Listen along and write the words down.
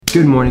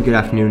Good morning, good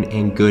afternoon,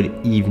 and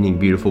good evening,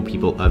 beautiful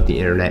people of the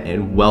internet,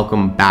 and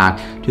welcome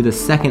back to the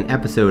second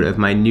episode of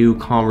my new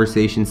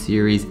conversation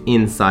series,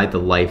 Inside the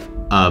Life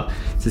Of.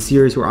 It's a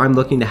series where I'm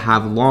looking to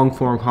have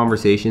long-form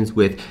conversations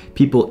with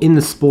people in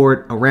the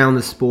sport, around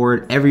the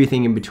sport,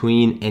 everything in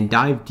between, and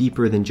dive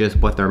deeper than just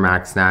what their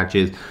max snatch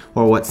is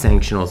or what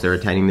sanctionals they're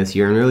attending this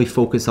year, and really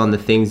focus on the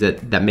things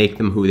that make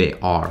them who they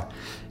are.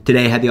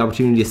 Today I had the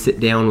opportunity to sit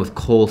down with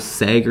Cole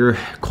Sager.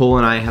 Cole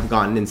and I have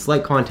gotten in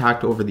slight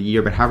contact over the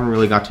year, but haven't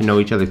really got to know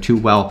each other too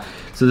well.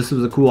 So this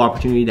was a cool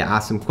opportunity to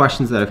ask some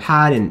questions that I've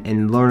had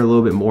and learn a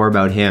little bit more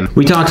about him.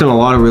 We talked on a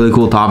lot of really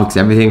cool topics,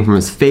 everything from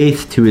his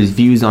faith to his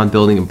views on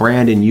building a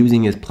brand and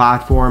using his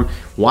platform,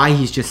 why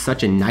he's just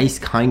such a nice,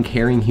 kind,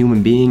 caring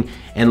human being,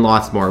 and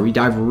lots more. We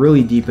dive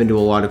really deep into a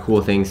lot of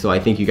cool things, so I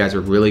think you guys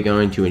are really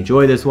going to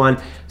enjoy this one.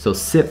 So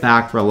sit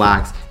back,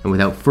 relax, and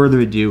without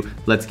further ado,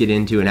 let's get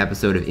into an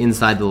episode of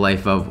Inside the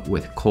Life Of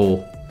with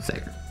Cole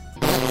Sager.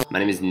 My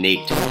name is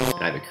Nate,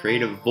 and I have a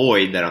creative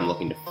void that I'm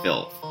looking to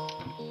fill.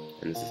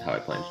 And this is how I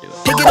plan to do it.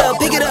 Pick it up,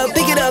 pick it up,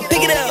 pick it up,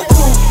 pick it up.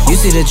 You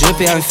see the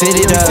drip, yeah, I'm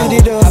fitted up.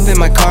 Hop in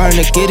my car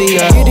and the giddy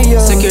up.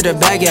 Secure the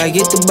bag, yeah, I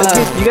get the bug.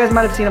 You guys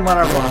might have seen him on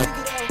our vlog.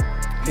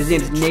 His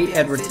name is Nate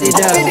Edwardson.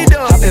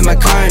 Hop in my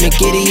car and the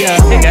giddy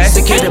up.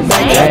 Secure the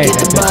bag, yeah, I get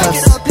the bug.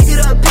 Pick it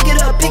up, pick it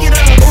up, pick it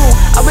up.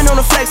 I've been on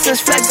the flex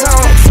since flex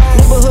zone.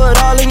 Neighborhood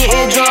all in your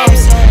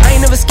eardrums. I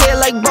ain't never scared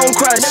like Bone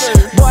Crush.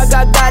 Boy, I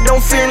got God, don't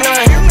fear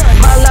none.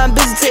 My line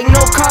busy, take no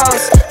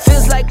calls.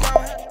 Feels like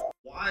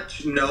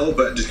no,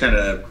 but just kind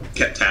of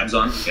kept tabs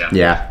on.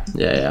 Yeah.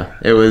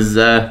 It was,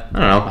 I don't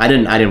know. I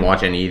didn't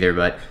watch any either,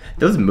 but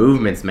those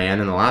movements, man,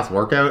 in the last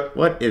workout,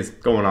 what is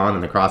going on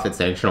in the CrossFit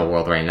sanctional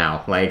world right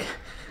now? Like,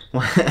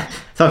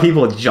 saw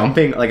people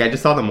jumping. Like, I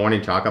just saw the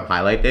morning chalk up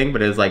highlight thing,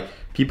 but it was like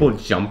people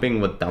jumping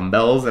with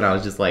dumbbells, and I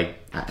was just like,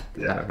 I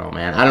don't know,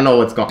 man. I don't know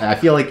what's going. I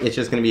feel like it's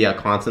just gonna be a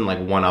constant like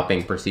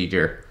one-upping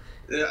procedure.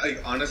 Yeah,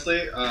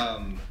 honestly,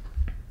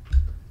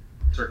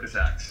 circus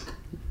acts.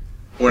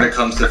 When it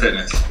comes to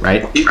fitness,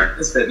 right?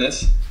 Practice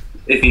fitness.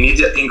 If you need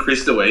to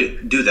increase the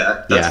weight, do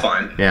that. That's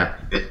fine. Yeah.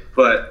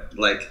 But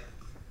like,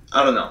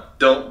 I don't know.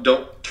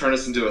 Don't turn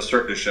us into a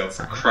circus show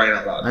for crying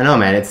out loud. I know,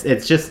 man.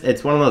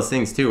 It's one of those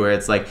things too where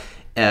it's like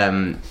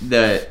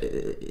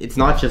it's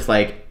not just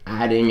like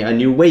adding a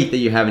new weight that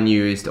you haven't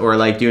used or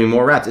like doing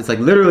more reps. It's like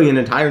literally an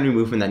entire new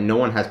movement that no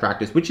one has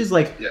practiced, which is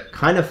like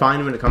kind of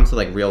fine when it comes to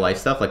like real life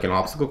stuff, like an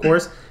obstacle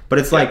course. But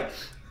it's like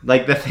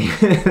the thing,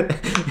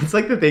 it's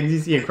like the things you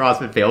see in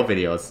CrossFit fail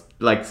videos,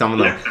 like some of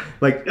them,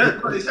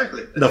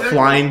 exactly. The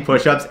flying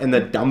push-ups and the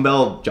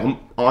dumbbell jump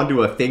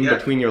onto a thing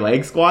between your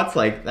leg squats.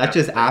 Like that's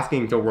just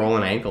asking to roll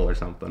an ankle or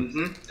something.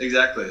 Mm-hmm.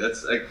 Exactly.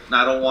 That's like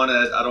I don't want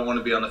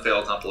to be on the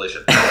fail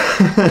compilation.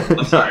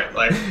 I'm sorry.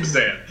 Like just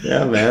saying.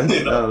 Yeah, man.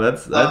 No,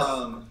 that's.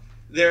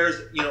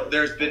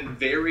 There's been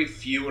very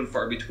few and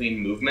far between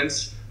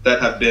movements that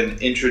have been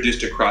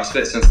introduced to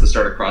CrossFit since the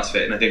start of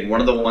CrossFit. And I think one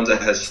of the ones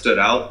that has stood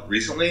out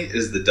recently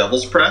is the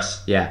devil's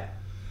press. Yeah.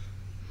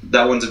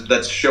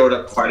 That's showed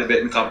up quite a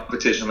bit in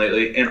competition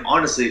lately. And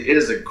honestly, it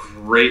is a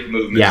great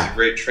movement. Yeah. It's a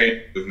great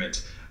training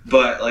movement.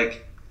 But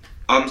like,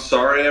 I'm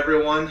sorry,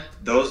 everyone.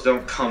 Those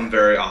don't come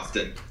very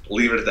often.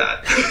 Leave it at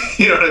that.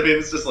 You know what I mean?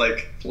 It's just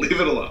like,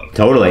 leave it alone.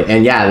 Totally.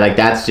 And yeah, like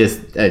that's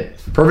just a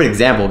perfect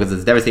example because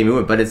it's a devastating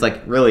movement. But it's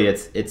like, really,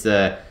 it's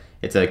a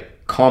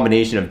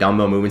combination of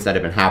dumbbell movements that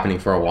have been happening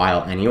for a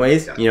while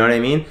anyways. You know what I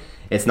mean?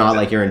 It's not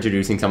like you're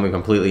introducing something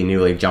completely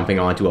new, like jumping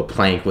onto a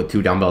plank with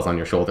two dumbbells on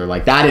your shoulder.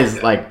 Like that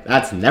is like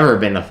that's never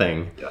been a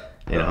thing.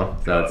 You know,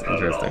 so it's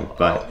interesting.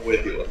 But I'm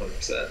with you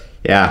 100%.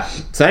 Yeah.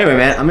 So anyway,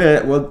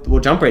 man,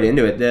 we'll jump right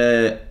into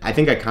it. I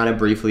think I kind of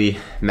briefly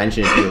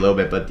mentioned it to you a little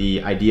bit, but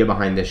the idea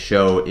behind this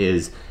show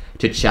is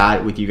to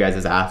chat with you guys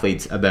as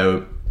athletes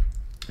about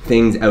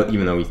things out,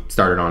 even though we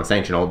started on a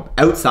sanctional,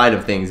 outside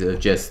of things of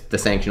just the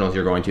sanctionals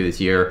you're going to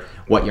this year,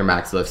 what your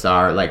max lifts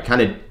are, like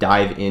kind of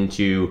dive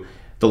into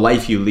the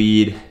life you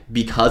lead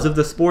because of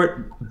the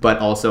sport, but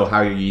also how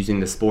you're using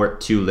the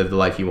sport to live the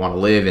life you want to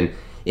live and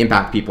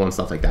impact people and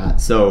stuff like that.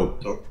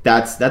 So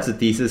that's a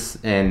thesis,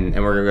 and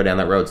we're gonna go down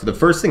that road. So the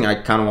first thing I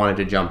kind of wanted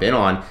to jump in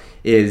on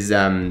is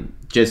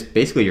just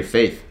basically your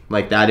faith.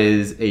 Like that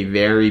is a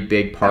very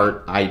big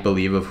part, I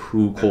believe, of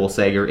who Cole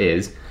Sager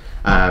is.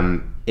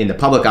 In the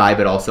public eye,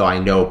 but also I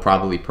know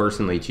probably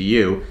personally to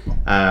you.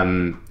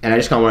 And I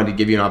just kind of wanted to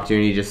give you an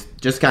opportunity to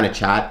just kind of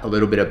chat a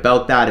little bit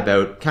about that,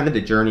 about kind of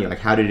the journey, like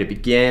how did it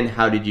begin?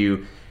 How did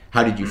you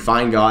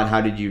find God?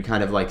 How did you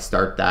kind of like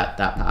start that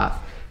path?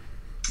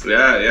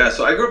 Yeah.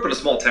 So I grew up in a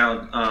small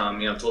town.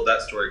 I've told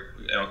that story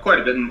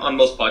quite a bit on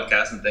most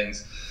podcasts and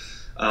things.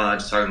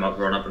 Just talking about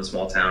growing up in a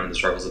small town and the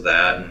struggles of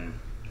that,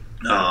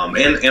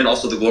 and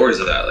also the glories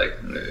of that. Like,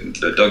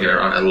 don't get me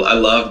wrong, I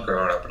love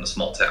growing up in a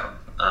small town.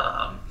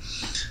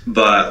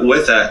 But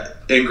with that,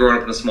 and growing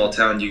up in a small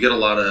town, you get a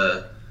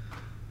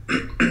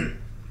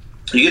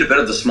bit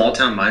of the small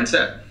town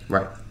mindset,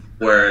 right?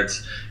 Where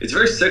it's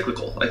very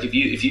cyclical. Like if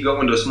you go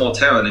into a small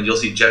town, and you'll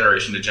see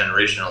generation to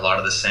generation a lot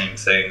of the same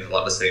things, a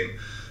lot of the same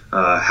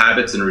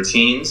habits and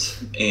routines,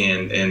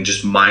 and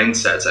just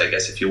mindsets, I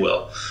guess, if you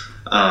will.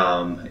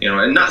 You know,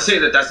 and not say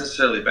that that's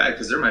necessarily bad,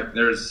 because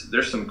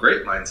there's some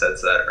great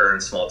mindsets that are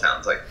in small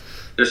towns. Like,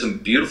 there's some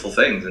beautiful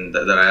things and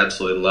that I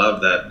absolutely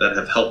love that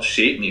have helped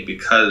shape me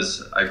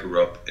because I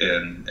grew up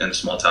in a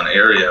small town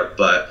area.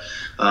 But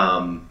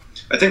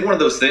I think one of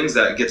those things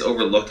that gets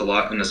overlooked a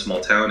lot in a small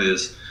town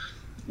is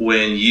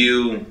when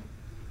you're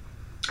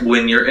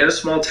in a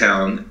small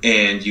town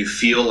and you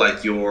feel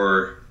like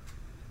you're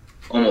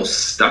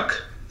almost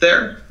stuck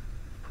there.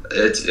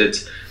 There's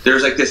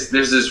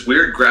this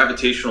weird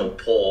gravitational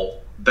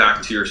pull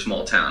back to your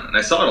small town, and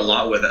I saw it a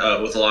lot with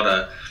a lot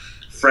of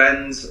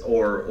friends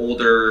or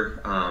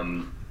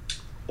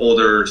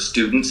older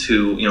students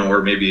who, you know,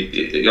 or maybe,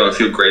 you know, a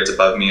few grades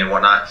above me and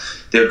whatnot.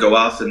 They'd go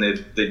off and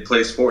they'd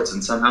play sports,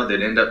 and somehow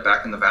they'd end up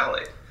back in the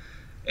valley,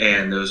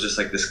 and there was just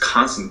like this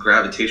constant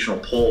gravitational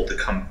pull to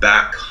come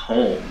back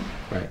home.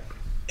 Right.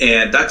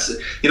 And that's,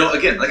 you know,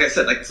 again, like I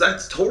said, like,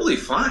 that's totally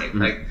fine.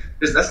 Mm-hmm. Like,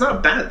 that's not a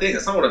bad thing.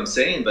 That's not what I'm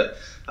saying. But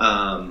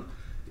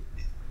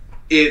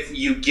if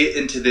you get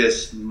into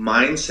this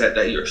mindset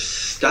that you're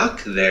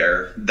stuck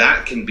there,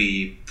 that can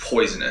be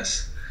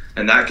poisonous,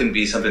 and that can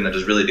be something that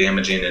is really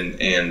damaging.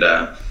 And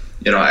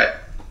you know,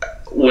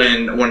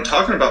 when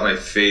talking about my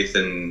faith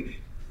and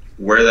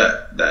where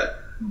that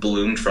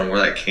bloomed from, where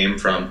that came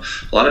from,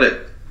 a lot of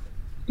it,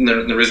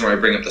 the reason why I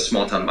bring up the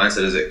small town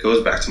mindset is it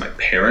goes back to my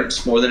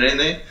parents more than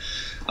anything.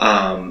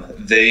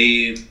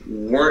 They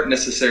weren't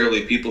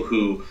necessarily people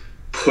who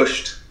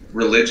pushed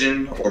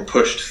religion or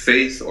pushed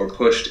faith or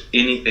pushed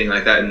anything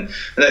like that. And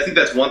I think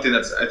that's one thing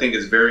that's, I think,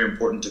 is very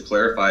important to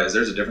clarify, is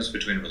there's a difference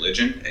between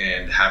religion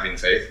and having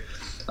faith.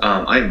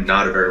 I'm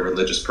not a very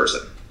religious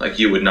person. Like,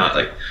 you would not,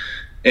 like,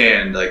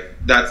 and like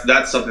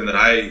that's something that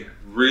I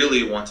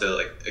really want to,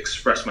 like,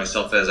 express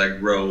myself as I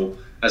grow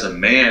as a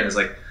man, is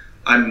like,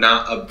 I'm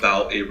not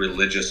about a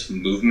religious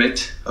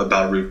movement,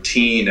 about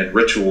routine and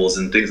rituals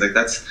and things like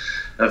that.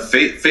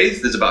 Faith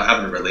is about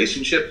having a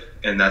relationship,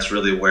 and that's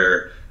really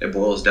where it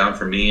boils down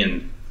for me.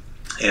 And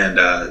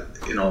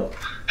you know,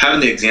 having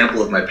the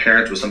example of my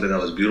parents was something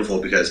that was beautiful,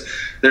 because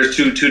there's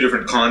two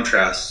different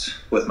contrasts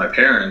with my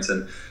parents.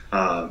 And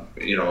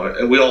you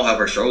know, we all have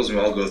our struggles, and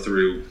we all go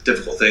through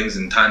difficult things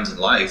and times in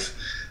life.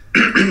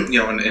 You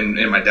know,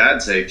 and my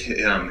dad's sake,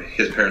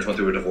 his parents went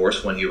through a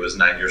divorce when he was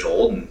 9 years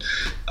old, and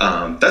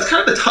that's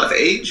kind of a tough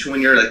age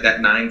when you're like that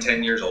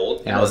 9-10 years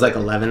old. Yeah, I was like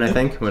 11, I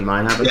think, when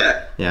mine happened.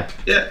 Yeah.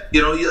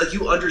 You know,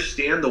 you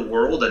understand the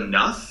world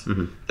enough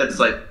that's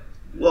like,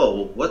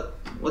 whoa,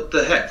 what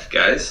the heck,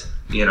 guys?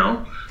 You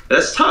know,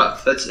 that's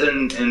tough. That's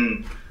and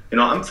you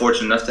know, I'm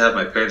fortunate enough to have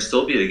my parents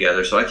still be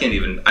together, so I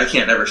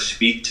can't ever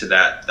speak to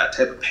that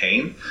type of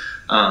pain,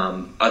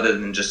 other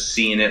than just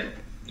seeing it,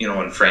 you know,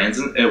 with friends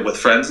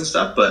and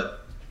stuff.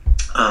 But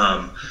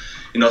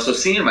you know, so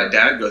seeing my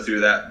dad go through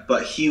that,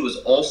 but he was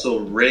also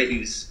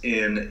raised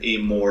in a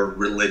more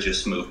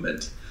religious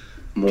movement,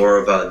 more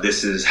of a,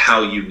 this is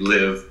how you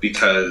live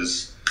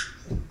because,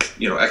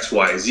 you know,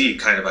 XYZ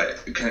kind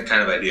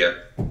of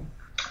idea.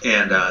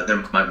 And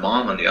then my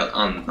mom on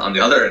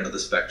the other end of the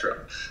spectrum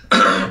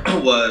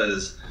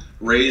was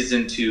raised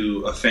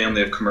into a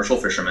family of commercial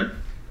fishermen,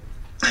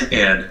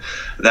 and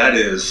that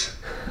is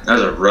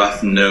a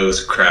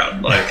rough-nosed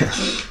crowd. Like,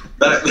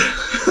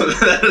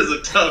 that is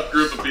a tough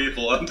group of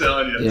people, I'm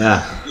telling you.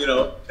 Yeah. You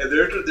know, and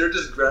they're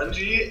just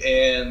grungy,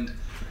 and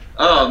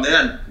oh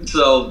man.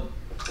 So,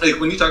 like,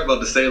 when you talk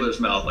about the sailor's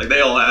mouth, like, they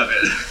all have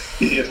it.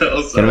 You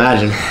know, so, can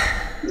imagine.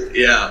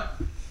 Yeah.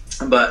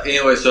 But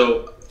anyway,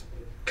 so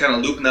kind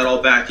of looping that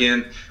all back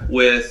in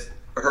with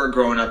her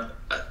growing up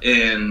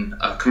in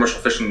a commercial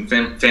fishing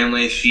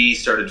family. She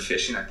started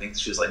fishing, I think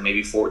she was like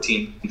maybe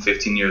 14,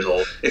 15 years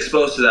old.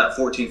 Exposed to that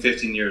 14,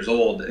 15 years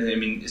old. And I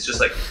mean, it's just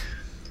like,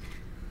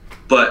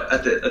 but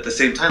at the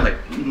same time,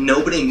 like,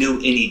 nobody knew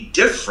any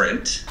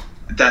different.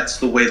 That's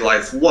the way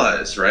life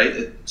was,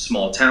 right?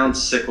 Small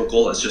towns,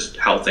 cyclical. That's just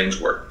how things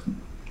work.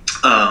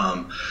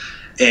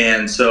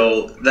 And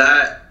so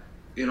that,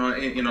 you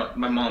know,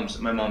 my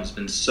mom's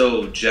been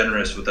so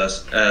generous with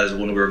us as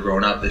when we were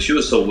growing up, that she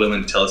was so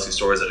willing to tell us these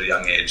stories at a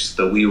young age,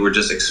 that we were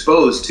just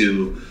exposed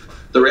to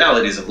the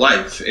realities of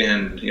life,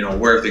 and, you know,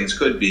 where things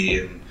could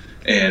be,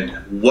 and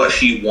what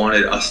she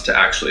wanted us to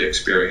actually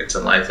experience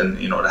in life, and,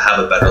 you know, to have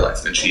a better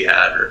life than she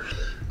had. Or,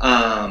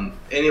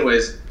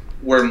 anyways,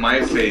 where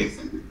my faith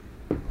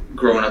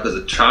growing up as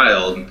a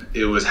child,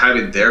 it was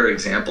having their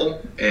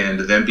example and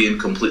them being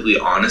completely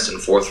honest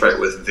and forthright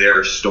with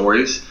their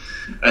stories.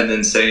 And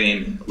then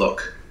saying,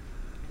 look,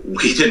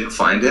 we didn't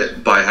find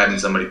it by having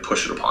somebody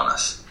push it upon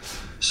us.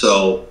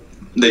 So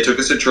they took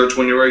us to church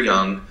when you were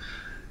young,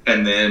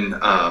 and then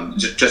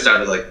just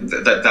out of like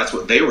that's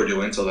what they were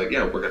doing. So like,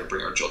 yeah, we're going to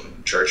bring our children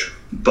to church.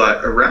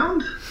 But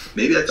around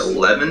maybe like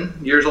 11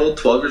 years old,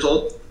 12 years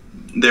old,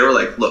 they were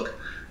like, look,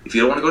 if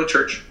you don't want to go to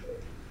church,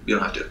 you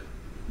don't have to.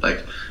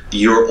 Like,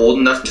 you're old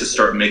enough to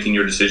start making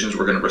your decisions.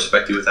 We're going to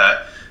respect you with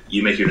that.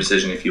 You make your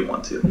decision if you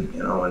want to,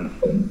 you know.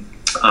 And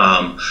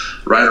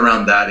right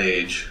around that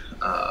age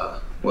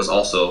was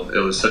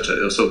such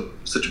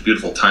a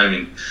beautiful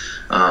timing,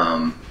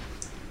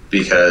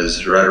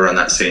 because right around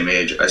that same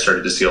age I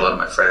started to see a lot of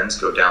my friends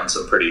go down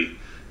some pretty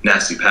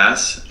nasty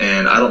past.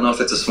 And I don't know if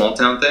it's a small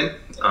town thing.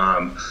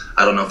 I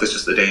don't know if it's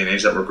just the day and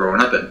age that we're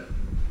growing up in.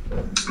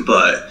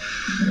 But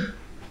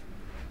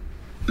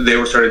they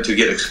were starting to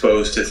get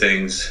exposed to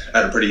things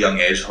at a pretty young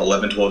age,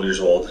 11, 12 years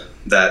old,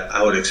 that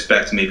I would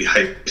expect maybe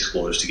high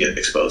schoolers to get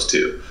exposed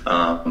to.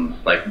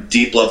 Like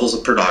deep levels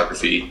of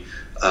pornography,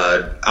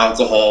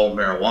 alcohol,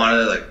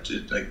 marijuana,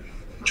 like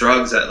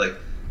drugs that like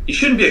you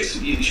shouldn't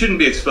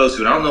be exposed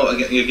to. And I don't know,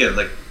 again,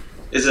 like,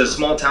 is it a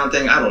small town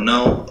thing? I don't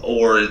know.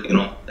 Or,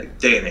 like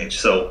day and age.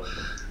 So,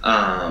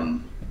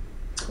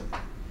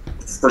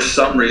 for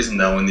some reason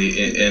though,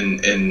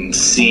 in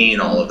seeing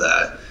all of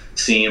that,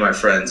 seeing my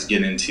friends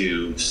get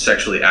into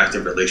sexually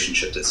active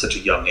relationships at such a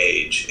young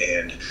age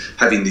and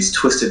having these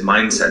twisted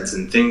mindsets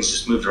and things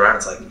just moved around,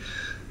 it's like,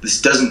 this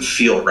doesn't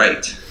feel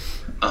right.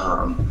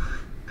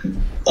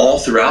 All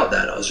throughout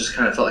that, I was just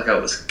kind of felt like I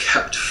was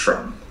kept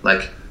from,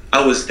 like,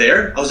 I was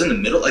there, I was in the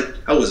middle, like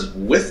I was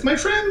with my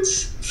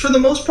friends for the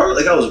most part,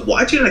 like I was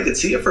watching and I could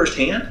see it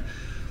firsthand,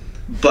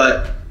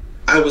 but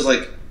I was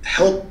like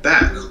held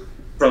back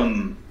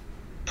from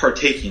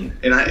partaking,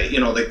 and I,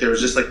 like there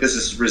was just like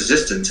this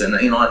resistance, and I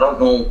don't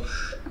know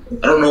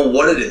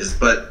what it is,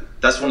 but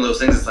that's one of those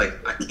things. It's like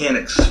I can't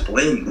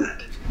explain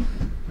that.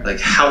 Like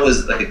how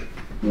is, like,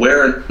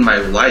 where in my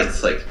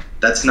life, like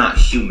that's not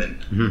human.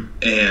 Mm-hmm.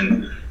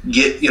 And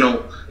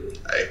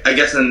I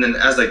guess, and then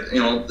as like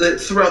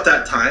throughout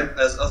that time,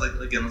 as I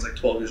was like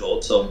 12 years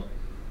old, so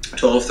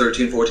 12,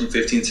 13, 14,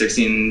 15,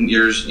 16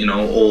 years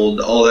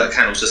old, all that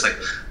kind of was just like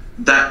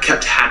that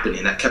kept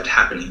happening.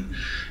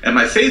 And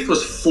my faith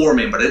was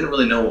forming, but I didn't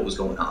really know what was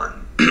going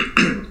on.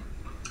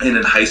 And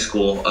in high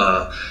school,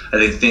 I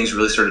think things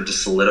really started to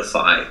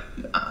solidify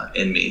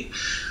in me.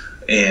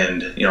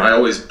 And, I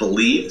always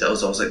believed, I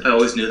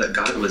always knew that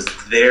God was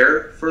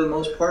there for the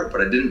most part,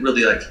 but I didn't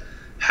really like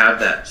have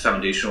that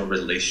foundational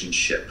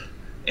relationship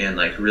and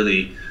like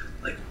really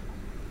like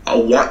I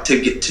want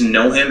to get to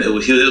know him. He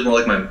was more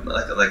like my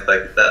like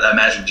that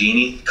magic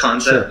genie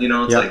concept.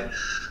 Sure.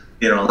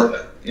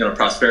 It's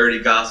prosperity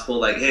gospel.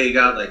 Like, hey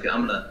God, like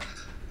I'm gonna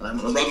rub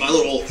my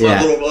little.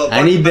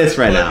 I need this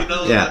right now.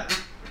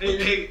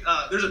 Hey,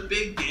 there's a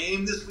big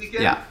game this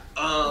weekend. Yeah.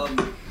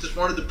 Just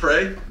wanted to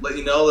pray, let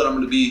you know that I'm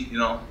gonna be.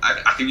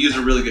 I could use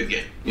a really good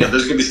game.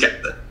 There's gonna be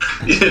skeptic.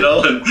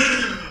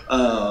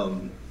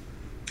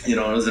 And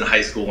I was in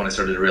high school when I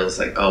started to realize,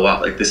 like, oh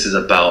wow, like this is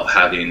about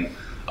having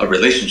a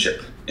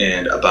relationship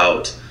and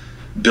about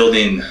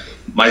building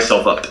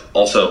myself up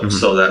also, mm-hmm.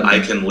 so that I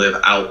can live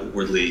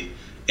outwardly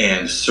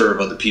and serve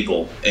other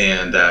people,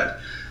 and that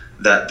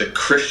the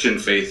Christian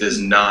faith is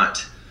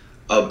not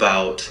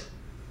about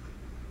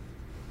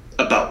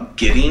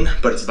getting,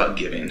 but it's about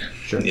giving.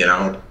 Sure.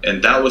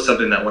 And that was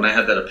something that when I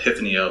had that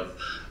epiphany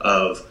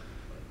of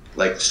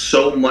like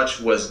so much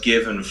was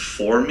given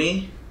for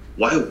me,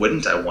 why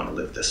wouldn't I want to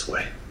live this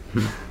way?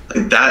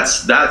 Like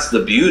that's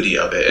the beauty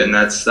of it, and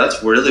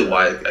that's really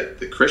why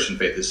the Christian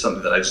faith is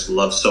something that I just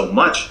love so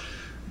much,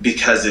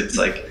 because it's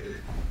like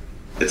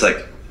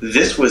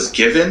this was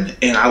given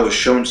and I was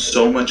shown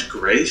so much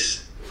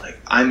grace. Like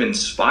I'm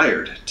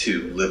inspired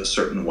to live a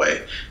certain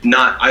way,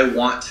 not I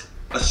want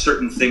a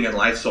certain thing in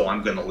life so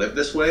I'm going to live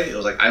this way. It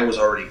was like I'm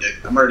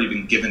already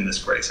been given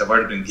this grace, I've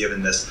already been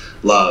given this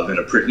love and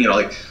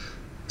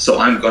so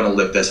I'm going to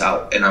live this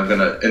out, and I'm going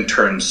to in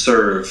turn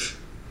serve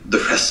the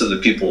rest of the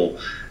people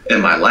in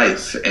my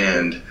life,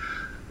 and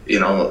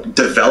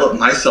develop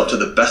myself to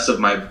the best of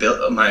my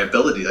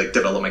ability, like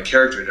develop my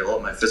character,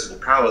 develop my physical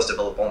prowess,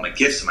 develop all my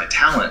gifts and my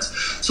talents,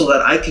 so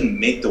that I can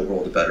make the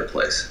world a better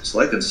place, so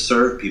I can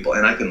serve people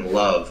and I can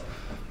love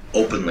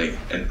openly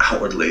and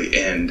outwardly,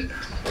 and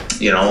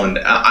and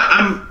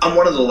I'm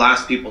one of the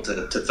last people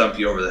to thump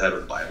you over the head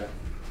with the Bible.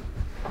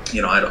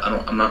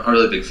 I'm not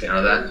really a big fan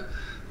of that.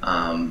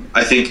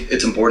 I think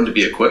it's important to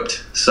be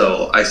equipped,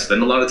 so I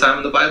spend a lot of time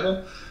in the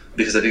Bible,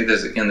 because I think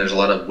there's a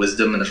lot of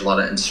wisdom and there's a lot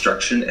of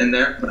instruction in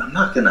there, but I'm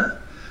not gonna,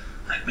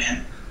 like,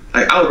 man,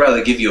 I would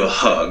rather give you a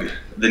hug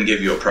than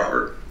give you a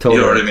proverb. Totally.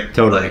 You know what I mean?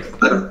 Totally.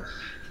 Like,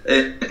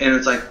 and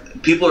it's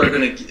like people they're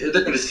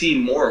gonna see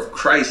more of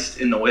Christ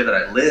in the way that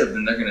I live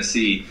than they're gonna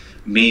see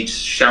me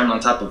shouting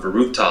on top of a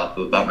rooftop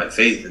about my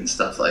faith and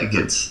stuff. Like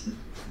mm-hmm.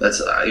 That's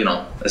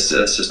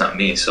just not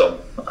me. So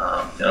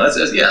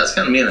that's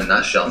kind of me in a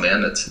nutshell,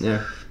 man.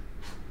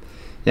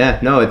 Yeah,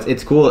 no,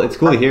 it's cool. It's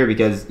cool to hear,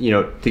 because,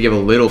 to give a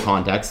little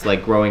context,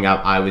 like growing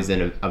up, I was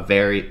in a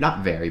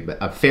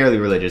fairly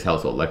religious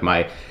household. Like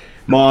my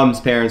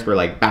mom's parents were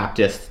like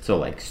Baptist, so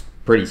like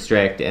pretty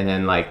strict. And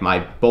then like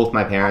both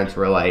my parents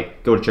were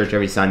like, go to church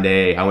every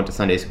Sunday. I went to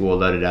Sunday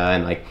school,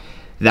 and like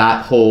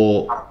that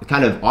whole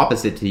kind of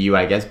opposite to you,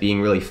 I guess,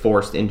 being really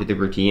forced into the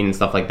routine and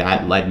stuff like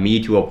that led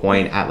me to a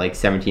point at like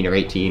 17 or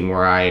 18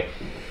 where I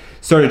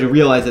started to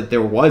realize that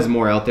there was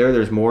more out there.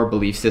 There's more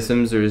belief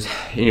systems. There's,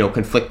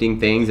 conflicting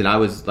things. And I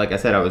was, like I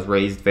said, I was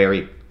raised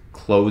very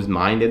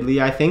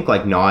closed-mindedly, I think,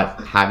 like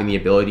not having the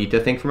ability to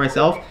think for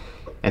myself.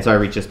 And so I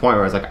reached this point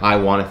where I was like, I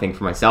want to think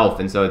for myself.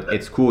 And so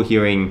it's cool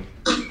hearing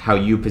how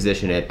you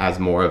position it as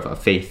more of a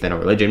faith than a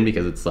religion,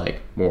 because it's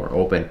like more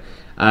open.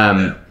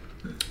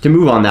 to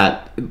move on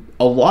that,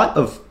 a lot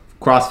of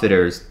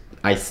CrossFitters,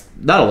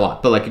 not a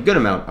lot, but like a good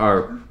amount,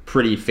 are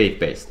pretty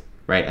faith-based,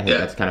 right? I think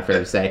that's kind of fair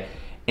to say.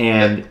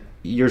 And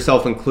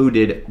yourself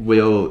included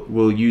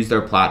will use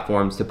their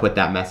platforms to put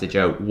that message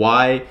out.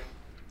 Why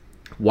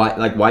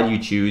do you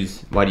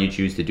choose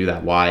to do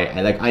that? Why?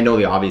 I know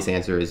the obvious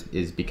answer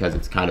is because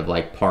it's kind of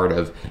like part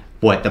of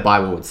what the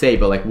Bible would say,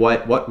 but like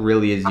what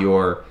really is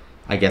your,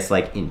 I guess,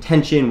 like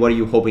intention? What are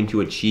you hoping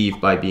to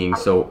achieve by being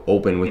so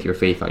open with your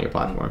faith on your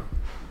platform?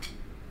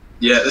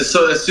 Yeah,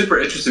 so it's super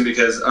interesting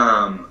because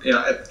you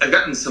know, I've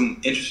gotten some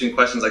interesting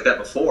questions like that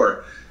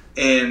before,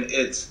 and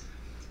it's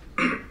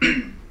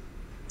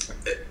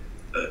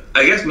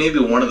I guess maybe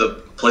one of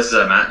the places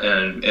I'm at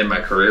in my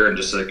career and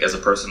just like as a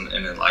person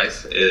and in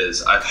life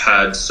is I've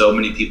had so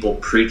many people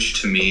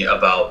preach to me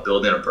about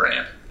building a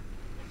brand,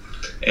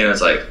 and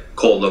it's like,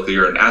 Cole, look,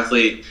 you're an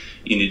athlete,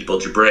 you need to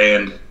build your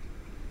brand,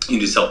 you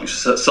need to self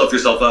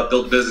yourself up,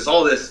 build a business,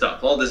 all this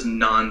stuff, all this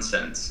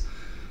nonsense,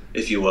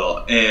 if you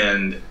will.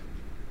 And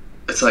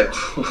it's like,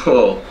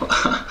 whoa,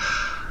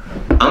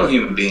 I'm a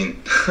human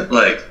being.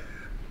 like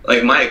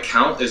my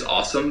account is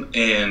awesome,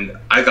 and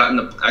I got in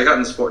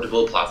the sport to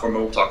build a platform,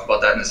 and we'll talk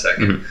about that in a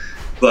second. Mm-hmm.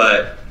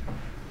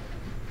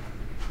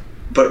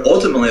 But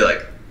ultimately,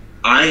 like,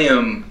 I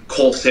am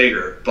Cole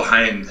Sager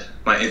behind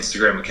my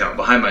Instagram account,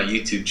 behind my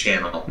YouTube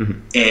channel. Mm-hmm.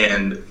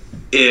 And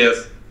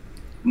if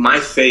my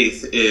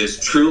faith is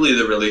truly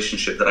the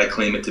relationship that I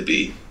claim it to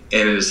be,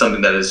 and it is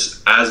something that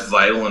is as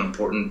vital and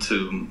important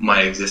to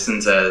my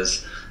existence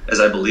as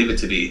I believe it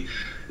to be,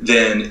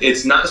 then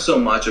it's not so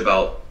much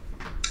about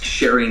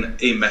sharing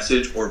a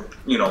message or,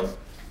 you know,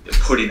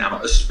 putting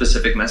out a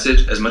specific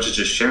message as much as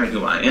just sharing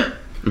who I am.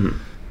 Mm-hmm.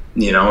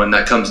 You know, and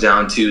that comes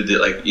down to the,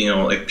 like, you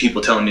know, like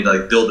people telling me to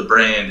like build a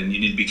brand and you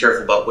need to be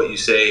careful about what you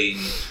say. And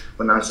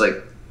when I was like,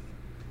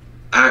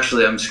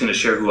 actually, I'm just going to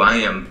share who I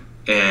am,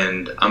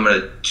 and I'm going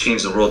to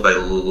change the world by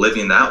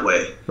living that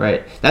way.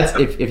 Right. That's,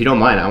 if you don't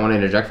mind, I want to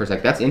interject for a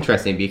sec. That's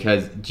interesting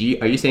because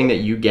are you saying that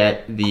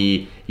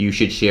you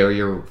should share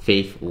your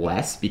faith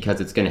less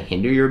because it's going to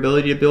hinder your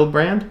ability to build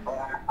brand?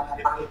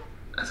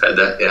 I've had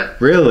that, yeah.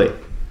 Really?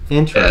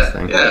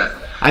 Interesting. Yeah.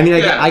 I mean,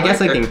 I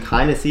guess I can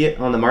kind of see it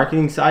on the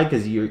marketing side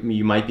because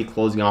you might be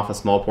closing off a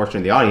small portion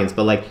of the audience,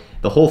 but like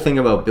the whole thing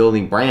about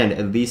building brand,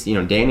 at least, you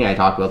know, Danny and I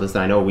talked about this,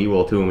 and I know we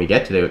will too when we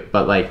get to it,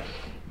 but like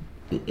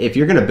if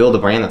you're going to build a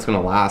brand that's going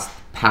to last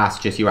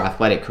past just your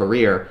athletic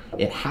career,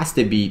 it has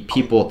to be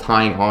people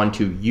tying on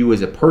to you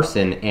as a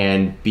person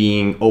and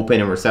being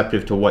open and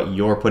receptive to what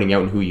you're putting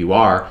out and who you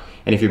are.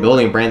 And if you're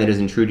building a brand that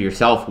isn't true to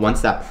yourself,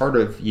 once that part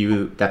of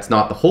you that's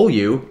not the whole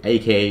you,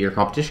 aka your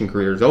competition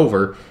career, is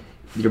over,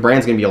 your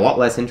brand's going to be a lot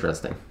less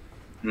interesting.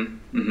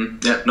 Mm-hmm.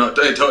 Yeah, no,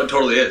 it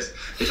totally is.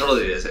 It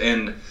totally is.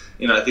 And,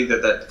 you know, I think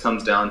that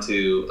comes down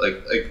to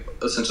like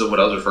essentially what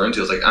I was referring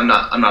to is like, I'm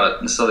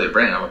not necessarily a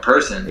brand, I'm a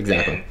person.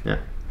 Exactly.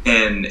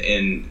 And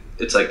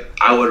it's like,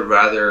 I would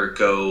rather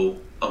go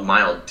a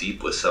mile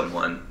deep with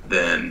someone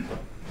than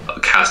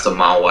cast a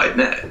mile wide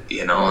net.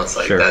 You know, it's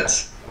like, sure.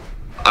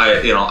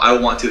 I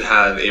want to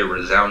have a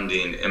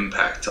resounding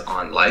impact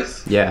on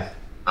life. Yeah.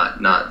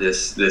 Not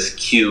this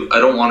cute. I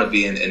don't want to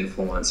be an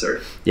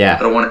influencer. Yeah. I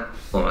don't want to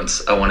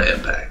influence. I want to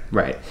impact.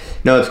 Right.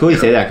 No, it's cool you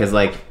say that because,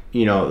 like,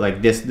 you know,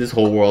 like this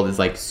whole world is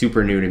like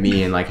super new to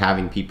me, and like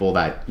having people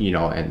that, you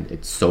know, and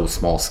it's so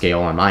small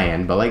scale on my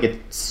end, but like it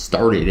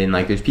started, and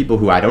like there's people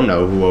who I don't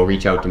know who will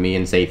reach out to me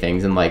and say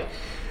things, and like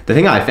the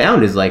thing I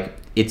found is like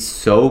it's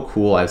so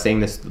cool. I was saying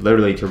this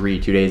literally to Ree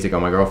 2 days ago,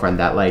 my girlfriend,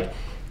 that like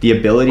the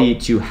ability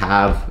to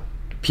have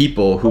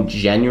people who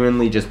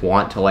genuinely just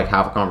want to like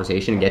have a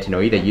conversation and get to know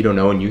you that you don't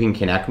know and you can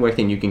connect with,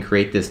 and you can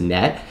create this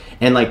net.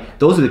 And like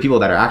those are the people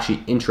that are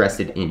actually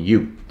interested in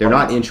you. They're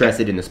not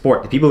interested in the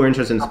sport. The people who are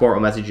interested in the sport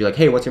will message you like,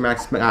 hey, what's your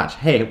max match?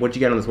 Hey, what'd you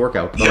get on this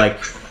workout? But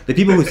like the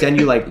people who send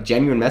you like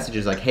genuine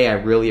messages like, hey, I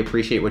really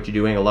appreciate what you're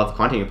doing, I love the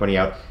content you're putting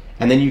out,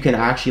 and then you can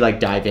actually like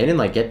dive in and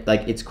like get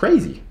like, it's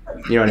crazy.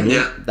 You know what I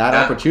mean? That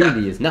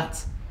opportunity is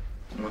nuts.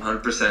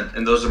 100%.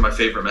 And those are my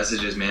favorite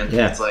messages, man.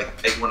 Yeah. It's like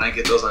when I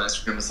get those on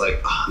Instagram, it's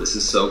like, oh, this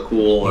is so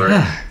cool. Or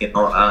you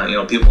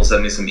know, people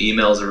send me some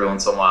emails every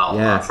once in a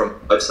while from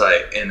the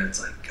website, and it's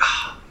like,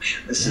 oh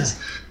man, this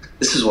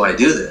is why I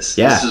do this.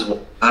 Yeah. This is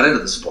what got into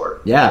the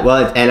sport. Yeah.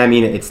 Well, and I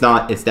mean, it's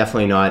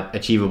definitely not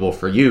achievable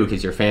for you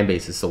because your fan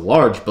base is so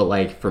large. But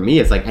like for me,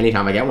 it's like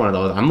anytime I get one of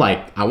those, I'm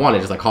like, I want to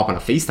just like hop on a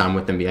FaceTime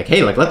with them, and be like,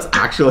 hey, like let's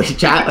actually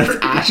chat. Let's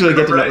actually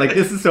get to know. Like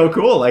this is so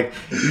cool. Like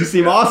you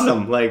seem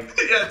awesome. Like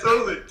yeah,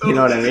 totally. You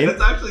know what I mean?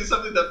 That's actually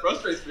something that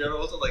frustrates me. I'm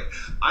also like,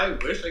 I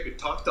wish I could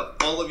talk to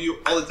all of you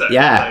all the time.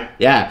 Yeah,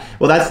 yeah.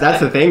 Well, that's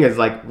the thing is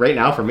like right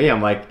now for me,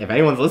 I'm like, if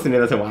anyone's listening to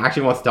this and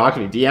actually wants to talk to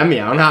me, DM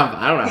me. I don't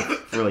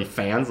have really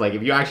fans. Like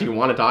if you actually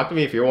want to talk to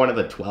me, if you're one of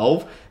the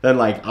 12, then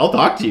like I'll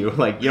talk to you.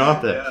 Like you don't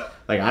have to.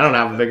 Like I don't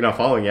have a big enough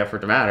following yet for it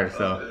to matter.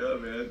 So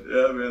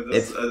yeah, man.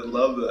 I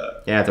love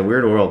that. Yeah, it's a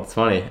weird world. It's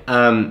funny.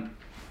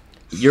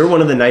 You're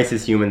one of the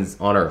nicest humans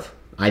on earth,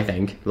 I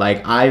think.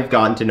 Like I've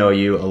gotten to know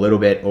you a little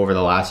bit over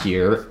the last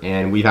year,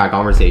 and we've had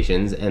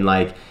conversations, and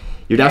like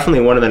you're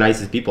definitely one of the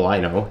nicest people I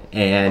know,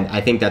 and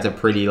I think that's a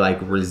pretty like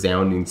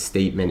resounding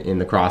statement in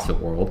the CrossFit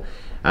world.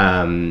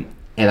 And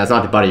that's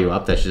not to butter you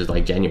up, that's just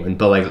like genuine.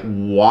 But like,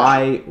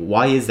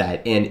 why is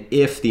that? And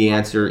if the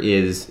answer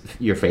is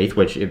your faith,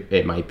 which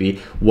it might be,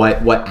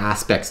 what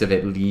aspects of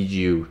it lead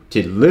you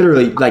to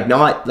literally like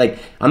not like,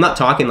 I'm not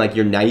talking like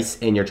you're nice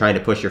and you're trying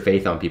to push your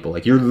faith on people.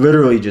 Like you're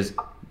literally just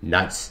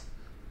nice,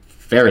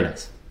 very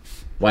nice.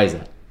 Why is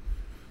that?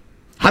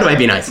 How do I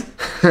be nice?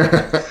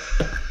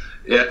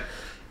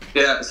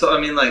 Yeah. So I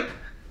mean, like,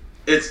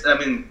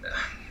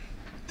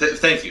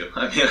 thank you.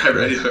 I mean,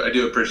 I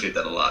do appreciate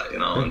that a lot, you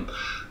know.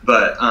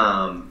 But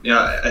you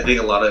know, I think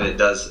a lot of it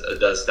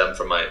does stem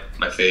from my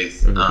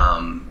faith, you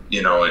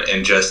know,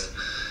 and just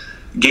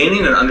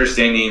gaining an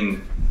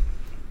understanding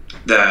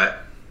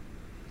that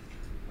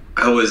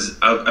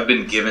I've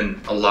been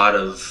given a lot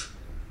of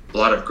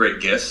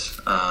great gifts,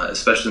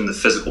 especially in the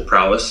physical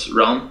prowess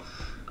realm,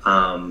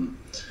 and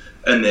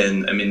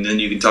then then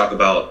you can talk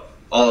about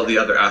all of the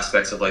other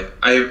aspects of like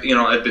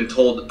I've been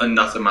told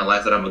enough in my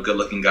life that I'm a good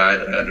looking guy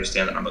that I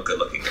understand that I'm a good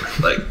looking guy.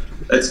 Like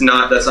I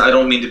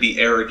don't mean to be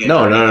arrogant.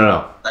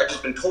 No. I've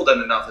just been told that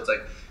enough. It's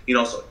like, you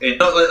know, so I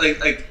don't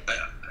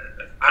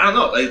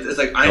know. It's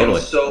like I am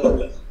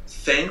so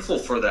thankful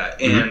for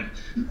that, and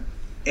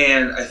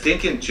I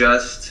think in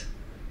just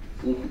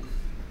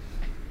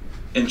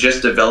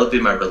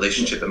developing my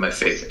relationship and my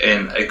faith,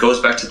 and it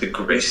goes back to the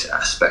grace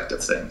aspect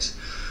of things.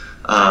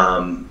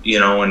 You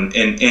know, and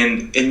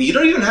you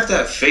don't even have to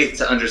have faith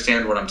to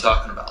understand what I'm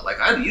talking about. Like,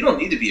 you don't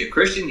need to be a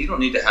Christian. You don't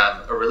need to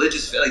have a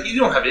religious faith. Like, you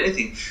don't have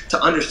anything to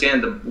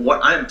understand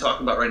what I'm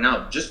talking about right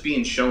now. Just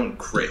being shown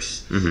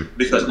grace,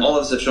 because all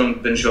of us have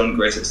been shown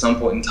grace at some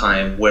point in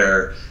time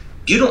where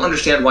you don't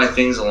understand why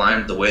things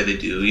align the way they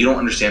do. You don't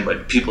understand why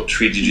people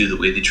treated you the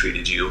way they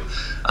treated you,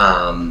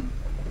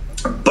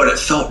 but it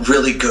felt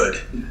really good,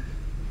 and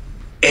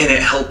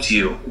it helped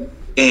you,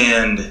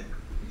 and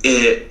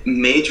it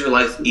made your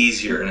life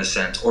easier in a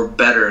sense, or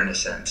better in a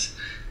sense.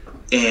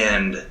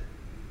 And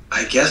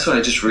I guess what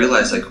I just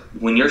realized, like,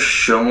 when you're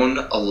shown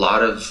a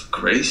lot of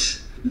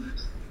grace,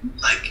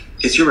 like,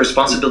 it's your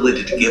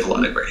responsibility to give a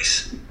lot of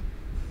grace.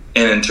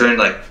 And in turn,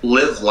 like,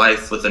 live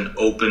life with an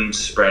open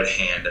spread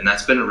hand. And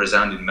that's been a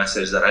resounding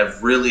message that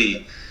I've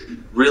really,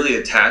 really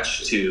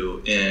attached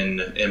to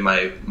in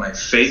my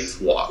faith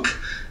walk,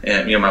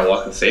 and, you know, my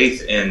walk of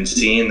faith, and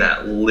seeing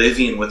that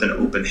living with an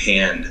open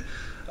hand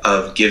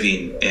of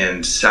giving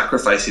and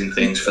sacrificing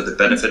things for the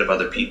benefit of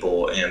other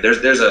people. And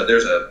there's a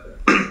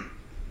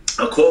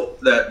a quote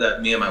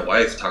that me and my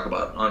wife talk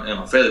about on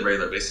a fairly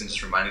regular basis,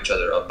 just remind each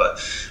other of.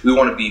 But we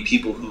want to be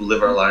people who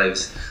live our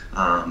lives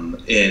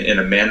in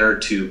a manner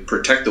to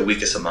protect the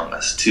weakest among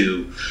us,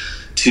 to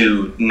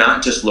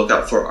not just look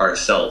out for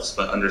ourselves,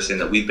 but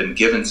understand that we've been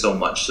given so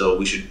much, so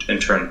we should in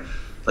turn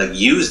like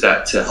use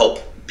that to help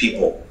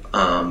people.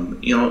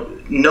 You know,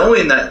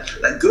 knowing that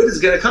good is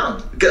going to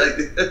come.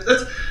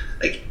 That's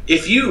like,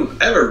 if you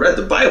ever read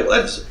the Bible,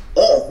 that's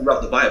all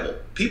throughout the Bible.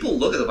 People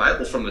look at the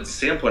Bible from the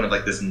standpoint of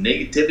like this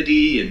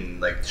negativity and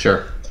like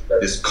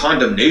this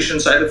condemnation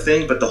side of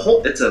things, but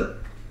it's a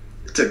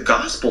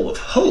gospel of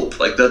hope.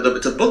 Like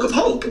it's a book of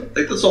hope.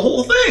 Like that's the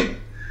whole thing.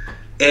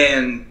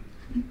 And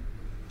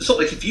so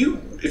like if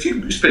you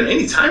spend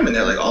any time in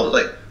there, like all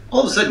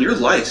of a sudden your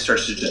life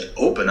starts to just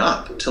open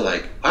up to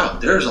like, wow,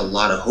 there's a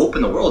lot of hope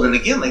in the world. And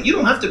again, like, you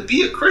don't have to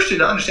be a Christian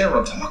to understand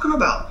what I'm talking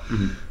about.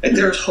 Like,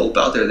 there's hope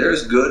out there.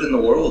 There's good in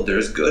the world.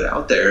 There's good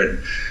out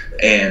there.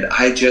 And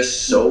I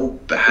just so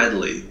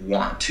badly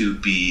want to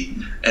be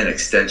an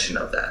extension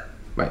of that.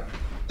 Right.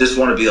 Just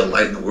want to be a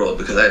light in the world,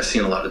 because I've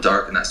seen a lot of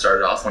dark, and that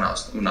started off when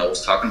I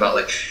was talking about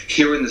like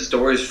hearing the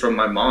stories from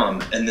my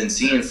mom, and then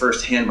seeing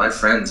firsthand my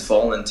friends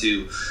fall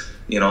into,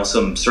 you know,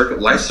 some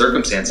life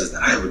circumstances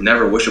that I would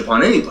never wish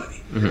upon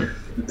anybody.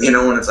 You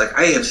know, and it's like,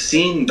 I have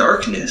seen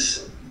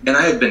darkness and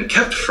I have been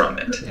kept from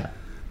it.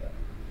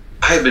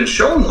 I have been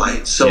shown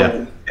light.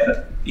 So,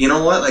 you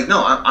know what? Like,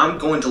 no, I'm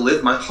going to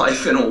live my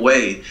life in a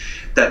way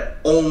that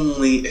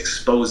only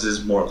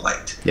exposes more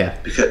light.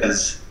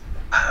 Because,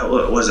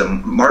 what was it,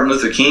 Martin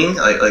Luther King?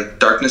 Like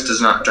darkness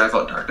does not drive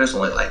out darkness,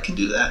 only light can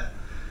do that.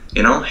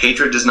 You know,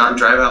 hatred does not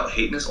drive out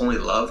hateness, only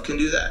love can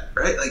do that,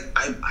 right? Like,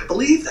 I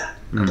believe that.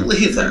 I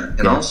believe that,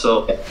 you know?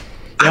 So,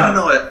 I don't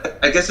know.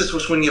 I guess it's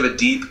just when you have a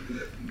deep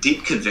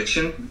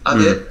conviction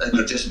of it,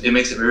 like it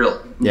makes it real.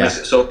 It makes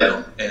it so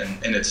real.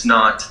 And it's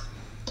not,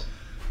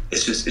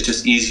 it's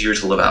just easier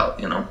to live out,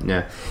 you know?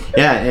 Yeah,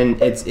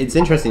 and it's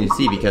interesting to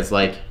see, because,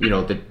 like, you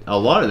know, a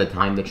lot of the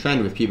time, the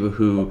trend with people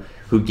who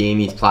gain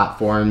these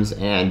platforms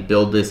and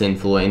build this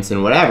influence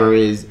and whatever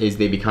is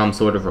they become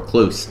sort of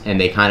recluse, and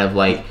they kind of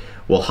like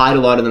will hide a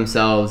lot of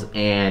themselves,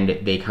 and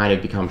they kind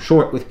of become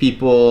short with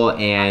people,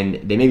 and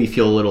they maybe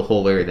feel a little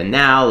holier than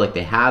thou, like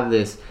they have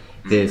this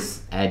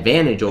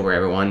advantage over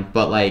everyone.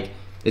 But like,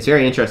 it's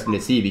very interesting to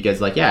see, because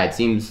like, yeah, it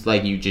seems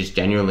like you just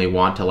genuinely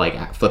want to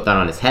like flip that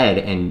on its head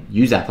and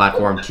use that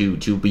platform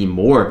to be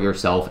more of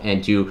yourself,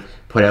 and to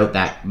put out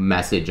that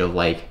message of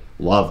like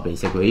love,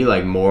 basically,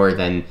 like more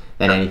than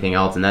anything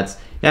else. And that's,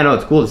 yeah, no,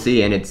 it's cool to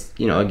see. And it's,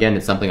 you know, again,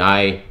 it's something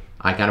I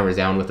I kind of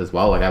resound with as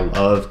well. Like I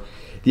love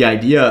the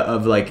idea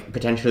of like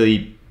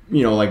potentially,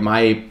 you know, like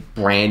my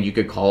brand, you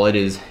could call it,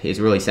 is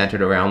really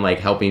centered around like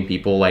helping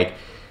people like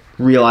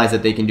realize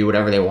that they can do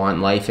whatever they want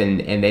in life, and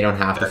they don't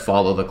have to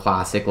follow the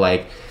classic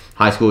like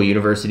high school,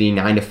 university,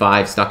 9 to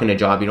 5, stuck in a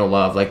job you don't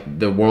love. Like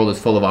the world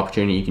is full of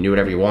opportunity. You can do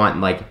whatever you want.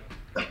 And like,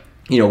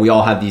 you know, we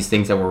all have these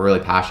things that we're really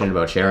passionate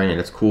about sharing, and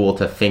it's cool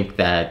to think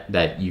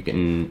that you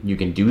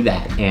can do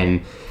that.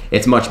 And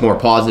it's much more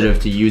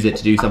positive to use it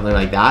to do something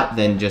like that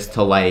than just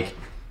to like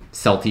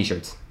sell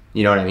t-shirts.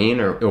 You know what I mean?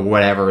 Or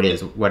whatever it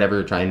is, whatever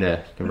you're trying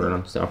to convert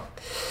them. So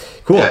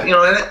cool. Yeah, you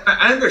know, and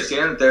I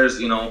understand that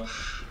there's, you know,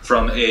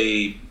 from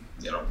a,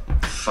 you know,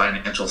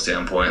 financial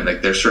standpoint,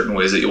 like there's certain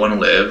ways that you want to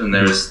live, and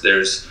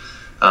there's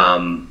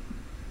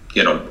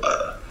you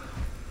know,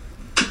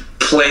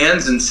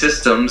 plans and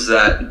systems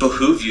that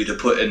behoove you to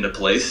put into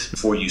place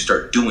before you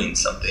start doing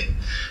something.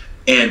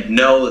 And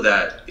know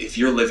that if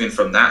you're living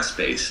from that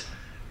space,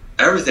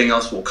 everything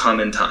else will come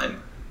in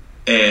time.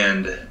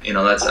 And, you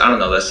know, that's, I don't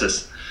know, that's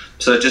just,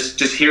 so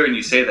just hearing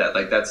you say that,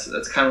 like that's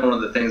kind of one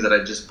of the things that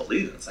I just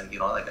believe in. It's like, you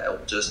know, like I'll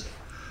just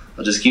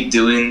keep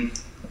doing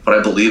what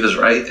I believe is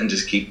right and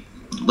just keep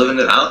living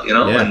it out, you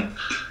know, and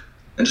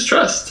just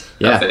trust.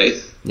 Yeah. Have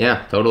faith.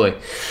 Yeah, totally.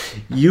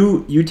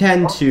 You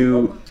tend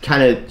to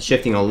kind of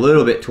shifting a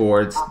little bit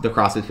towards the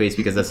CrossFit space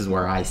because this is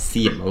where I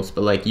see it most,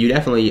 but like you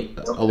definitely,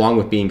 along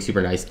with being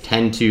super nice,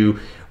 tend to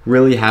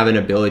really have an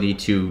ability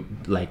to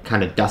like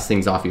kind of dust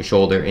things off your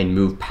shoulder and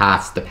move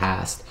past the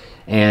past.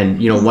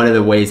 And, you know, one of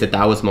the ways that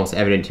was most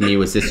evident to me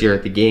was this year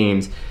at the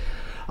games.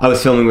 I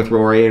was filming with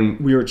Rory and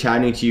we were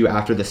chatting to you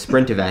after the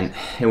sprint event,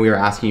 and we were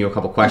asking you a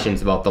couple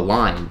questions about the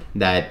line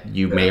that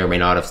you may or may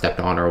not have stepped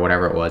on or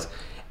whatever it was.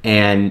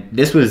 And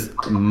this was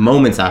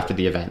moments after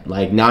the event,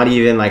 like not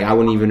even like I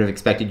wouldn't even have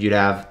expected you to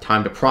have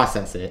time to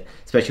process it,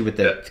 especially with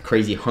the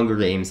crazy Hunger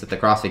Games that the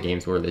CrossFit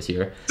Games were this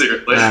year.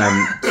 Seriously.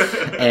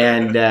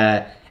 And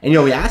you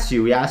know, we asked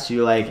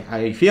you like how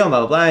you feel,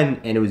 blah blah blah,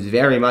 and it was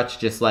very much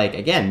just like,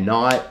 again,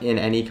 not in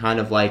any kind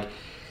of like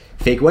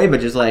fake way, but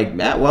just like,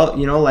 yeah, well,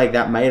 you know, like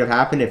that might have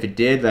happened. If it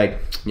did, like,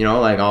 you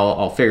know, like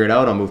I'll figure it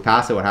out. I'll move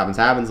past it. What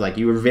happens. Like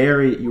you were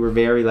very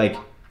like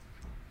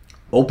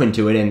open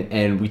to it,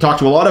 and we talked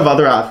to a lot of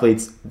other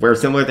athletes where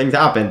similar things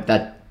happened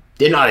that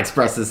did not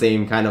express the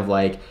same kind of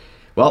like,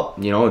 well,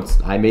 you know,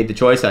 I made the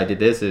choice, I did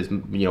this, is,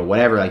 you know,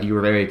 whatever. Like you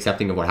were very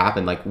accepting of what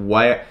happened. Like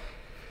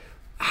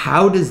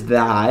how does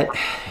that,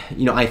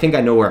 you know, I think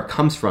I know where it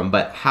comes from,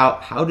 but how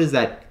has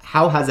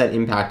that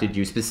impacted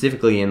you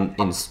specifically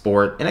in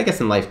sport, and I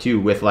guess in life too,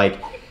 with like,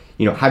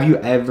 you know,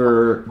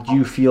 do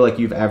you feel like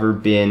you've ever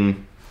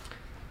been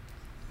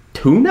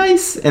too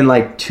nice, and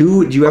like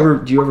do you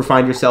ever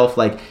find yourself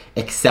like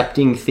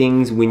accepting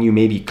things when you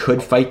maybe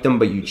could fight them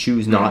but you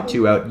choose not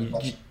to?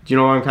 Do you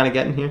know what I'm kind of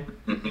getting here?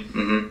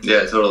 Mm-hmm.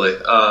 Yeah, totally.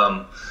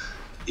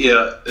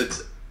 Yeah,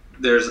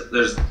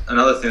 there's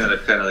another thing that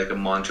I've kind of like a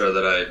mantra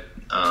that I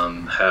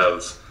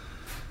have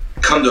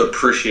come to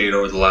appreciate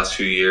over the last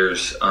few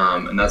years,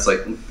 and that's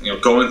like, you know,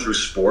 going through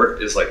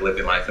sport is like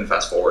living life and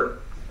fast forward.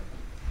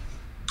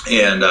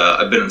 And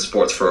I've been in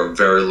sports for a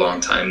very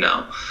long time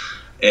now,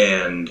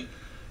 and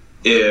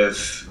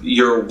if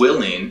you're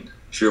willing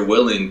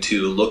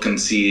to look and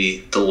see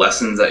the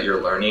lessons that you're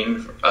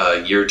learning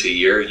year to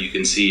year, you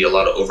can see a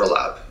lot of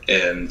overlap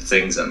in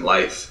things in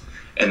life,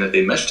 and that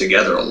they mesh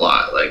together a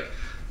lot. Like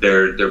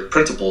they're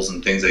principles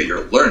and things that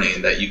you're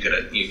learning that you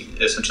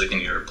essentially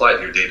can apply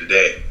to your day to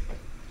day.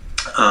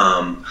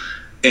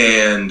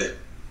 And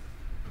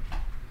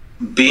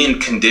being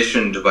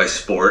conditioned by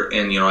sport,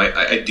 and, you know,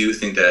 I do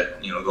think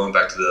that, you know, going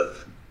back to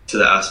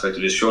the aspect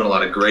of just showing a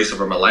lot of grace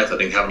over my life, I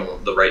think having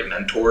the right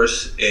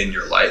mentors in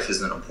your life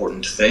is an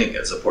important thing.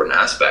 It's an important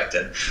aspect.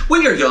 And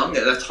when you're young,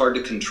 that's hard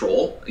to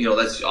control. You know,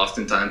 that's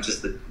oftentimes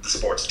just the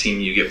sports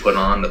team you get put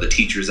on, or the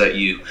teachers that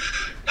you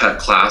have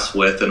class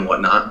with and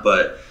whatnot.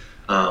 But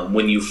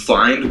when you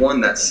find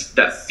one that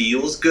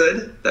feels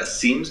good, that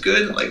seems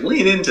good, like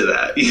lean into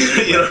that.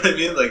 You know what I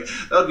mean? Like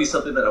that would be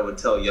something that I would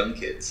tell young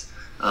kids.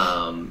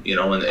 You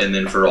know, and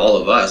then for all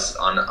of us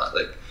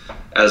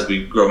as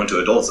we grow into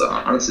adults,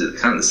 honestly,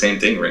 kind of the same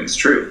thing rings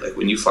true. Like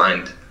when you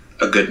find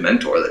a good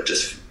mentor that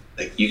just,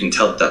 like, you can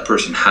tell that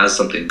person has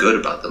something good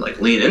about them,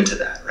 like lean into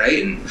that,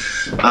 right? And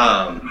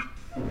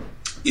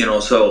you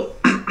know, so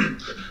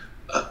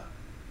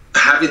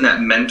having that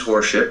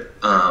mentorship,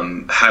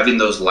 having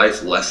those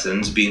life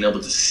lessons, being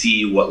able to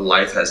see what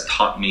life has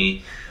taught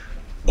me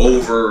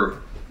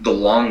over the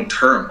long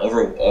term,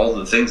 over all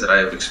the things that I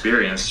have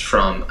experienced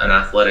from an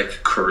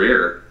athletic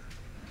career,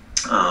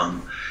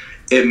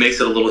 it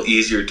makes it a little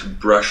easier to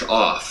brush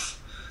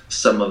off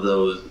some of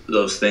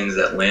those things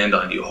that land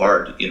on you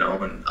hard, you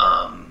know. And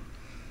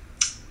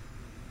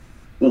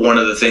one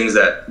of the things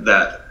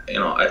that you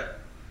know,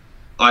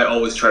 I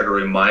always try to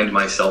remind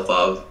myself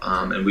of,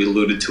 and we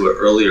alluded to it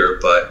earlier,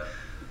 but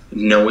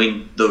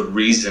knowing the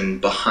reason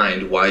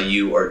behind why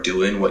you are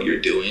doing what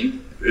you're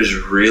doing is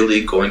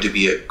really going to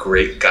be a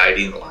great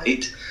guiding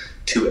light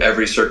to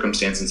every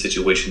circumstance and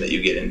situation that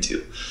you get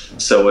into.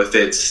 So if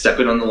it's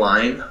stepping on the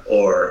line,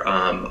 or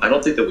I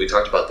don't think that we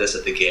talked about this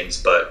at the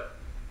games, but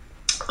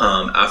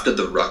after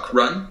the ruck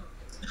run,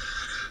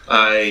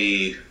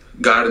 I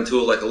got into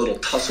a little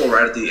tussle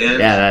right at the end.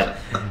 Yeah,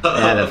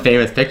 the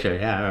famous picture.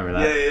 Yeah, I remember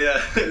that.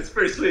 Yeah. It's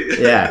pretty sweet.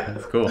 Yeah,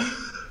 that's cool.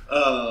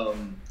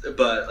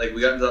 But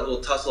we got into that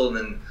little tussle, and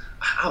then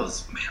I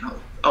was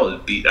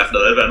beat after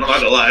that event. I'm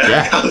not gonna lie.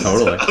 Yeah,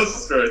 totally. I was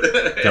destroyed.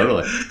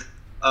 Totally.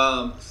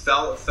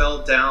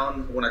 Fell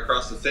down when I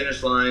crossed the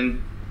finish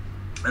line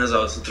as I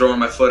was throwing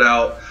my foot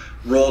out.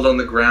 Rolled on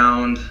the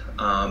ground.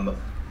 I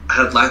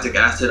had lactic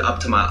acid up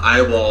to my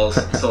eyeballs,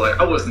 so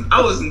I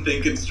wasn't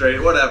thinking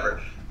straight.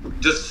 Whatever.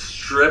 Just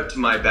stripped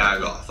my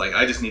bag off.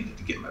 I just needed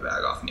to get my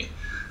bag off me.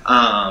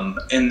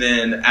 And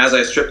then as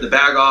I stripped the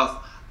bag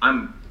off,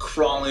 I'm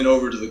crawling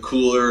over to the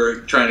cooler,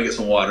 trying to get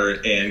some water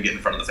and get in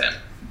front of the fan.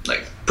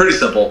 Pretty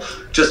simple,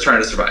 just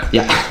trying to survive.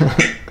 Yeah.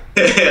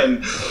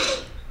 And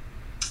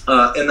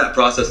in that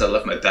process, I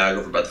left my bag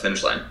over by the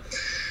finish line.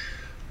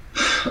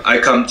 I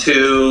come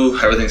to,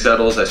 everything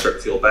settles, I start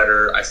to feel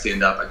better. I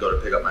stand up, I go to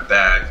pick up my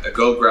bag. I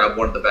go grab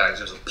one of the bags.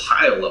 There's a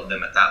pile of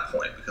them at that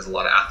point because a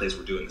lot of athletes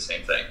were doing the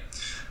same thing.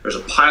 There's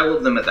a pile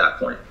of them at that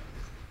point.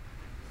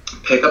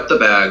 Pick up the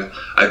bag.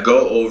 I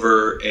go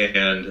over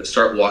and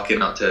start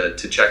walking out to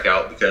check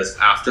out, because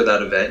after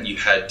that event, you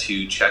had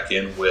to check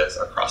in with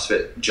a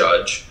CrossFit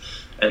judge,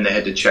 and they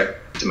had to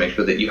check to make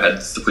sure that you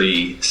had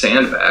 3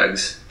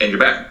 sandbags in your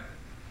bag.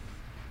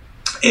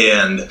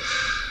 And when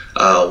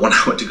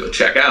I went to go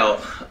check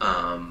out,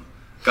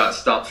 got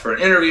stopped for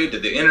an interview,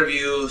 did the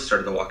interview,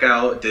 started to walk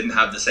out, didn't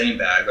have the same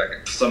bag.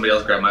 Somebody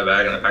else grabbed my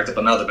bag, and I packed up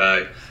another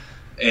bag.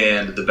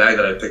 And the bag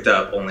that I picked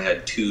up only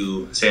had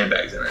 2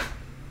 sandbags in it.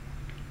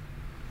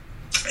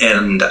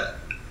 And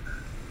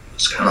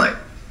it's kind of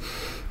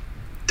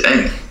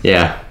dang.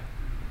 Yeah.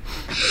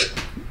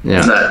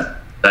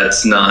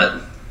 That's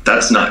not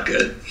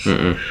good.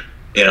 Mm-mm.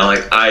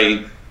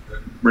 I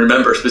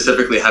remember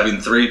specifically having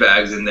 3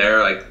 bags in there,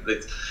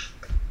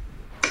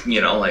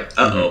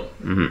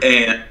 Mm-hmm.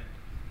 And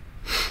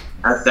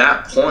at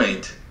that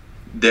point,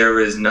 there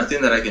is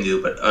nothing that I can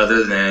do but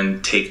other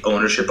than take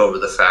ownership over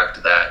the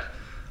fact that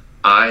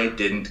I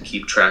didn't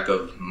keep track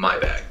of my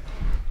bag,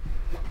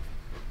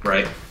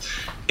 right?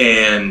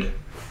 And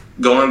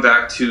going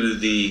back to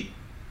the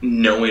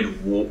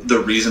knowing the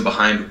reason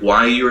behind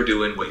why you're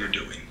doing what you're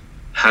doing,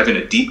 having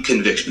a deep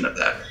conviction of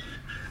that,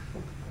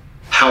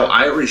 how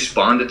I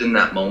responded in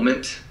that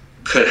moment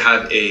could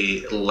have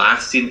a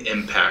lasting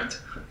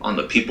impact on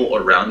the people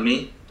around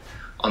me,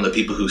 on the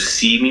people who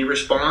see me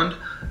respond,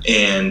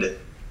 and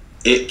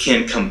it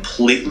can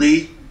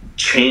completely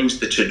change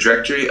the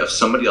trajectory of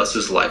somebody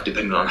else's life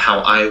depending on how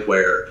I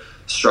wear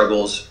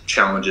struggles,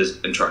 challenges,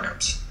 and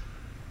triumphs.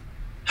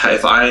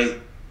 If I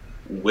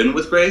win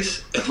with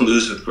grace and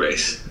lose with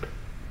grace,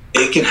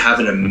 it can have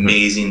an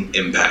amazing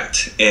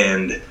impact.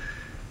 And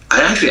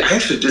I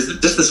actually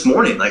just this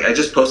morning, I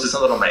just posted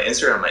something on my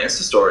Instagram, my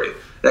Insta story,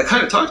 that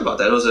kind of talked about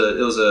that. It was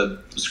a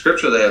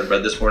scripture that I had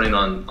read this morning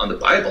on the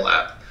Bible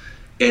app,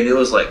 and it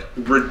was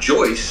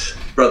rejoice,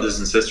 brothers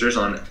and sisters,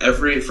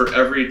 for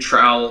every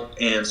trial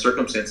and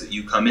circumstance that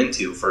you come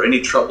into, for any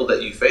trouble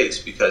that you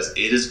face, because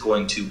it is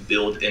going to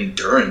build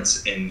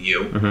endurance in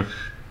you, mm-hmm.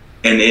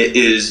 and it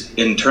is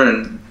in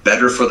turn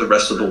better for the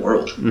rest of the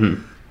world.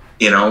 Mm-hmm.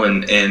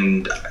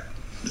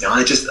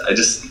 I just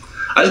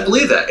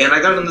believe that, and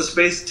I got in the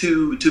space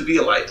to be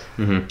a light,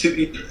 mm-hmm. to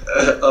be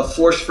a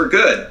force for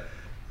good.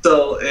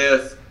 So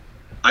if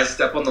I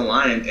step on the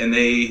line and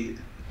they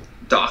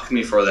dock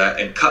me for that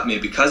and cut me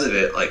because of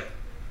it,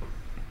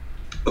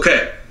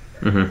 okay,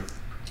 mm-hmm.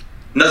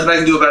 nothing I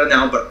can do about it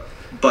now,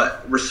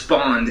 but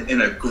respond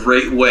in a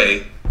great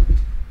way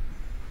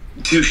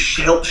to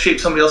help shape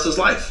somebody else's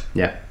life.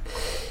 Yeah.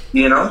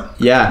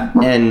 Yeah,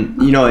 and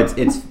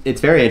it's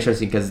very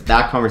interesting because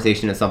that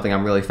conversation is something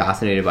I'm really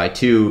fascinated by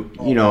too.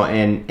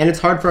 And it's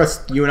hard for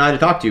you and I to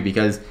talk to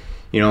because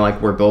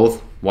we're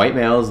both white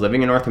males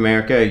living in North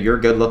America. You're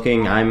good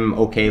looking, I'm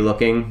okay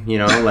looking.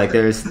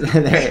 There's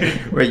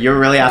where you're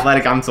really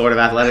athletic, I'm sort of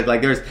athletic.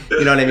 There's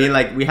what I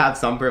mean. We have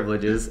some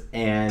privileges,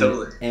 and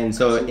totally. And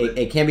so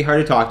it can be hard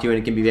to talk to, and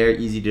it can be very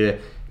easy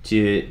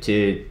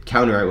to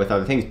counter it with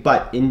other things.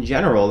 But in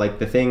general,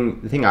 the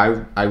thing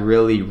I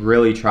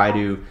really try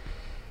to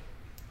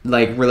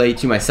relate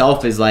to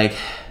myself is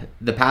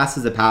the past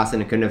is the past,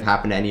 and it couldn't have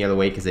happened any other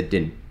way because it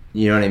didn't.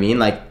 You know what I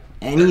mean?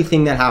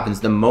 Anything that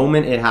happens, the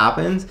moment it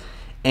happens,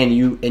 and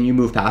you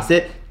move past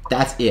it,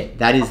 that's it.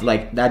 That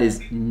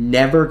is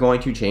never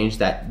going to change.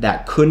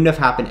 That couldn't have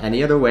happened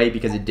any other way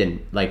because it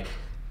didn't.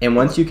 And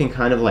once you can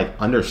kind of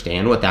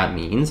understand what that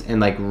means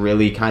and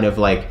really kind of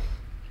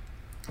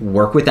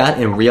work with that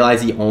and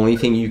realize the only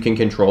thing you can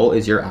control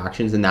is your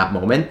actions in that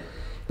moment,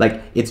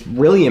 it's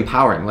really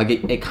empowering.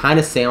 It kind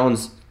of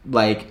sounds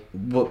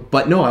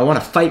but no, I want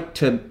to fight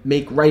to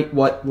make right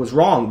what was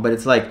wrong, but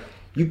it's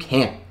you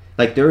can't.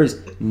 There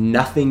is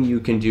nothing you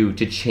can do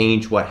to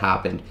change what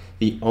happened.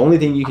 The only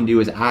thing you can do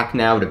is act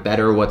now to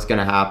better what's going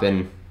to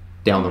happen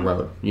down the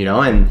road, you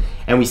know, and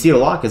we see it a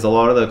lot because a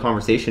lot of the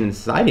conversation in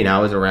society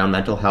now is around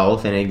mental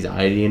health and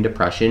anxiety and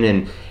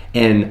depression,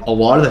 and a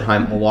lot of the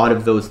time, a lot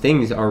of those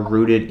things are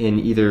rooted in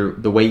either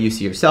the way you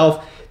see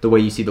yourself, the way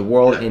you see the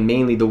world, and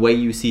mainly the way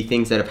you see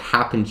things that have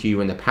happened to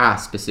you in the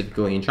past,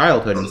 specifically in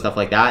childhood and stuff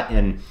like that.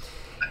 And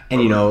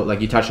you know,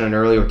 like you touched on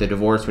earlier with the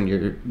divorce when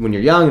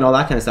you're young and all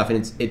that kind of stuff,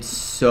 and it's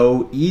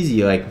so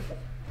easy. Like,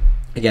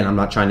 again, I'm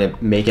not trying to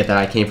make it that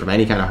I came from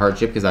any kind of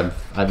hardship, because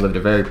I've lived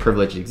a very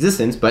privileged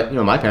existence, but you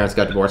know, my parents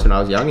got divorced when I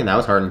was young, and that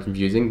was hard and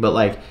confusing. But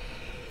like,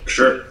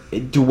 sure,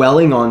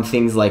 dwelling on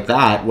things like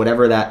that,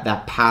 whatever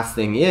that past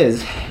thing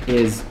is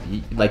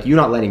like, you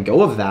not letting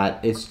go of that,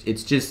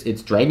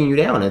 it's dragging you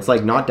down. It's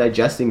like not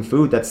digesting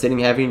food that's sitting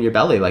heavy in your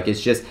belly. Like,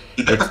 it's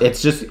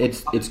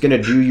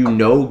gonna do you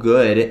no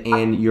good,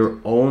 and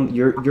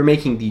you're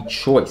making the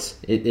choice.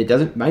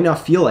 It might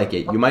not feel like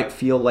it. You might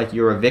feel like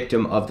you're a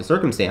victim of the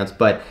circumstance,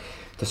 but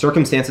the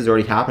circumstance has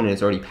already happened and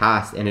it's already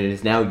passed, and it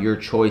is now your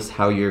choice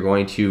how you're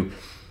going to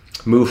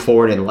move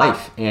forward in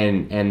life,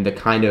 and the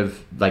kind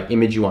of like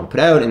image you want to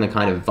put out and the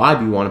kind of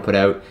vibe you want to put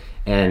out.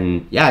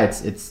 And yeah,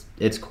 it's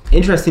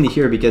interesting to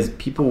hear, because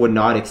people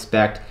might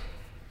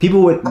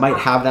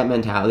have that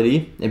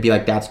mentality and be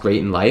like, that's great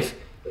in life,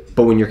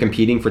 but when you're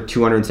competing for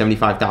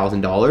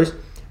 $275,000,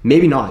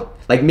 maybe not.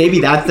 Like, maybe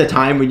that's the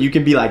time when you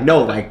can be like,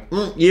 no, like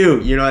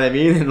you know what I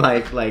mean? And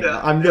like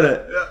I'm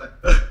gonna.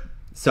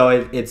 So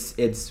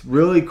it's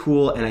really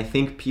cool, and I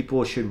think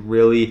people should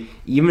really,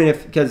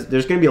 because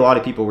there's going to be a lot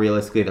of people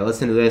realistically that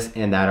listen to this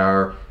and that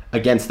are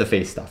against the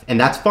face stuff, and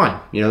that's fine.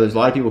 You know, there's a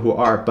lot of people who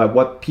are, but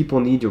what people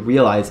need to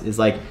realize is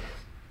like,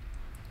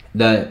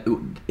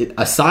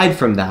 aside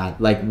from that,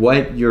 like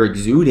what you're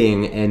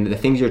exuding and the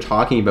things you're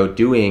talking about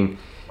doing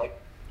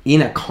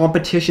in a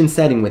competition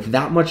setting with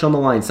that much on the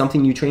line,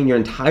 something you train your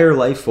entire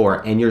life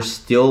for, and you're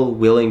still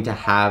willing to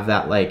have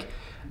that, like,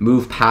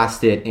 move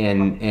past it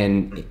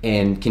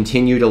and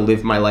continue to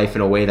live my life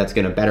in a way that's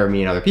going to better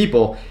me and other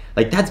people,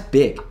 like, that's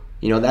big.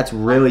 You know, that's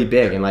really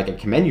big, and like, I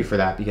commend you for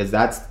that, because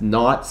that's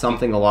not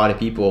something a lot of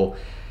people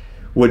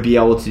would be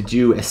able to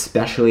do,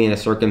 especially in a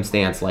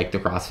circumstance like the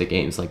CrossFit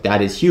Games. Like,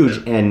 that is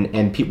huge,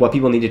 and what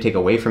people need to take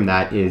away from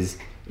that is,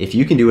 if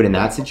you can do it in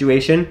that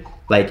situation,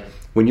 like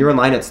when you're in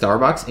line at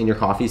Starbucks and your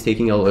coffee is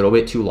taking a little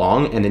bit too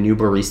long and the new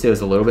barista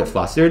is a little bit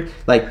flustered,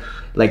 like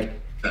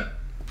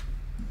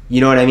you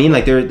know what I mean?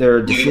 Like, there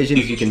are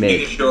decisions you can make.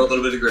 You can show a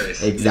little bit of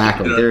grace.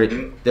 Exactly. You know what I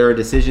mean? There are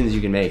decisions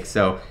you can make.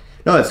 So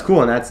no, it's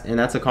cool, and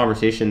that's a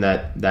conversation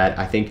that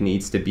I think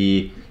needs to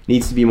be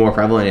more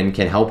prevalent and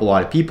can help a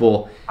lot of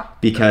people,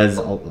 because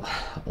a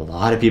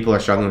lot of people are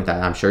struggling with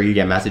that. I'm sure you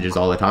get messages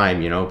all the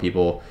time, you know,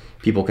 people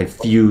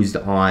confused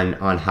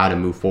on how to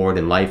move forward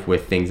in life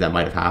with things that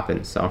might have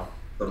happened. So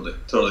totally.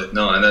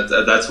 No, and that's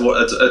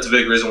a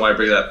big reason why I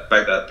bring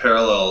that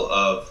parallel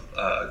of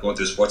going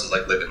through sports is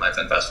like living life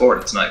and fast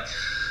forward. It's not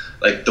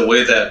like the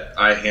way that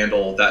I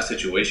handle that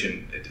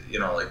situation, you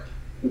know, like,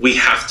 we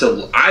have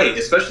to,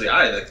 especially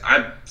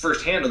I'm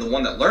firsthand the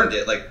one that learned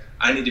it. Like,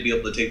 I need to be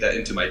able to take that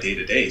into my day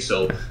to day.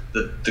 So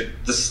the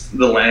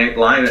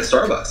line at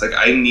Starbucks, like,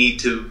 I need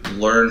to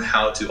learn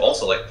how to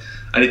also, like,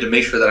 I need to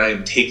make sure that I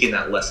am taking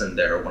that lesson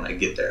there when I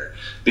get there,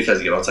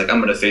 because, you know, it's like,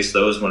 I'm going to face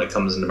those when it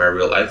comes into my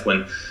real life. When,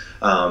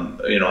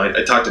 you know,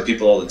 I talk to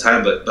people all the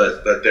time, but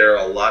there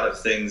are a lot of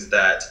things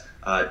that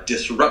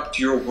disrupt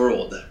your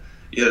world.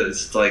 Yeah,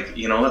 it's like,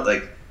 you know what,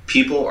 like,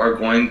 things are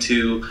going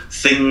to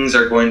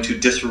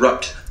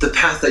disrupt the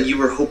path that you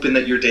were hoping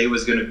that your day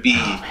was going to be.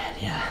 Oh man,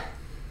 yeah.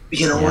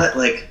 You know what,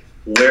 like,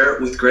 wear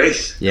it with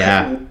grace.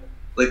 Yeah.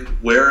 Like,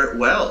 wear it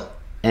well.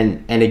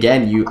 And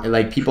again, you,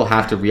 like, people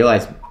have to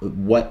realize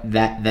what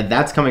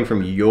that's coming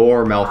from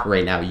your mouth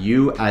right now.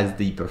 You, as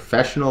the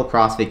professional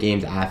CrossFit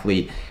Games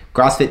athlete,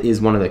 CrossFit is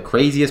one of the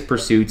craziest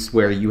pursuits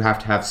where you have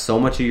to have so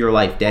much of your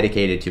life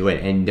dedicated to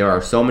it, and there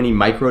are so many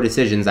micro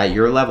decisions at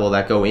your level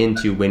that go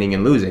into winning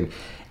and losing.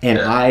 And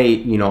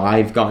yeah.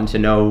 I've gotten to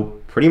know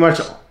pretty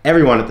much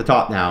everyone at the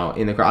top now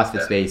in the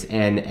CrossFit space,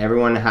 and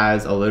everyone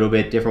has a little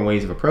bit different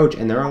ways of approach.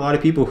 And there are a lot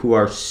of people who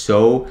are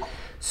so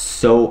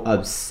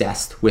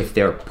obsessed with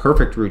their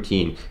perfect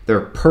routine, their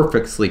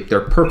perfect sleep,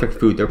 their perfect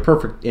food, their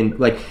perfect,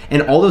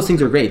 and all those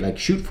things are great. Like,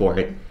 shoot for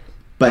it.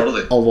 But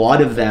totally. A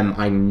lot of them,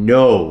 I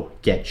know,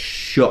 get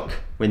shook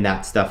when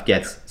that stuff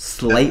gets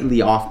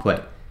slightly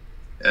off-put.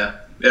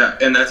 Yeah,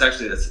 and that's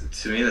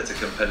to me, that's a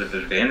competitive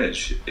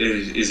advantage,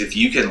 is if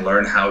you can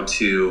learn how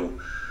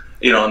to,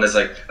 you know, and there's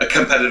like a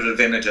competitive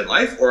advantage in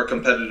life or a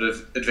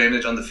competitive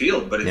advantage on the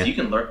field. But if you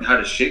can learn how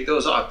to shake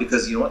those off,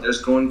 because you know what,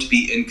 there's going to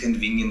be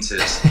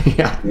inconveniences.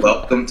 Yeah.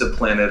 Welcome to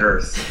planet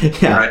Earth.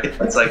 Yeah. Right?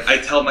 It's like, I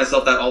tell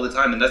myself that all the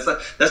time, and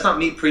that's not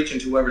me preaching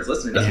to whoever's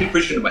listening. That's me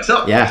preaching to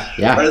myself.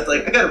 Yeah. But it's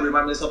like, I got to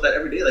remind myself that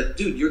every day. Like,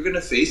 dude, you're going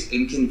to face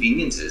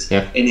inconveniences.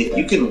 Yeah. And if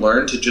you can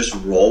learn to just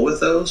roll with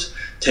those,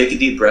 take a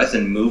deep breath,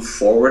 and move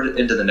forward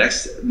into the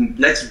next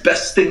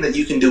best thing that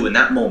you can do in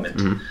that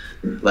moment,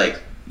 like,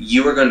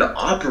 you are going to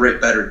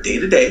operate better day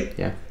to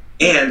day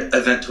and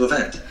event to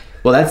event.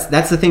 Well,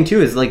 that's the thing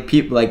too, is like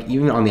people, like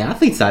even on the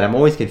athlete side, I'm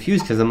always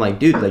confused because I'm like,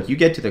 dude, like you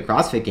get to the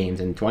CrossFit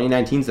Games and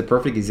 2019 is the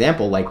perfect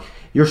example. Like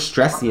you're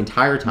stressed the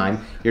entire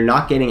time. You're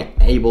not getting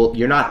able.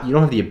 You don't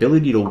have the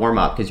ability to warm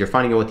up because you're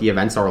finding out what the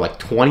events are like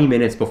 20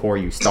 minutes before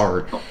you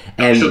start,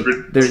 and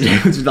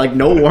there's like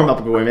no warm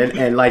up equipment,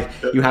 and like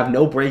you have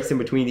no breaks in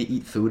between to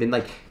eat food, and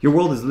like your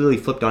world is literally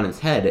flipped on its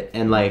head,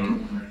 and like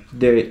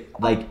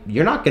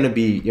you're not gonna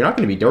be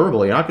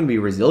durable. You're not gonna be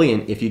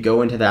resilient if you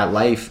go into that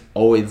life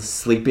always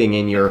sleeping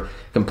in your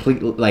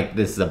complete, like,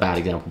 this is a bad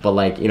example, but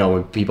like, you know,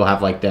 when people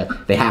have like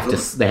they have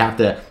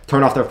to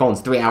turn off their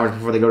phones 3 hours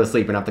before they go to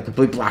sleep and have the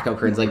complete blackout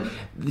curtains, like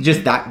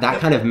just that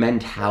kind of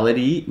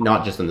mentality,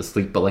 not just in the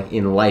sleep but like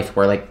in life,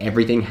 where like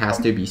everything has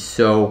to be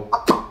so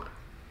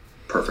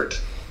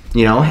perfect,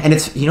 you know. And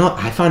it's, you know,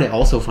 I find it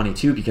also funny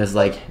too, because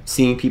like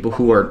seeing people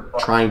who are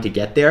trying to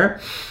get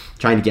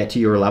to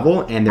your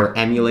level, and they're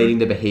emulating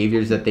the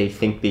behaviors that they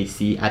think they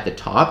see at the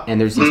top. And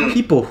there's these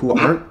people who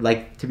aren't,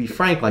 like, to be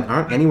frank, like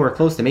aren't anywhere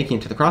close to making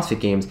it to the CrossFit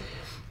Games,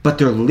 but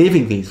they're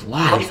living these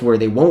lives where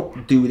they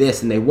won't do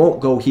this and they won't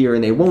go here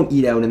and they won't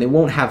eat out and they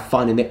won't have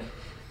fun, and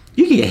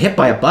you can get hit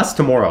by a bus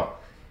tomorrow.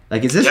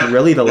 Like, is this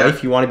really the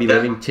life you want to be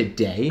living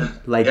today?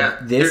 Like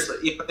this?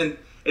 And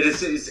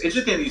it's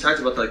interesting that you talked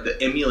about like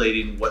the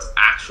emulating what's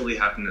actually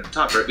happening at the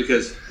top, right?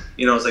 Because,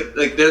 you know, it's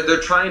like they're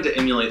trying to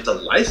emulate the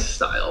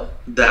lifestyle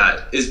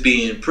that is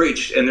being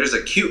preached, and there's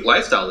a cute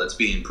lifestyle that's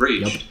being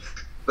preached. Yep.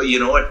 But you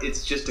know what?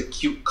 It's just a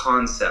cute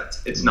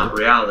concept. It's not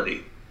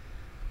reality.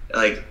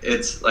 Like,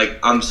 it's like,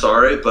 I'm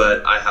sorry,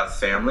 but I have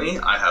family,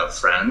 I have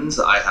friends,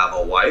 I have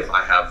a wife,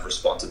 I have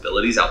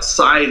responsibilities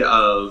outside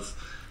of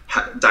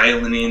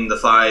dialing in the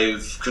 5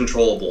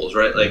 controllables,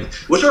 right? Like,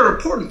 which are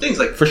important things.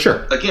 Like, for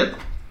sure. Again,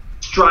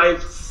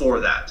 strive for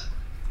that.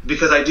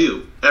 Because I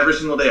do. Every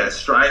single day I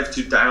strive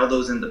to dial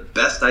those in the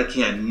best I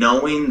can,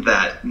 knowing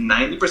that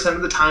 90%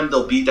 of the time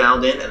they'll be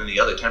dialed in, and the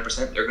other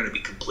 10% they're going to be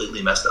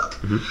completely messed up.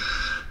 Mm-hmm.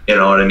 You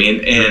know what I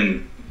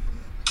mean?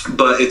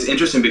 But it's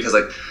interesting because,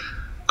 like,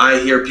 I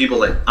hear people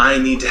like, I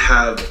need to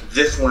have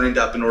this lined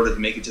up in order to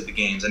make it to the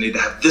games. I need to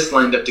have this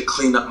lined up to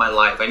clean up my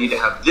life. I need to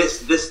have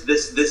this.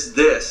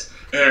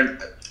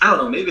 And I don't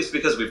know, maybe it's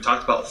because we've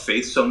talked about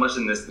faith so much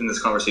in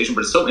this conversation,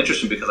 but it's so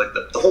interesting because like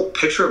the whole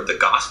picture of the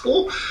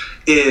gospel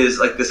is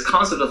like this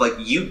concept of like,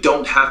 you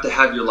don't have to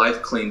have your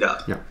life cleaned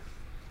up. Yeah.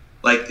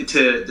 Like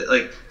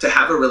to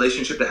have a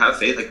relationship, to have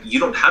faith, like you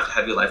don't have to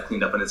have your life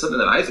cleaned up. And it's something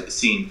that I've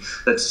seen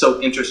that's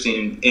so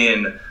interesting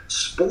in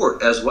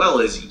sport as well,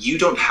 is you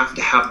don't have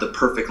to have the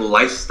perfect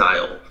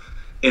lifestyle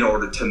in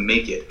order to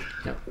make it.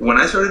 Yeah. When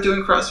I started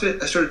doing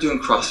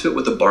CrossFit,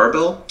 with a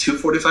barbell, 2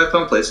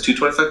 45-pound plates, 2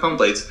 25-pound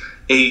plates,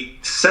 a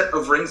set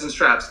of rings and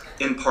straps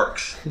in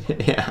parks.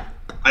 Yeah.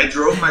 I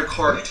drove my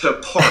car to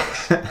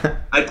parks.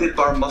 I did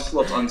bar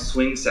muscle-ups on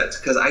swing sets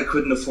because I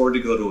couldn't afford to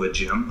go to a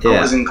gym. Yeah.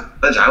 I was in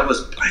college. I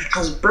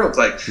was broke.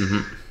 Like,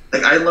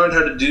 like I learned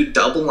how to do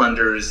double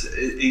unders.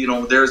 You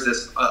know, there's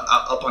this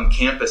up on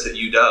campus at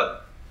UW.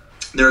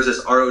 There's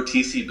this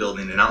ROTC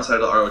building, and outside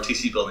of the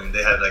ROTC building,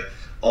 they had like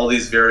all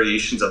these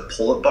variations of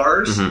pull-up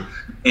bars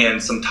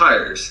and some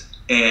tires.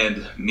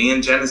 And me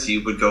and Genesee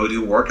would go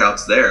do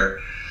workouts there.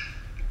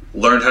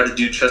 Learned how to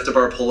do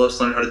chest-to-bar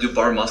pull-ups, learned how to do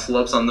bar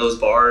muscle-ups on those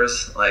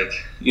bars. Like,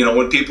 you know,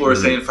 when people were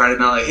saying Friday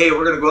night, like, hey,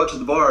 we're going to go out to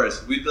the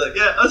bars, we'd be like,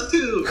 yeah, us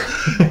too.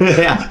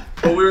 Yeah.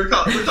 But we were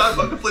talking about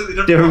completely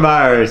different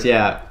bars.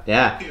 Yeah.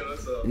 Yeah. You know,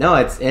 so. No,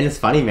 it's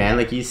funny, man.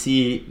 Like, you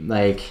see,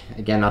 like,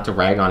 again, not to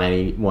rag on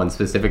anyone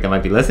specific that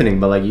might be listening,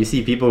 but like you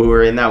see people who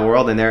are in that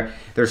world and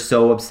they're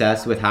so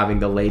obsessed with having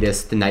the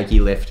latest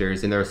Nike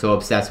lifters, and they're so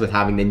obsessed with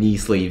having the knee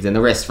sleeves and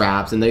the wrist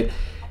wraps, and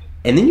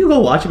then you go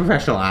watch a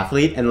professional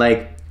athlete, and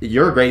like,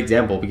 you're a great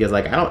example because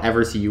like I don't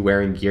ever see you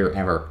wearing gear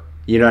ever.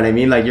 You know what I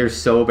mean? Like, you're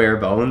so bare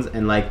bones,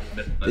 and like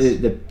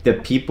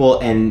the people,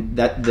 and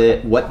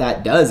what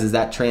that does is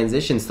that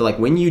transitions to like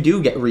when you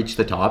do reach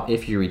the top,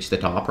 if you reach the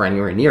top or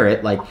anywhere near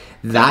it, like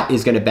that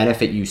is going to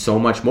benefit you so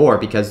much more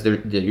because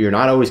you're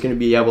not always going to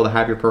be able to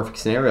have your perfect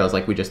scenarios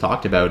like we just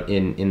talked about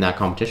in that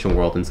competition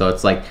world. And so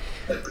it's like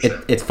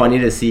it's funny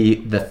to see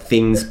the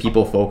things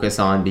people focus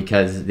on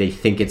because they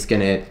think it's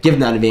going to give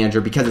them that advantage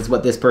or because it's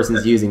what this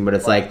person's using, but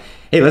it's like,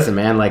 hey, listen,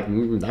 man, like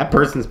that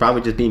person's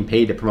probably just being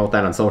paid to promote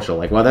that on social.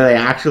 Like whether they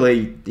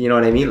actually, you know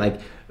what I mean? Like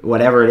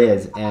whatever it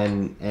is.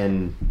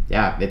 And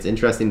yeah, it's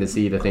interesting to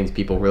see the things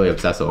people really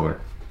obsess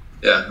over.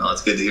 Yeah, no,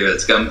 it's good to hear.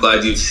 I'm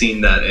glad you've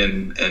seen that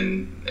and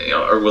you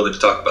know, are willing to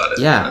talk about it.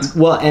 Yeah,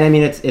 well, and I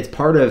mean, it's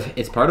part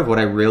of what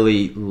I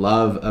really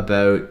love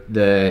about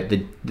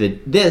the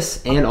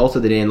this and also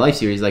the Day in Life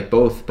series. Like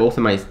both of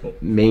my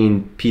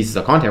main pieces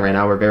of content right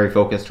now are very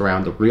focused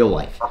around the real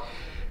life.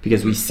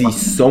 Because we see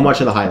so much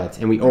of the highlights,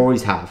 and we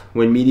always have.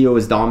 When media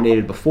was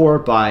dominated before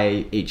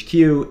by HQ,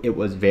 it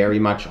was very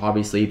much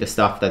obviously the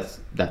stuff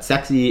that's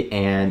sexy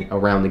and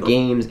around the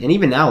games, and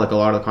even now, like a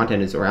lot of the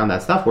content is around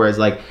that stuff. Whereas,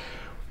 like,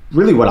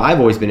 really, what I've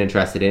always been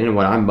interested in, and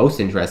what I'm most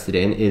interested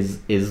in,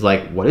 is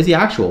like, what is the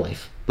actual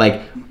life?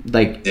 Like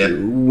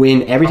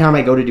when every time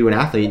I go to do an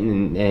athlete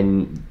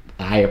and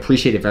I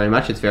appreciate it very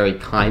much. It's very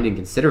kind and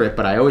considerate,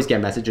 but I always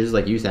get messages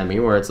like you send me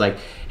where it's like,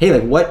 hey,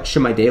 like, what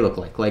should my day look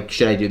like? Like,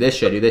 should I do this?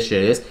 Should I do this? Should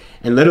I do this?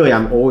 And literally,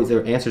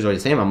 their answer's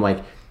always the same. I'm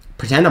like,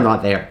 pretend I'm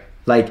not there.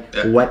 Like,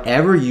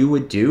 whatever you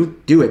would do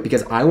it,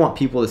 because I want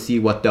people to see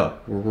what the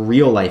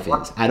real life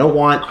is. I don't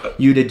want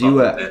you to do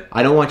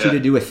you to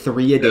do a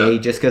 3 a day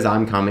just because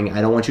I'm coming.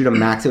 I don't want you to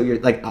max out your,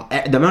 like,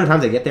 the amount of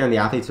times I get there and the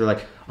athletes are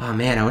like, oh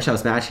man, I wish I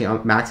was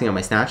maxing on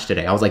my snatch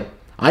today. I was like,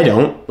 I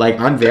don't. Like,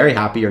 I'm very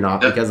happy you're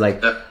not, because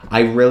like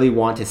I really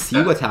want to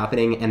see what's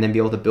happening and then be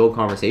able to build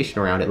conversation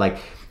around it. Like,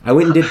 I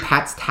went and did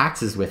Pat's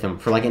taxes with him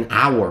for like an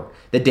hour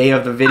the day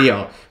of the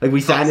video. Like, we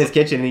sat in his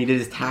kitchen and he did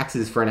his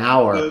taxes for an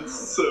hour.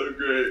 That's so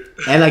great.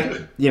 And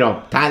like, you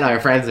know, Pat and I are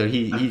friends, so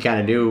he kind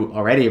of knew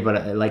already,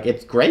 but like,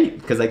 it's great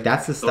because like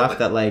that's the stuff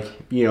that, like,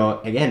 you know,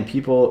 again,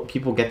 people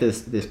get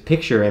this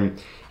picture,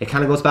 and it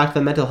kind of goes back to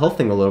the mental health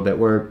thing a little bit,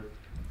 where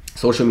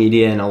social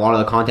media and a lot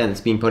of the content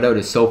that's being put out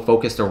is so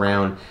focused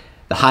around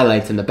the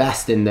highlights and the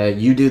best and the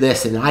you do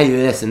this and I do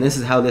this and this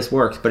is how this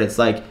works, but it's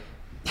like,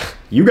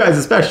 you guys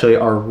especially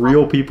are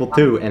real people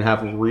too and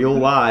have real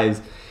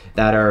lives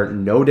that are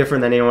no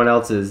different than anyone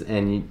else's.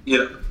 And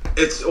it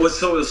was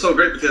so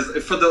great because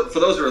for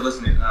those who are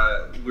listening,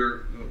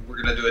 we're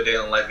gonna do a day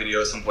on life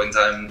video at some point in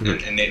time,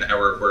 and Nate and I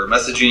were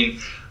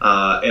messaging,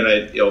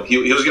 and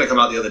he was gonna come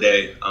out the other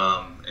day,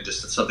 and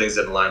just some things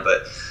didn't align,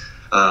 but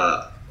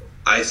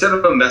I sent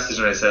him a message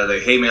and I said,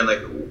 like, hey man, like,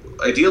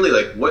 ideally,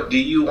 like, what do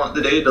you want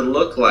the day to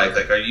look like?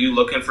 Like, are you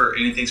looking for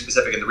anything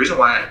specific? And the reason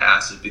why I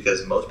asked is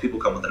because most people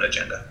come with an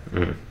agenda.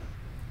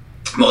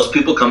 Most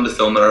people come to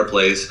film at our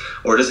place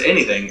or just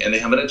anything, and they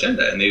have an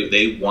agenda, and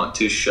they want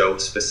to show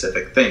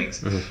specific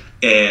things.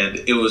 And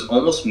it was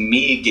almost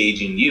me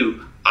gauging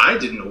you. I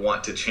didn't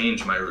want to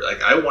change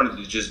I wanted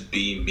to just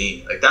be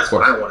me. Like, that's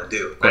what I want to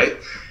do, right?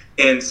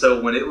 And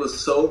so when it was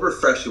so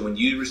refreshing, when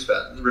you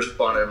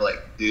responded, I'm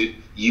like, dude,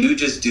 you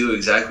just do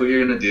exactly what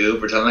you're going to do.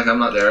 Pretend like I'm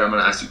not there. I'm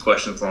going to ask you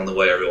questions along the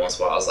way every once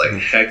in a while. I was like,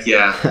 heck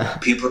yeah.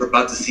 People are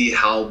about to see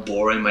how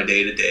boring my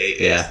day-to-day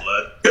is.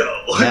 Let's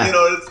go. Yeah. You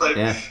know, it's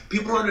like,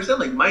 people understand,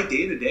 like, my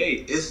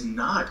day-to-day is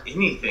not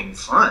anything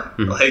fun.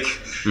 Like,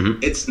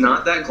 it's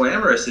not that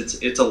glamorous.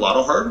 It's a lot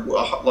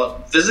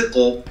of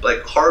physical,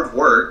 like, hard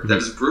work that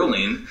is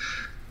grueling.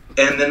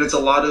 And then it's a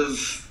lot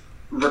of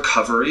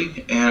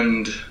recovery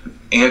and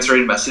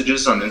answering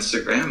messages on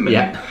Instagram,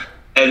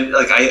 and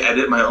like, I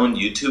edit my own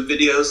YouTube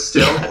videos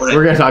still. Like,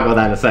 we're gonna talk about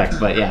that in a sec,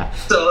 but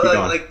so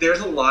like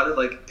there's a lot of,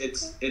 like,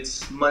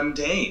 it's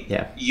mundane.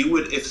 You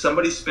would, if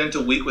somebody spent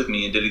a week with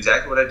me and did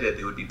exactly what I did,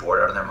 they would be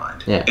bored out of their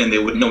mind, and they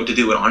wouldn't know what to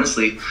do. And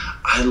honestly,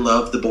 I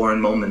love the boring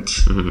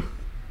moments.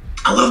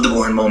 I love the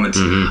boring moments.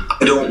 I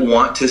don't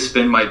want to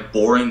spend my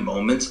boring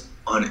moments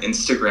on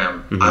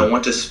Instagram. I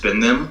want to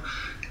spend them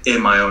in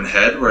my own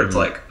head, where it's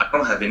like, I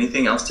don't have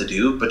anything else to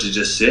do but to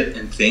just sit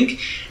and think,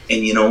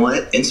 and you know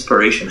what?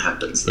 Inspiration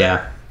happens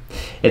there.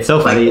 It's so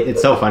funny. It's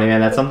so funny,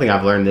 man. That's something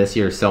I've learned this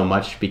year so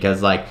much,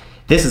 because like,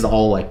 this is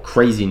all like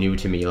crazy new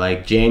to me.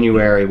 Like,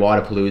 January,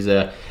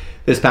 Wodapalooza,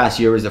 this past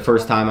year was the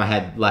first time I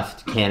had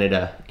left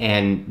Canada,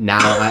 and now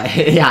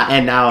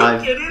I'm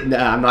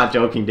not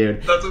joking,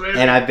 dude. That's amazing.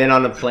 And I've been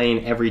on a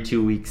plane every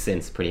 2 weeks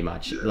since, pretty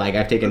much. Like,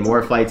 I've taken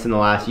more flights in the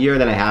last year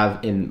than I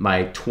have in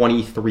my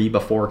 23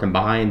 before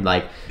combined,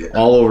 like,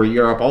 all over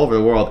Europe, all over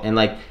the world. And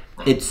like,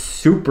 it's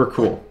super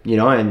cool, you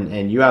know,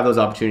 and you have those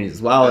opportunities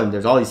as well, and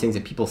there's all these things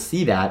that people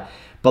see that.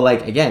 But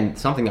like, again,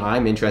 something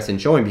I'm interested in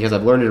showing, because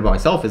I've learned it about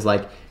myself, is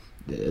like,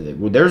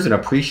 there's an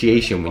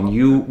appreciation when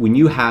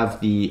you have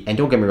the, and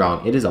don't get me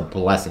wrong, it is a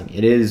blessing.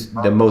 It is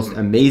the most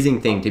amazing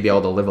thing to be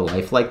able to live a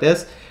life like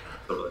this.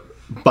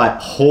 But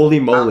holy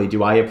moly,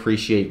 do I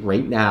appreciate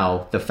right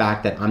now the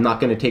fact that I'm not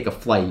going to take a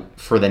flight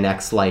for the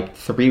next like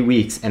 3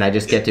 weeks, and I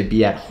just get to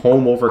be at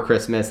home over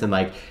Christmas and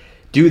like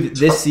do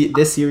this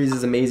series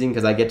is amazing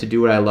because I get to do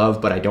what I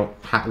love, but I don't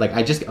have, like,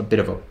 I just a bit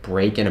of a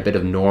break and a bit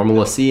of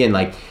normalcy, and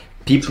like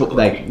people,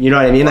 like, you know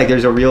what I mean? Like,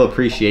 there's a real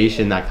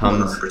appreciation that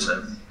comes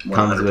 100%.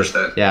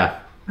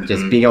 with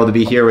just being able to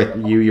be here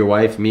with you, your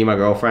wife, me, my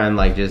girlfriend,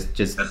 like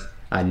just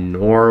a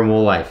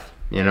normal life,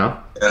 you know?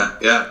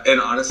 Yeah. And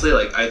honestly,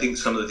 like, I think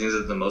some of the things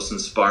that are the most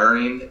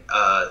inspiring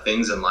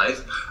things in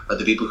life are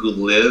the people who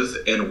live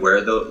and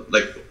wear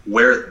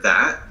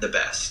that the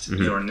best.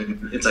 You know,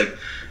 and it's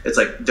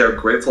like they're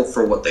grateful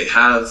for what they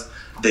have.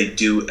 They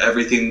do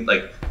everything,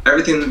 like,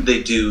 everything that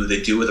they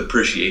do with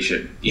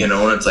appreciation, you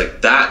know, and it's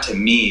like, that to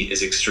me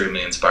is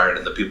extremely inspiring,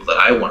 and the people that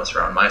I want to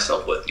surround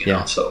myself with, you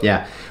know. So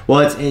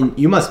well, it's, and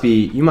you must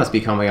be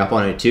coming up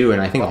on it too,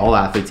 and I think all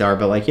athletes are,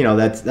 but like, you know,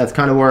 that's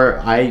kind of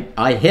where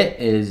I hit,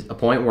 is a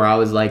point where I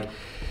was like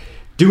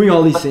doing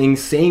all these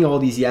things, saying all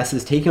these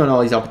yeses, taking on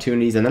all these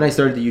opportunities, and then I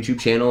started the YouTube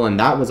channel, and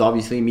that was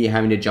obviously me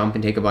having to jump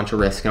and take a bunch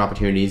of risks and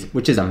opportunities,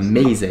 which is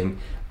amazing.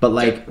 But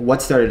like,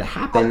 what started to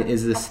happen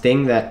is this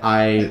thing that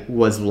I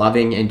was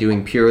loving and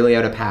doing purely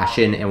out of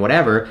passion and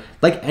whatever,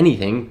 like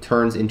anything,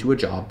 turns into a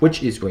job,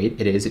 which is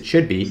great. It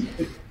should be.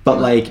 But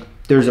like,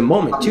 there's a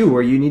moment too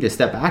where you need to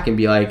step back and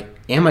be like,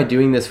 am I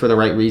doing this for the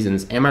right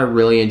reasons? Am I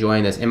really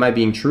enjoying this? Am I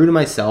being true to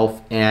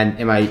myself? And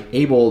am I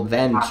able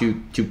then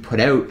to put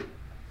out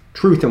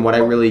truth in what I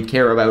really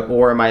care about?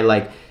 Or am I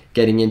like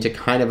getting into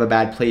kind of a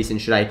bad place,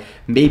 and should I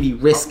maybe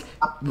risk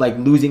like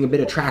losing a bit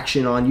of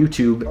traction on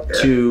YouTube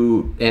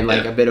and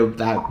like a bit of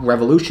that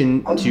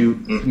revolution to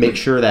make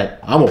sure that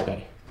I'm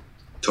okay?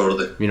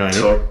 Totally. You know what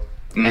I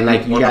mean? And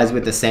like you guys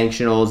with the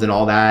sanctionals and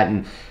all that,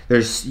 and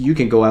you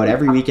can go out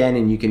every weekend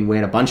and you can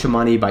win a bunch of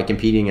money by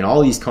competing in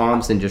all these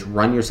comps and just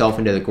run yourself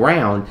into the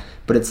ground.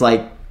 But it's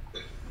like,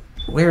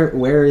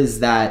 where is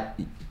that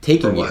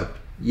taking you?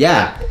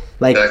 Yeah.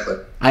 Like exactly.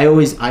 I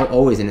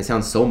always, and it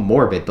sounds so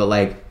morbid, but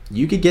like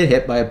you could get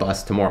hit by a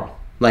bus tomorrow.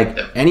 Like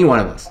any one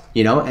of us,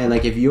 you know? And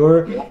like if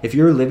you're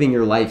living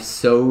your life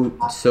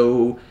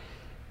so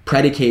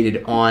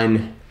predicated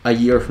on a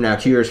year from now,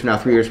 2 years from now,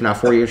 3 years from now,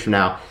 4 years from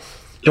now,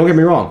 don't get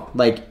me wrong,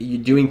 like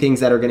you're doing things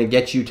that are going to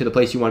get you to the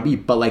place you want to be,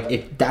 but like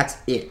if that's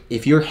it,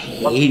 if you're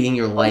hating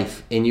your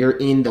life and you're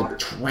in the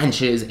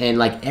trenches and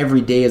like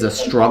every day is a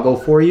struggle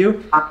for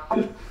you,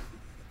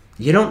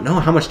 you don't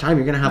know how much time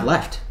you're going to have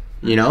left,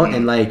 you know?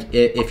 And like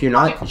if you're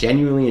not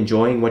genuinely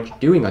enjoying what you're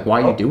doing, like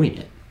why are you doing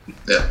it?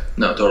 Yeah,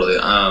 no, totally.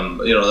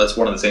 You know, that's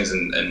one of the things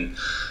and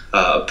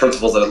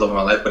principles that I live in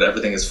my life, but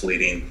everything is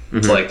fleeting.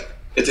 It's like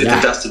it's a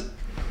dust.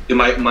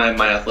 My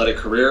athletic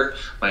career,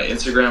 my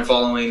Instagram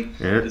following,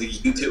 the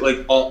YouTube,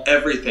 like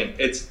everything.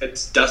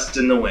 It's dust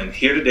in the wind.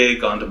 Here today,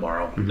 gone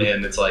tomorrow.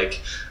 And it's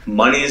like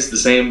money is the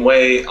same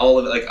way. All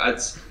of it. Like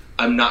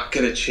I'm not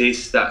gonna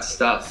chase that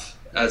stuff.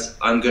 As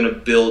I'm gonna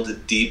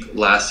build deep,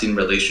 lasting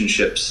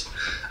relationships.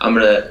 I'm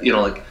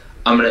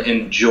gonna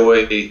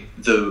enjoy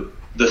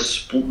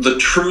the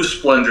true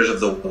splendors of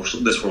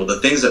this world, the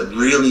things that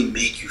really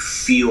make you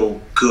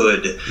feel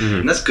good.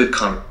 And that's good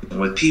conversation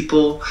with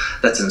people,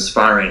 that's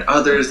inspiring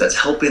others, that's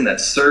helping,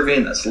 that's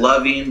serving, that's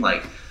loving.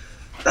 Like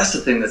that's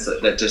the thing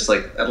that just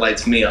like that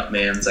lights me up,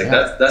 man. It's like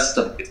that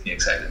stuff gets me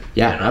excited.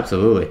 Yeah, you know?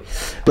 Absolutely.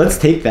 Let's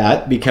take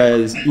that,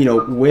 because you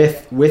know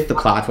with the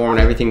platform and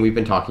everything we've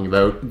been talking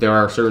about, there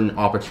are certain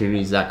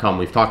opportunities that come.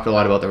 We've talked a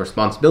lot about the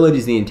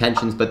responsibilities, the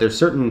intentions, but there's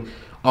certain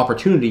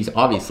opportunities,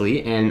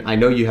 obviously, and I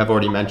know you have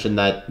already mentioned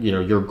that, you know,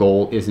 your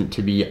goal isn't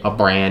to be a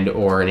brand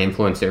or an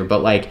influencer,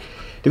 but like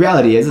the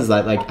reality is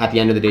that like at the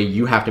end of the day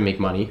you have to make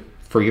money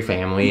for your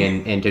family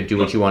and to do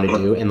what you want to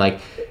do. And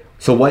like,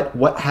 so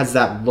what has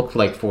that looked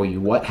like for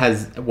you? What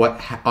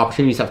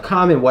opportunities have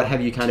come, and what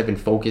have you kind of been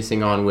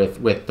focusing on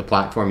with the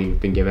platform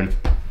you've been given?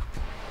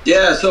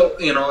 Yeah, so,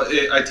 you know,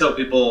 I tell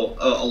people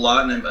a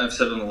lot, and I've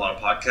said it in a lot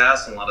of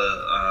podcasts and a lot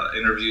of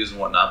interviews and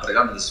whatnot, but I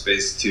got into the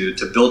space to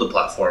build a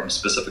platform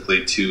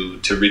specifically to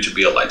reach and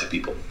be a light to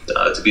people,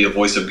 to be a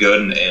voice of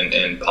good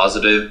and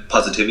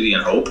positivity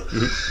and hope.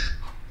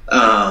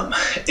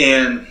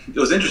 And it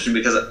was interesting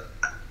because,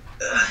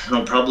 you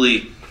know,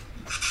 probably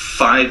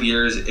 5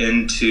 years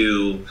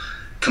into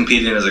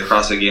competing as a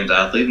CrossFit Games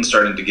athlete and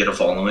starting to get a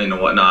following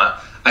and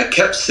whatnot, I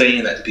kept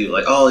saying that to people,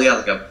 like, oh yeah,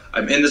 like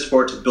I'm in the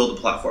sport to build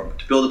a platform,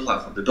 to build a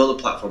platform, to build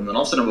a platform. And then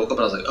all of a sudden I woke up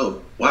and I was like,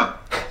 oh wow,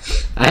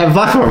 I have a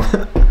platform.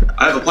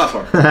 I have a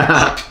platform.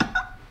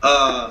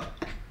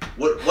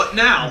 What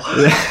now?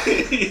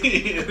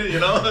 You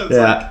know? It's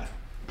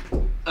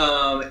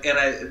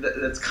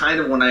and that's kind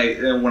of when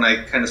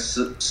I kind of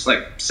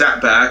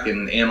sat back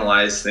and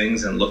analyzed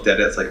things and looked at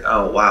it. It's like,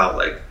 oh wow,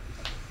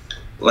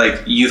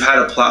 like you've had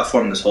a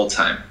platform this whole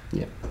time.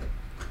 Yeah.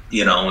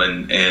 You know,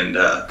 and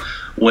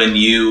when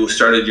you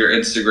started your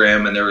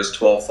Instagram and there was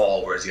 12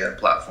 followers, you had a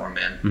platform,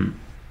 man.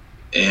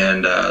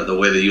 And the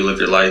way that you live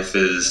your life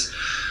is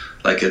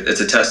like it's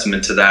a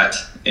testament to that,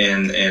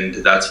 and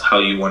that's how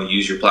you want to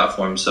use your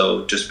platform.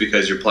 So just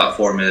because your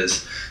platform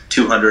is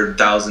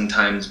 200,000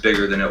 times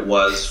bigger than it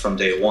was from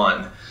day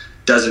one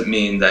doesn't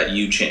mean that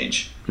you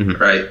change,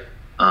 right?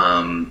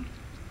 And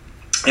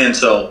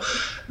so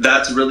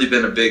that's really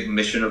been a big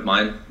mission of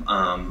mine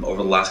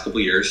over the last couple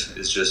of years.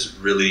 Is just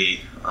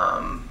really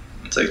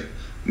it's like,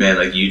 man,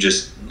 like you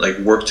just like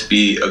work to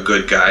be a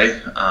good guy,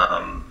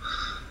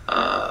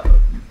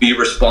 be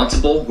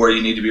responsible where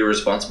you need to be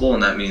responsible,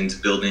 and that means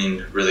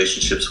building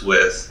relationships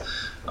with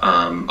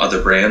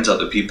other brands,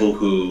 other people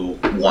who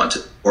want to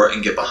support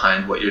and get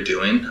behind what you're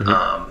doing.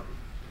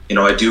 You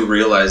know, I do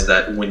realize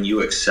that when you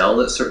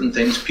excel at certain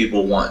things,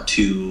 people want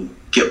to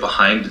get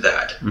behind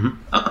that.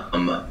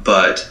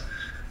 But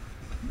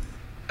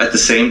at the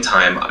same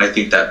time, I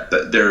think that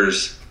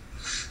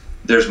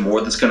there's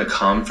more that's going to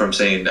come from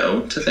saying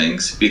no to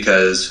things,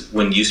 because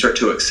when you start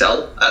to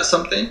excel at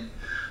something,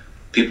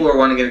 people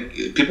want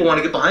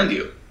to get behind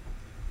you.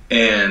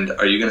 And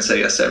are you going to say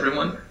yes to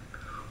everyone,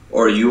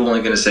 or are you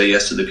only going to say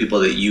yes to the people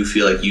that you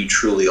feel like you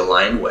truly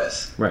align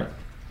with? Right.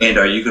 And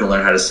are you going to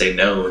learn how to say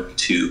no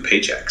to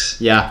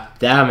paychecks? Yeah,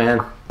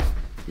 man.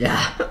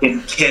 Yeah.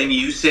 And can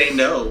you say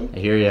no? I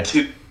hear you.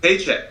 To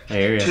paycheck? I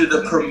hear you. To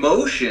the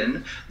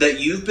promotion that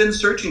you've been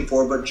searching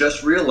for, but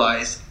just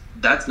realized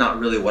that's not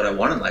really what I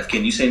want in life.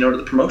 Can you say no to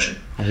the promotion?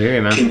 I hear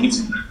you, man. Can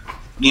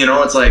you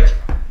know, it's like,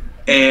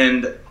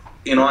 and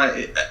you know,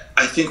 I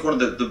think one of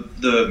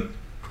the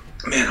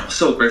man, I was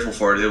so grateful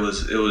for it. It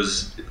was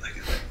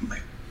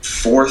like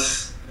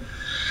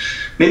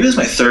maybe it was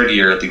my third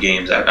year at the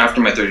games.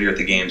 After my third year at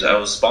the games, I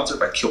was sponsored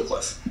by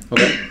Killcliff.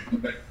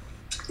 Okay.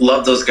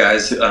 Love those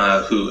guys who,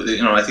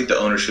 I think the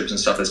ownerships and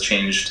stuff has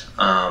changed.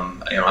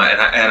 And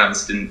I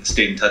haven't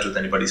stayed in touch with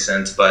anybody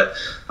since, but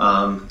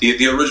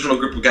the original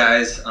group of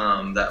guys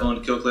that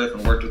owned Killcliff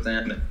and worked with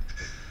them,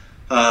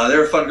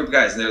 they're a fun group of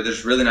guys. They're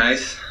just really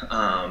nice.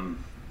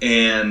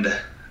 And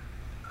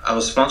I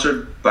was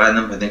sponsored by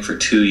them, I think, for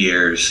 2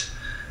 years.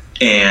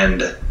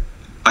 And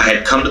I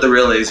had come to the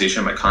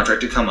realization, my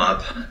contract had come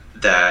up,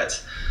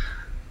 that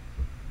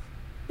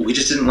we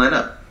just didn't line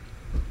up.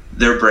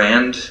 Their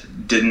brand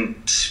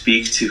didn't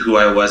speak to who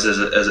I was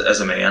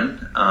as a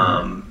man.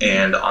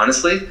 And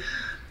honestly,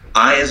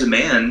 I as a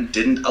man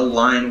didn't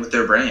align with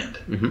their brand.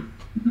 Mm-hmm.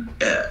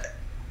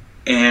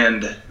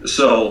 And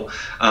so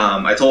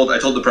I told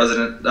the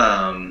president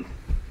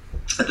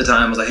at the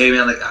time, I was like, hey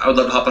man, like I would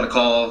love to hop on a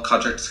call,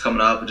 contract is coming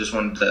up, I just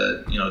wanted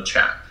to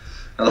chat.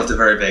 I left it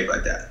very vague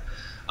like that.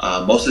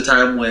 Most of the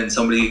time when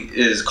somebody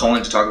is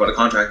calling to talk about a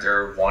contract,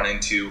 they're wanting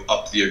to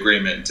up the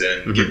agreement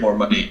and mm-hmm. get more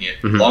money,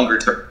 mm-hmm. longer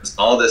terms,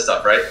 all this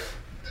stuff, right?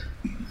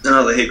 And I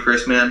was like, hey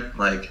Chris, man,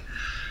 like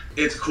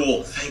it's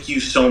cool. Thank you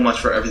so much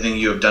for everything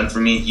you have done for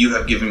me. You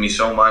have given me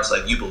so much.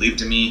 Like you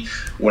believed in me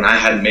when I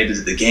hadn't made it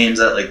to the games,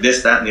 that like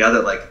this, that, and the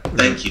other. Like,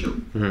 thank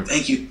you. Mm-hmm.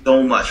 Thank you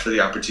so much for the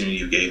opportunity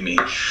you gave me.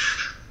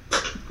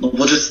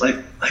 Well, just like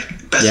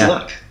best of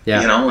luck,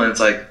 and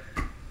it's like,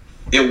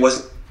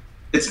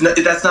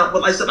 that's not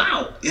what life's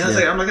about. It's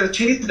like, I'm not going to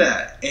change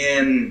that.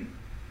 And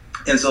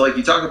so like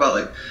you talk about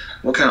like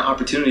what kind of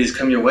opportunities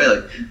come your way.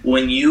 Like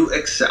when you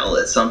excel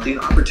at something,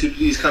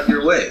 opportunities come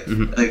your way.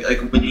 Mm-hmm.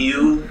 Like when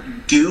you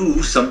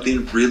do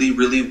something really,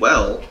 really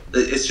well,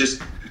 it's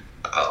just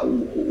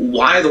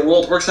why the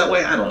world works that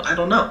way. I don't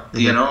know.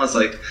 Mm-hmm. It's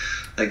like,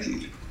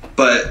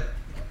 but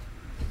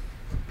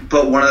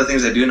one of the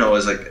things I do know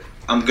is like,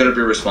 I'm going to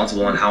be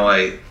responsible on how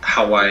I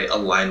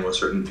align with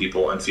certain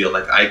people and feel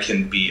like I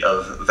can be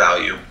of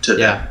value to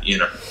them,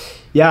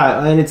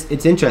 Yeah, and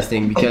it's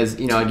interesting because,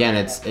 again,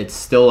 it's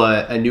still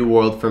a new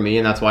world for me,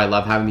 and that's why I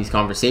love having these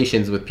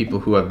conversations with people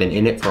who have been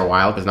in it for a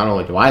while, because not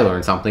only do I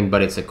learn something,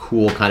 but it's a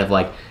cool kind of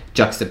like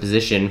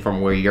juxtaposition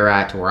from where you're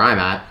at to where I'm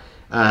at.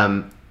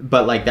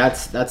 But like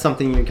that's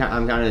something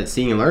I'm kind of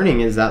seeing and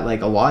learning, is that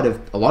like a lot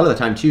of the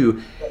time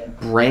too,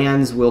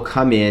 brands will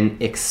come in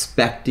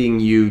expecting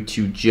you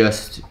to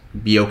just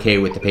be okay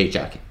with the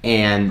paycheck,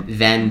 and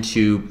then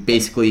to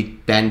basically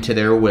bend to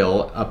their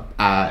will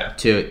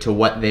to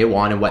what they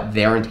want and what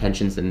their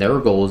intentions and their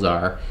goals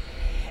are.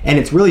 And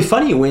it's really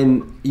funny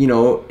when you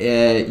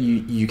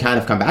kind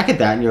of come back at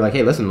that and you're like,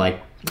 hey, listen, like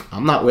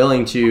I'm not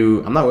willing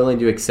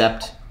to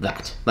accept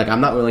that. Like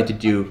I'm not willing to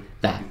do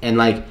that. And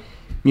like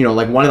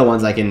like one of the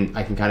ones I can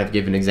kind of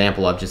give an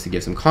example of, just to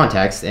give some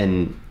context,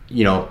 and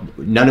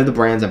none of the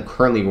brands I'm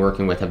currently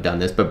working with have done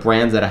this, but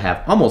brands that I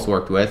have almost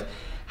worked with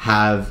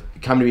have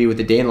come to me with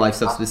the day in the life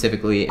stuff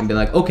specifically and been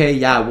like, okay,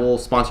 yeah, we'll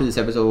sponsor this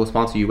episode, we'll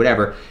sponsor you,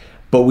 whatever,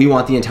 but we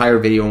want the entire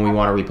video and we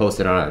want to repost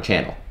it on our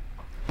channel.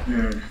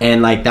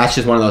 And like that's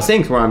just one of those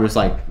things where I'm just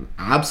like,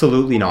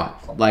 absolutely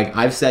not. Like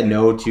I've said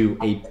no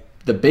to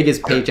the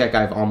biggest paycheck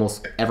I've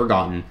almost ever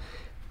gotten,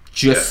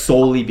 just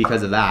solely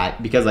because of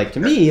that. Because like to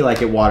me,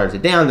 like it waters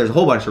it down. There's a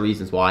whole bunch of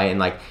reasons why, and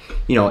like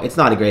it's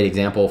not a great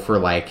example for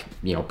like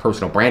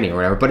personal branding or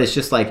whatever, but it's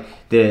just like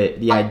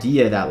the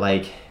idea that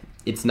like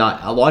it's not,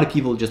 a lot of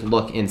people just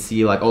look and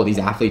see like, oh, these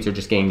athletes are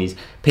just getting these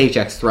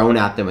paychecks thrown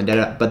at them, and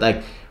but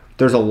like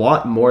there's a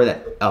lot more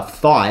of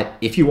thought.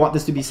 If you want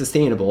this to be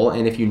sustainable,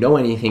 and if you know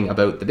anything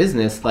about the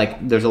business,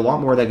 like there's a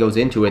lot more that goes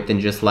into it than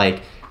just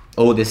like,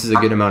 oh, this is a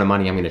good amount of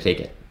money, I'm going to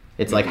take it.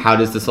 It's like, how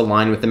does this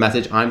align with the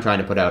message I'm trying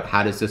to put out?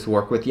 How does this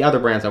work with the other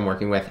brands I'm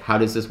working with? How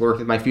does this work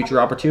with my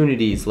future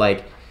opportunities?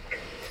 Like,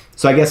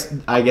 so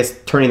I guess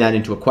turning that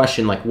into a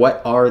question, like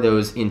what are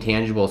those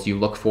intangibles you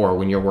look for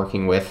when you're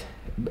working with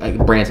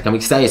brands and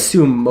companies? Because I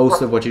assume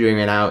most of what you're doing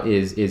right now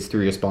is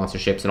through your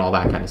sponsorships and all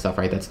that kind of stuff,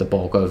 right? That's the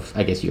bulk of,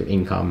 I guess, your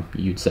income,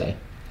 you'd say.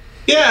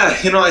 Yeah,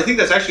 I think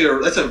that's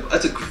actually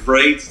that's a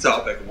great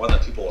topic, one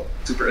that people are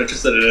super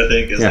interested in. I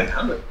think is like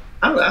how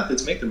do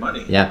athletes make their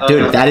money? Yeah,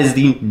 dude, that is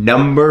the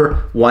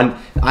number one.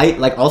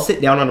 I'll sit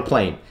down on a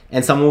plane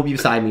and someone will be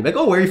beside me, like,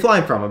 oh, where are you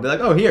flying from? I'll be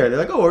like, oh, here. They're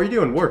like, oh, what are you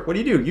doing? Work. What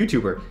do you do?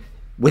 YouTuber.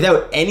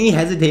 Without any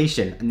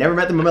hesitation, I never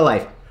met them in my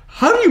life.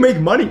 How do you make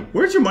money?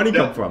 Where's your money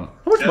come from?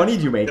 How much money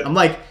do you make? I'm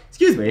like,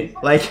 excuse me.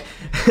 Like,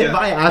 if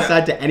I asked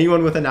that to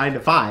anyone with a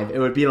 9-to-5, it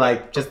would be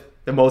like just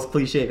the most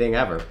cliche thing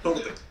ever.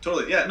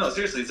 Totally. Yeah, no,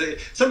 seriously. It's like,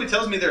 somebody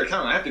tells me their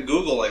account, I have to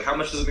Google, like, how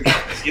much does it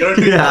cost? You know what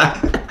I mean? Yeah.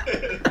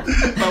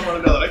 If I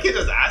want to know that. I can't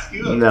just ask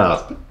you. No.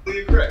 That's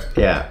completely incorrect.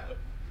 Yeah.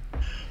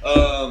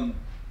 No,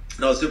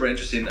 it's super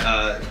interesting.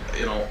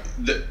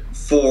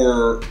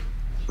 For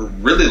a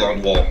really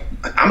long,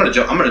 I'm gonna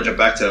jump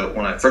back to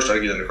when I first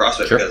started getting into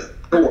CrossFit, because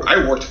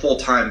I worked full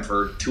time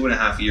for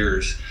 2.5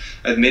 years.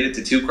 I've made it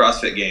to 2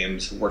 CrossFit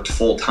games, worked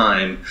full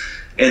time.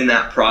 In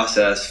that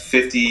process,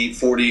 50,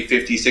 40,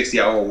 50, 60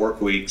 hour work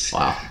weeks.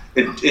 Wow.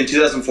 in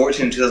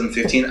 2014 and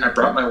 2015, I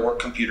brought my work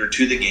computer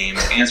to the games,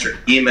 answered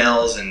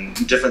emails and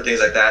different things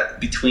like that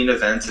between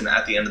events and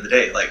at the end of the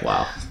day. Like,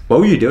 wow. What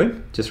were you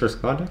doing, just for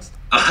context?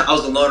 I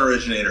was a loan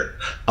originator.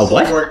 A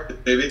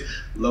what? Baby,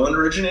 loan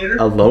originator.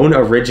 A loan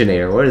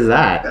originator. What is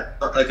that?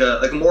 Yeah, like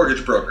a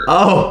mortgage broker.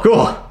 Oh,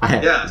 cool.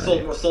 Yeah,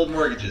 sold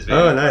mortgages. Baby.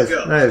 Oh, nice,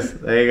 nice.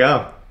 There you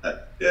go.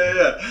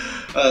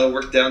 Yeah.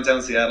 Worked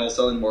downtown Seattle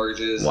selling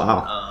mortgages.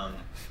 Wow.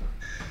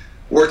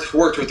 Worked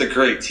with a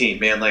great team,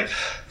 man. Like,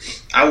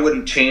 I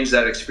wouldn't change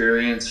that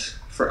experience.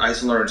 I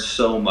just learned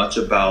so much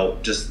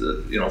about just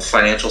the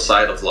financial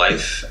side of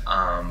life,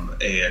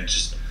 and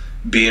just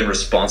being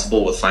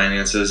responsible with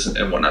finances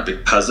and whatnot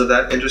because of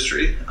that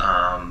industry,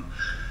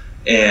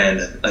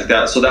 and like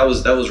that. So that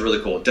was really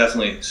cool.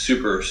 Definitely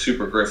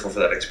super grateful for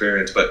that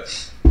experience.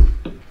 But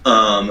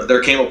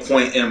there came a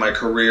point in my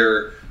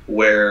career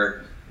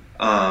where,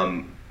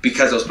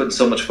 because I was putting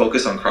so much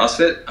focus on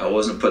CrossFit, I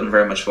wasn't putting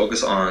very much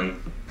focus on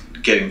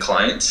getting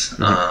clients,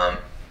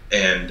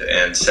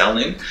 and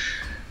selling.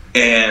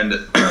 And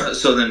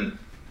so then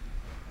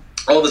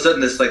all of a sudden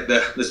this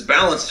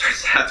balance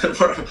starts to happen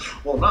where,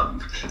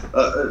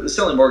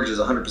 selling mortgages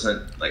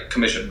 100% like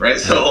commission, right?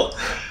 So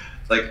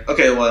like,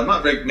 okay, well, I'm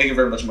not making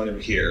very much money over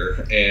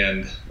here,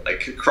 and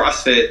like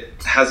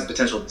CrossFit has the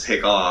potential to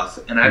take off,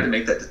 and I had to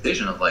make that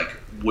decision of like,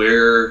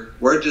 where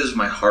does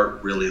my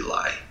heart really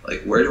lie?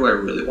 Like, where do I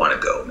really want to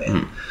go,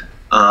 man?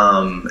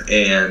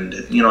 And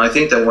I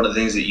think that one of the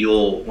things that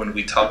when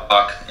we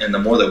talk, and the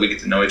more that we get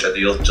to know each other,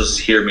 you'll just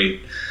hear me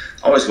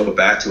always go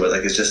back to it.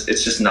 Like, it's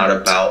just not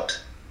about,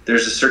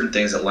 there's just certain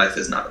things that life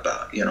is not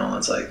about,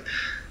 it's like,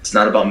 it's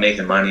not about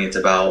making money. It's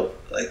about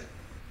like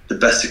the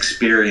best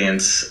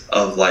experience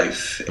of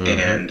life,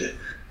 and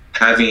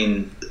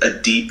having a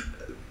deep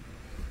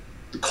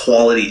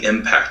quality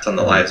impact on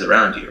the lives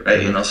around you.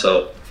 Right.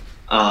 So,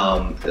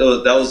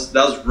 that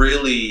was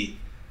really,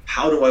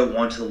 how do I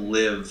want to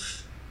live,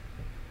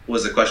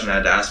 was the question I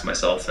had to ask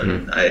myself,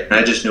 and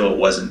I just knew it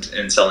wasn't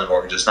in selling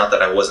mortgages. Not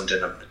that I wasn't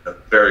in a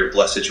very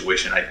blessed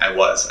situation. I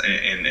was,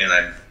 and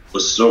I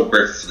was so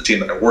grateful for the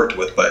team that I worked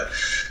with, but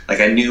like,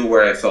 I knew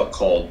where I felt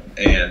called.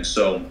 And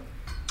so,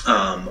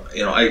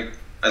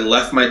 I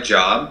left my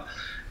job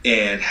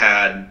and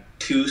had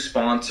two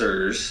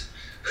sponsors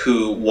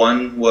who,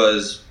 one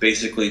was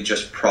basically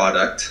just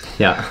product.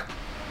 Yeah.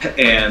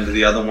 And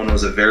the other one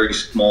was a very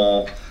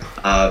small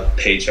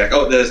paycheck.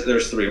 Oh,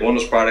 there's three. One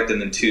was product, and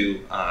then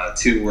two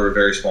were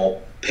very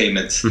small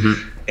payments. We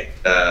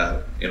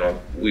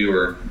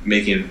were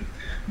making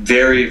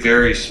very,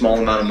 very small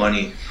amount of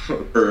money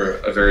for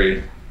a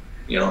very,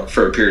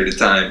 for a period of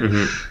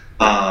time.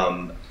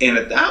 And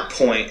at that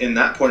point, in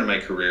my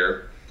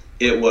career,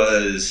 it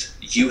was,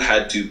 you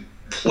had to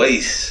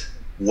place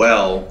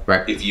well,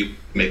 right, if you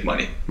make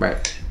money.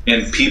 Right.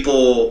 And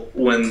people,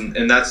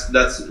 and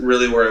that's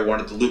really where I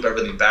wanted to loop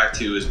everything back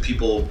to, is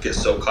people get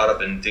so caught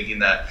up in thinking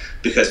that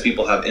because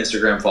people have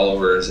Instagram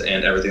followers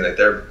and everything, like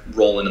they're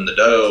rolling in the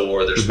dough,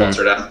 or they're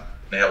sponsored out,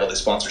 they have all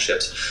these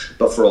sponsorships.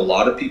 But for a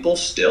lot of people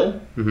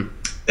still,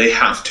 they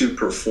have to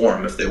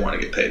perform if they want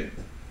to get paid.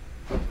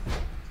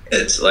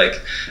 It's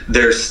like,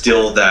 there's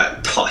still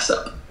that toss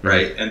up,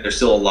 right? And there's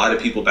still a lot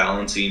of people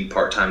balancing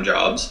part-time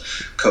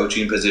jobs,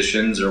 coaching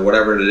positions, or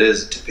whatever it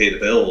is to pay the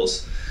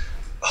bills,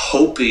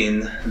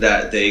 hoping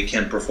that they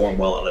can perform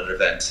well at an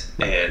event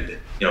and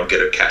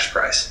get a cash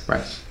prize.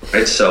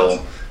 Right.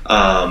 So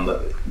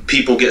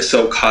people get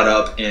so caught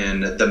up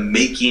in the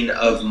making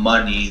of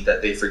money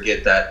that they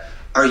forget that,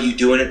 are you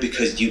doing it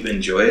because you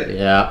enjoy it?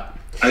 Yeah.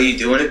 Are you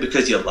doing it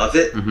because you love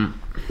it?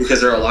 Because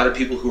there are a lot of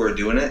people who are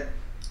doing it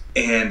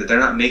and they're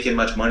not making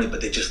much money,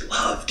 but they just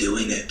love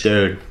doing it.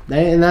 Dude.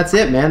 And that's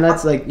it, man.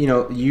 That's like,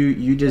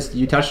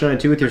 you touched on it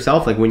too with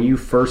yourself. Like, when you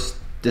first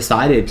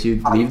decided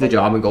to leave the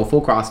job and go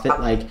full CrossFit,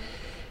 like, it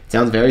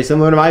sounds very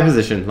similar to my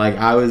position. Like,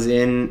 I was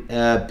in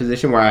a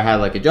position where I had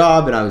like a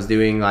job, and I was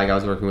doing, like, I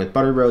was working with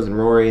Butter Bros and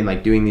Rory, and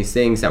like doing these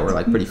things that were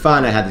like pretty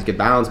fun. I had this good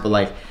balance, but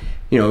like,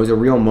 it was a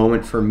real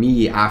moment for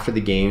me after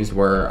the games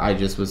where I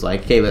just was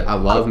like, okay, I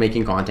love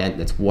making content.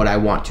 That's what I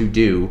want to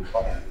do,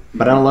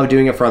 but I don't love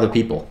doing it for other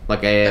people.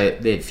 Like,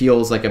 it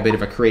feels like a bit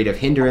of a creative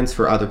hindrance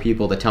for other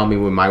people to tell me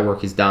when my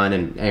work is done.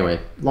 And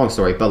anyway, long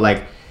story, but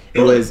like,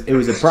 it was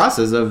a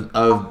process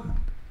of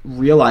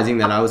realizing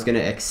that I was going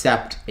to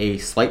accept a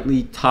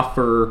slightly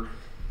tougher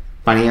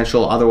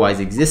financial otherwise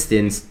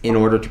existence in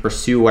order to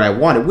pursue what I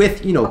wanted,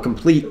 with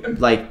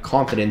complete like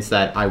confidence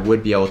that I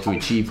would be able to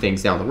achieve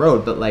things down the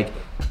road. But like,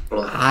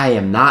 I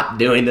am not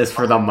doing this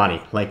for the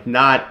money, like,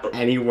 not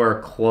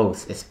anywhere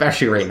close,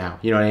 especially right now.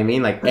 You know what I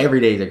mean? Like,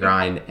 every day is a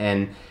grind,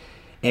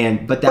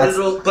 but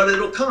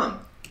it'll come.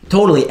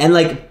 Totally. And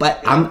like,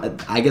 but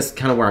I guess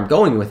kind of where I'm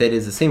going with it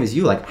is the same as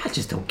you. Like, I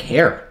just don't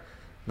care.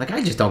 Like,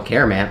 I just don't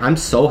care, man. I'm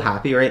so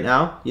happy right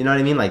now. You know what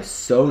I mean? Like,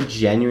 so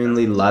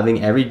genuinely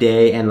loving every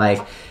day. And like,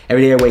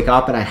 every day I wake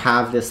up and I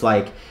have this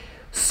like,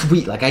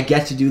 sweet, like, I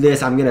get to do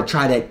this. I'm going to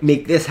try to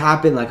make this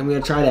happen. Like, I'm going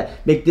to try to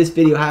make this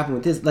video happen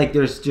with this. Like,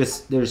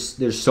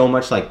 there's so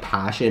much like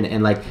passion.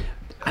 And like,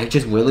 I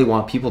just really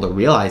want people to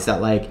realize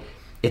that, like,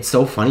 it's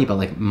so funny, but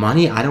like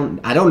money, I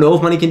don't know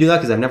if money can do that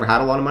because I've never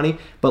had a lot of money,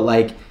 but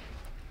like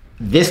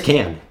this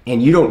can,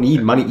 and you don't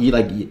need money. You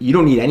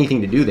don't need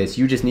anything to do this.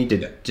 You just need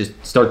to just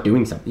start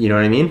doing something. You know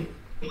what I mean?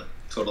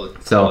 Totally.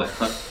 So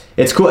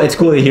it's cool. It's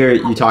cool to hear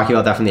you talking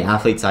about that from the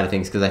athlete side of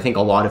things, because I think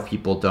a lot of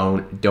people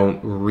don't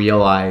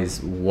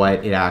realize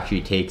what it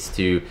actually takes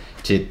to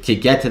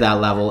get to that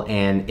level.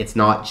 And it's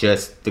not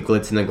just the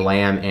glitz and the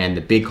glam and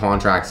the big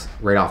contracts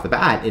right off the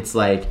bat. It's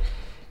like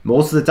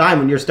most of the time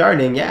when you're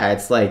starting,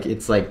 it's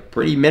like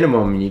pretty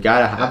minimum. You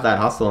gotta have that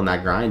hustle and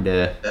that grind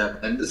to. Yeah,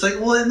 and it's like,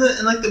 well,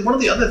 one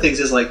of the other things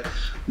is like,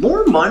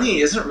 more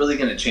money isn't really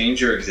going to change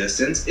your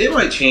existence. It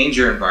might change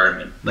your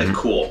environment. Like,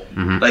 cool,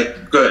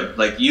 like good.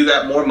 Like you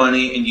got more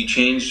money and you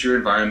changed your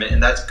environment,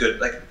 and that's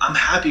good. Like I'm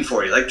happy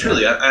for you. Like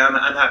truly, I'm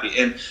happy.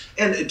 And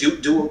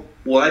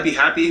will I be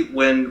happy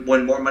when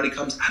more money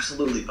comes?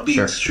 Absolutely. I'll be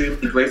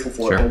extremely grateful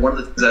for it. But one of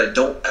the things that I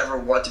don't ever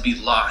want to be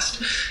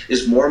lost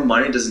is more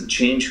money doesn't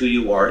change who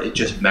you are. It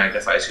just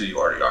magnifies who you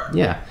already are.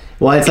 Yeah.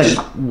 Well, it's like,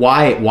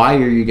 why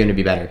are you going to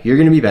be better? You're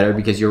going to be better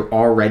because you're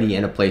already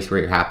in a place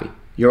where you're happy.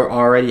 You're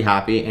already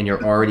happy and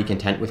you're already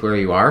content with where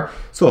you are.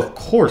 So of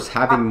course,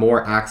 having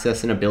more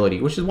access and ability,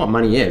 which is what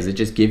money is, it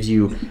just gives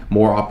you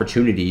more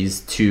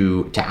opportunities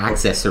to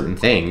access certain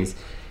things.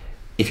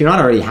 If you're not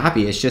already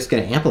happy, it's just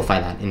going to amplify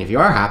that. And if you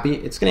are happy,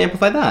 it's going to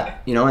amplify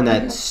that. You know, and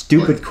that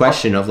stupid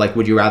question of like,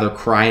 would you rather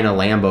cry in a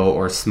Lambo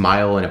or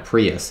smile in a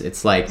Prius?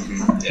 It's like,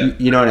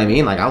 you know what I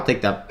mean? Like, I'll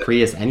take that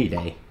Prius any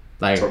day.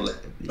 Like,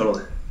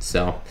 Totally.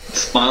 So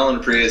smile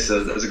and Prius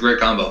is a great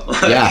combo.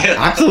 Yeah,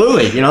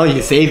 absolutely. You know,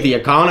 you save the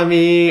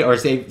economy or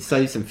save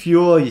some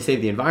fuel, you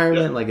save the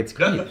environment. Like, it's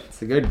great.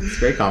 It's a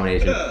great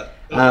combination.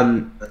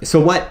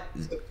 So what,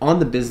 on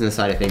the business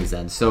side of things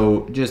then,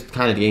 so just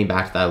kind of getting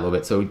back to that a little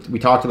bit. So we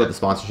talked about the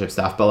sponsorship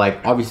stuff, but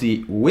like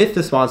obviously with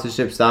the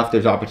sponsorship stuff,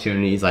 there's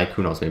opportunities like,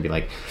 who knows, maybe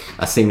like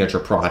a signature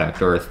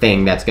product or a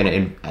thing that's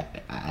going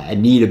to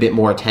need a bit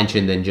more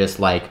attention than just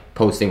like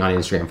posting on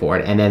Instagram for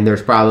it. And then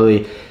there's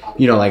probably,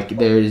 you know, like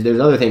there's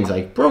other things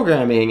like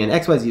programming and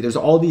XYZ. There's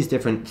all these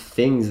different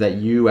things that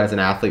you as an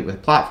athlete with a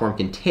platform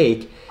can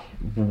take.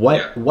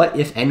 What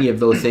if any of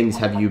those things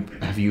have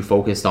you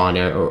focused on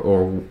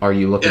or are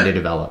you looking to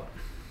develop?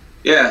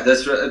 Yeah,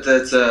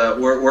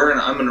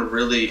 I'm in a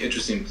really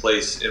interesting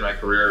place in my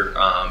career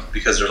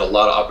because there's a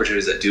lot of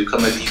opportunities that do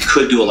come in. You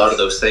could do a lot of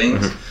those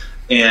things,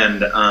 and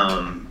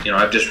you know,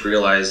 I've just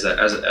realized that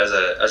as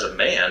a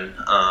man,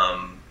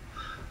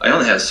 I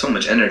only have so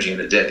much energy in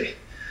a day.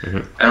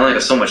 I only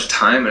have so much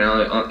time,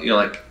 and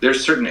like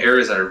there's certain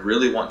areas that I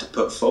really want to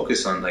put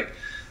focus on. Like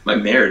my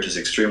marriage is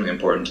extremely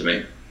important to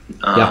me.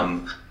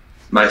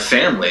 My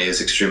family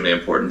is extremely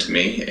important to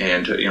me,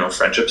 and you know,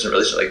 friendships and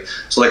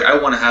relationships. Like I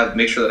want to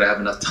make sure that I have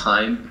enough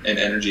time and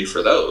energy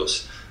for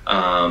those.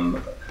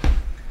 I'm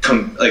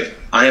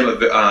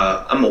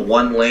a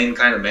one lane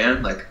kind of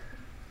man. Like,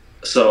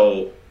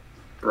 so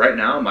right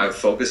now my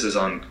focus is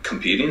on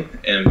competing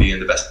and being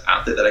the best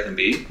athlete that I can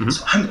be.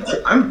 So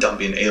I'm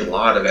dumping a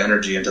lot of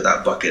energy into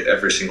that bucket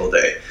every single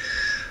day.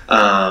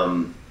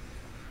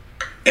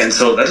 And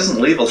so that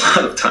doesn't leave a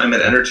lot of time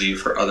and energy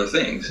for other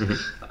things.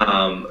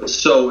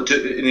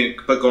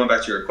 But going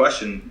back to your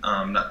question,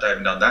 not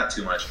diving down that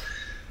too much,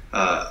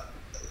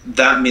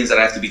 that means that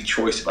I have to be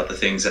choice about the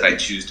things that I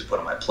choose to put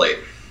on my plate.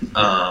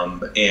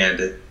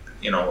 And,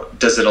 you know,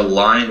 does it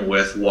align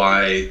with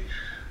why,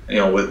 you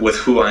know, with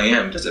who I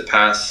am? Does it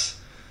pass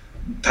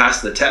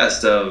the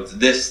test of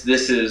this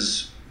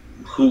is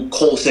who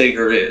Cole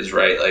Sager is,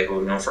 right? Like,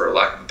 you know, for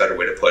lack of a better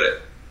way to put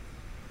it.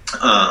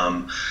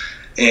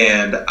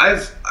 And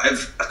I've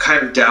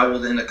kind of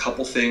dabbled in a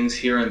couple things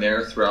here and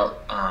there throughout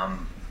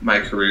my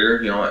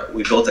career. You know,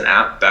 we built an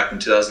app back in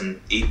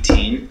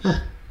 2018.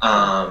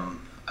 I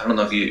don't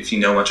know if you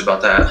know much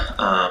about that.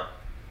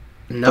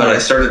 No, but I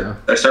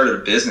started a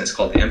business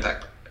called the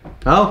Impact.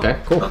 Oh, okay,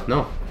 cool.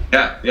 No.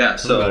 Yeah.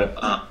 So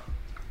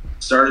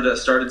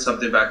started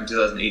something back in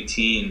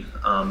 2018. It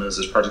was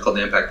this project called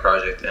the Impact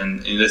Project,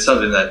 and it's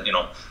something that, you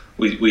know,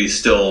 we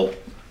still.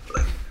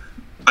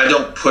 I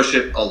don't push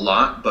it a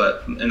lot,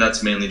 and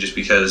that's mainly just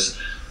because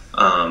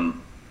of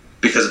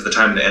the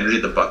time and the energy,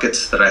 the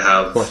buckets that I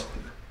have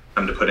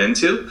time to put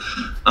into.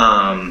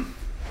 But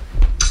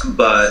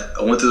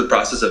I went through the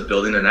process of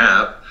building an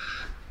app,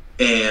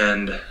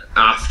 and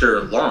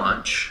after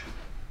launch,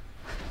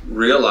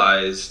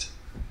 realized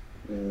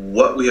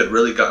what we had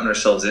really gotten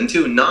ourselves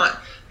into. Not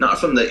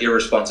from the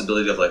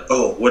irresponsibility of like,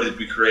 oh, what did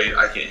we create?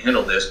 I can't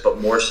handle this, but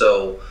more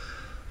so,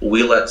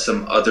 we let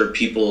some other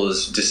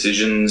people's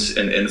decisions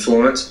and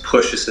influence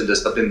push us into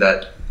something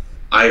that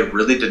I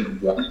really didn't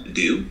want to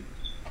do.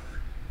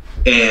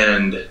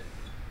 And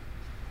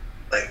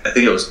like, I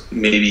think it was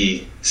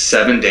maybe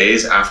 7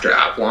 days after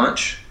app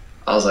launch,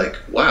 I was like,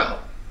 wow,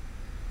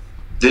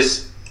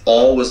 this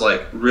all was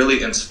like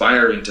really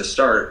inspiring to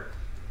start,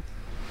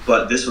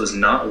 but this was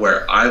not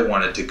where I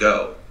wanted to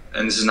go.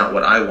 And this is not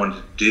what I wanted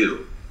to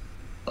do.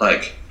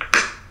 Like,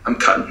 I'm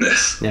cutting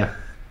this. Yeah.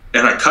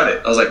 And I cut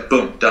it. I was like,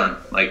 boom, done.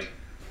 Like,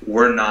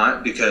 we're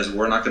not going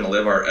to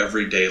live our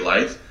everyday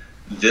life.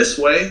 this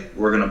way,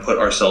 we're going to put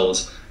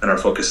ourselves and our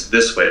focus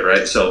this way,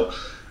 right? So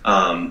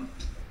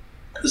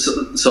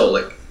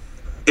like,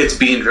 it's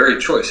being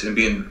very choice and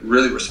being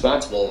really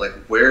responsible. Like,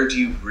 what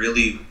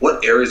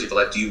areas of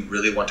your life do you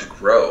really want to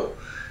grow,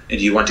 and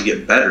do you want to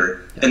get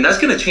better? And that's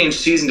going to change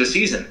season to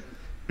season.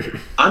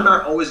 I'm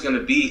not always going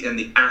to be in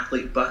the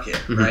athlete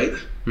bucket, right?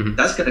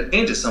 That's going to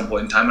change at some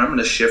point in time. I'm going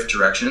to shift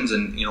directions,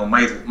 and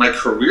my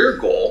career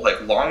goal,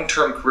 like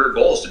long-term career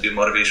goal, is to be a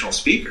motivational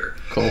speaker.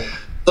 Cool.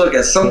 So like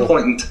at some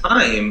point in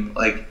time,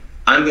 like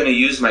I'm going to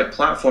use my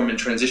platform and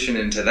transition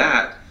into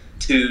that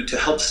to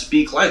help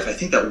speak life. I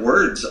think that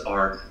words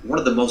are one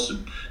of the most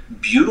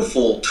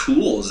beautiful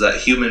tools that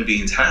human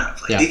beings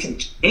have. Like they can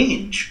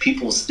change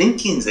people's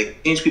thinkings, they can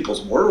change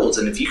people's worlds,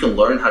 and if you can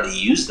learn how to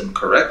use them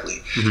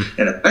correctly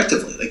and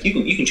effectively, like you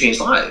can change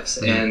lives.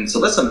 And so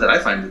that's something that I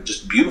find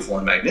just beautiful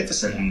and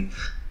magnificent. And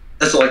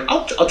so like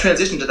I'll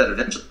transition to that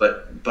eventually,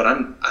 but I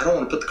don't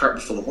want to put the cart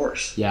before the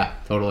horse. Yeah,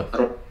 totally. I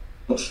don't,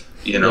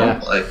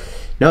 like.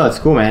 No, it's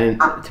cool, man.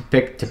 And to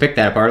pick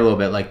that apart a little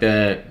bit, like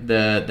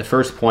the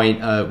first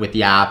point with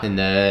the app and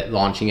the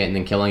launching it and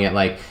then killing it,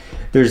 like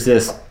there's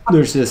this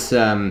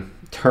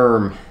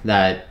term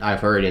that I've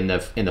heard in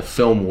the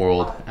film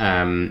world.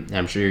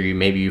 I'm sure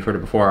you've heard it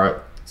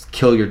before. It's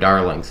kill your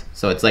darlings.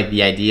 So it's like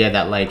the idea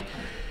that like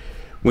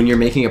when you're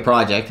making a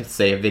project, let's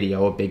say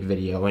a big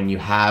video, and you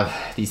have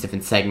these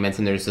different segments,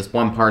 and there's this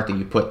one part that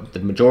you put the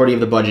majority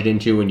of the budget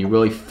into, and you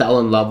really fell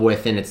in love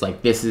with, and it's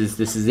like this is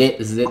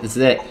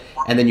it,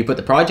 and then you put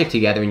the project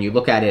together and you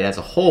look at it as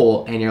a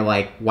whole, and you're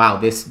like, wow,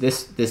 this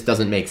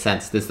doesn't make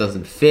sense, this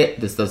doesn't fit,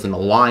 this doesn't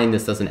align,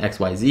 this doesn't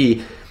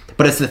XYZ.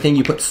 But it's the thing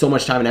you put so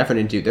much time and effort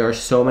into. There are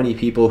so many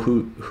people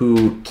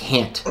who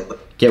can't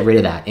get rid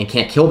of that and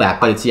can't kill that.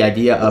 But it's the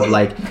idea of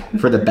like,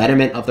 for the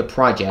betterment of the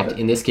project,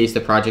 in this case,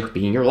 the project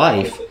being your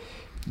life,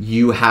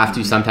 you have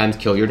to sometimes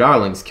kill your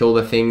darlings, kill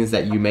the things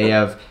that you may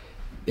have.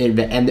 And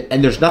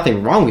there's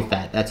nothing wrong with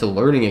that. That's a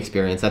learning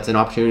experience. That's an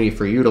opportunity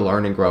for you to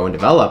learn and grow and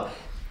develop.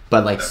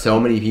 But like so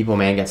many people,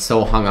 man, get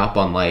so hung up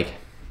on like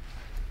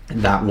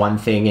that one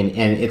thing. And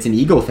it's an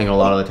ego thing a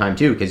lot of the time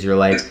too, because you're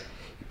like,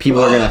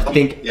 people are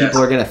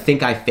gonna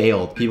think I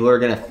failed. People are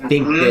gonna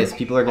think this.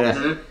 People are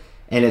gonna,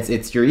 and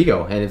it's your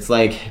ego, and it's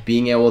like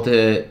being able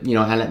to,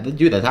 and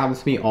dude, that happens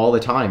to me all the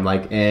time.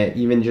 Like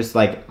even just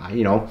like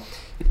I'm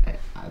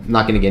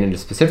not gonna get into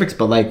specifics,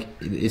 but like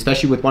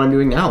especially with what I'm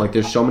doing now, like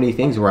there's so many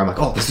things where I'm like,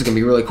 oh, this is gonna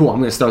be really cool. I'm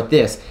gonna start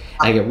this,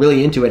 and I get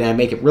really into it, and I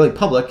make it really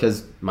public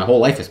because my whole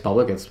life is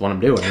public. It's what I'm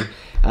doing.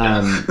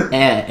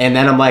 And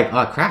then I'm like,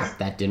 oh crap,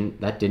 that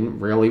didn't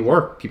really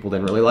work. People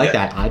didn't really like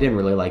that. I didn't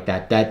really like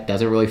that. That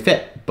doesn't really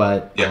fit.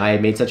 But I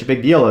made such a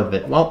big deal of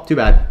it. Well, too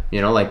bad.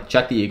 Like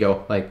check the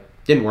ego. Like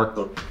didn't work.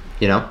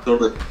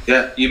 Totally.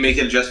 Yeah, you make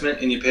an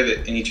adjustment and you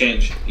pivot and you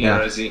change. You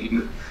know, it's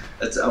 100%.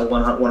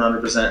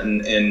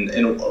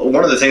 And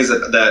one of the things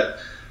that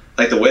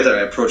like the way that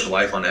I approach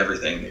life on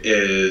everything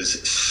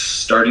is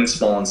starting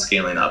small and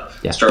scaling up.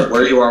 Yeah. Start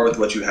where you are with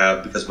what you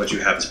have, because what you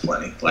have is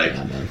plenty. Like.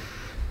 Yeah, man.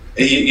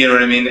 You know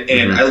what I mean?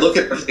 And I look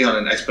at everything on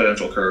an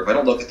exponential curve. I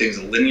don't look at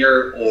things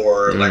linear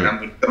or like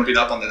I'm jumping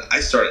up on the. I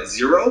start at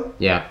zero.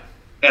 Yeah.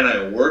 And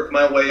I work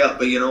my way up.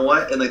 But you know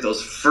what? And like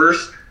those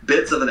first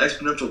bits of an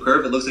exponential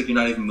curve, it looks like you're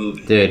not even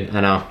moving. Dude,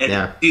 I know. And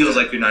it feels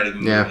like you're not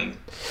even moving.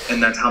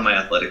 And that's how my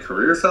athletic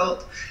career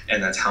felt.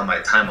 And that's how my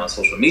time on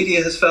social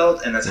media has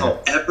felt. And that's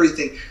how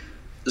everything.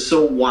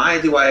 So why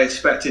do I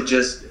expect to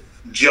just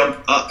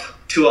jump up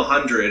to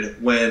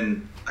 100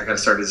 when I got to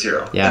start at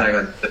zero? Yeah.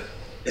 And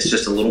it's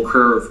just a little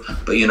curve,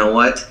 but you know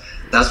what?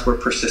 That's where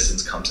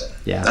persistence comes in.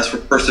 Yeah. That's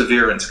where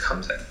perseverance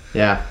comes in.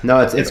 Yeah.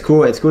 No, it's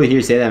cool. It's cool to hear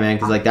you say that, man,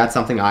 because like that's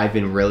something I've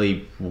been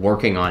really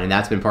working on, and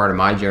that's been part of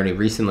my journey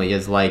recently.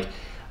 Is like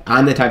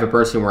I'm the type of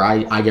person where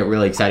I get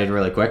really excited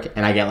really quick,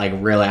 and I get like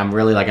I'm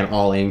really like an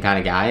all-in kind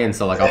of guy, and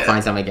so like I'll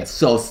find something, I get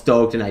so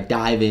stoked and I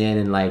dive in,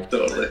 and like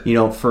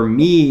for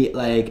me,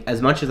 like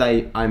as much as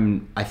I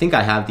think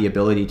I have the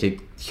ability to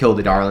kill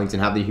the darlings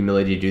and have the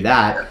humility to do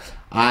that.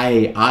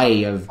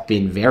 I have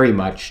been very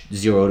much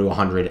 0 to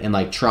 100 and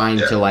like trying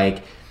to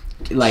like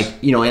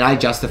and I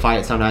justify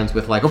it sometimes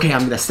with like, okay,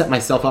 I'm gonna set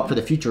myself up for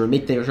the future and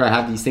make sure I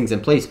have these things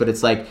in place, but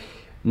it's like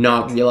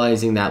not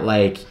realizing that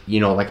like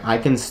like I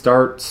can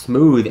start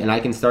smooth and I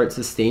can start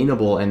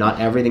sustainable, and not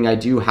everything I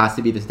do has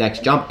to be this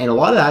next jump. And a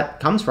lot of that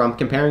comes from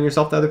comparing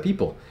yourself to other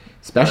people,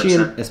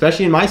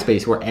 especially in my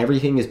space where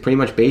everything is pretty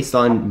much based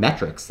on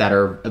metrics that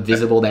are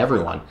visible to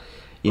everyone.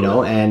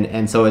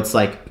 And so it's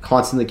like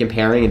constantly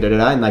comparing and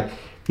and like,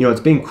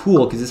 it's been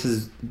cool because this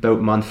is about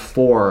month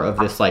 4 of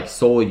this like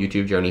solo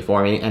YouTube journey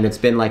for me. And it's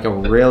been like a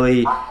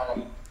really,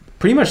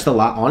 pretty much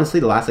honestly,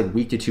 the last like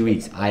week to 2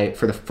 weeks,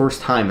 for the first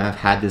time, I've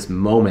had this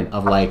moment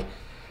of like,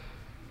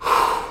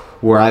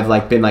 where I've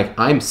like been like,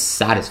 I'm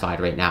satisfied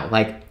right now.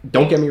 Like,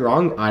 don't get me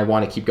wrong. I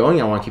want to keep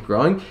going. I want to keep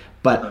growing,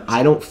 but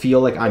I don't feel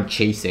like I'm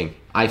chasing.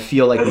 I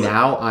feel like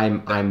now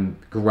I'm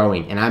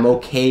growing, and I'm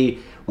okay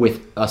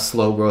with a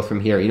slow growth from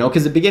here,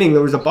 because at the beginning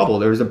there was a bubble,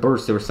 there was a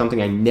burst, there was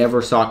something I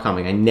never saw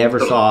coming. I never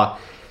saw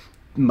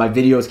my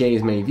videos getting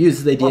as many views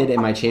as they did and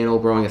my channel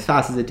growing as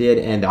fast as it did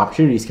and the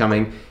opportunities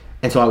coming.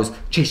 And so I was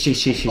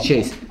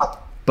chase.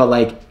 But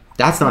like,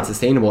 that's not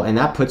sustainable. And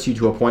that puts you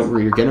to a point where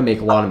you're going to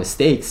make a lot of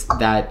mistakes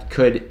that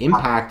could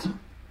impact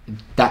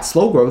that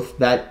slow growth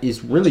that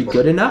is really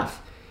good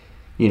enough,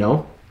 you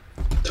know?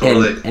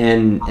 Totally.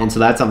 And so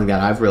that's something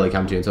that I've really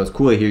come to. And so it's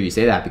cool to hear you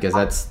say that, because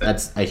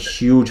that's a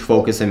huge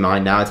focus in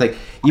mine now. It's like,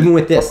 even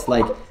with this,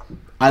 like,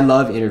 I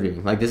love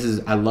interviewing. Like,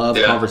 I love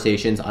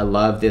conversations. I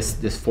love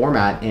this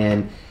format.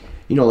 And,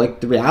 you know,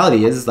 like, the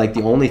reality is like,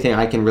 the only thing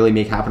I can really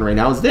make happen right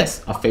now is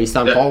this, a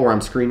FaceTime call where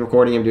I'm screen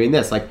recording, I'm doing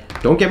this.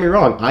 Like, don't get me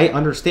wrong, I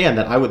understand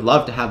that I would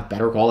love to have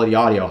better quality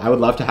audio. I would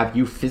love to have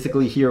you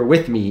physically here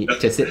with me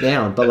to sit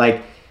down, but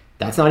like,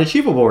 that's not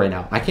achievable right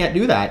now. I can't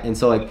do that. And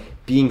so like,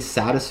 being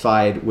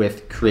satisfied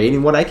with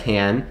creating what I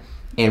can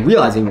and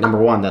realizing, number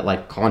one, that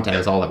like, content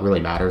is all that really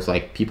matters.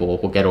 Like, people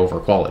will get over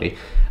quality.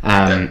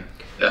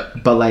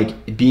 But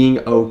like, being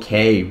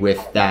okay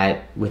with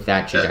that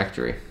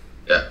trajectory.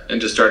 Yeah,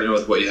 and just starting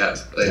with what you have.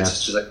 Like,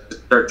 it's just like,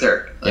 start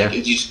there. Like,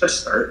 you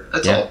just start.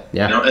 That's all.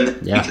 Yeah. You know,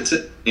 and be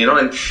consistent. You know,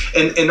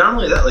 and not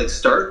only that, like,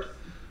 start,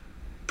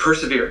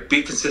 persevere,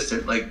 be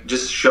consistent. Like,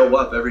 just show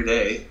up every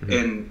day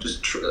and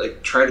just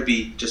try to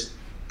be just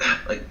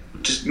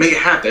make it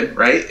happen,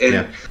 right?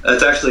 And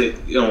that's actually,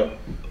 you know,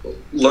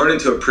 learning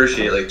to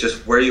appreciate like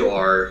just where you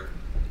are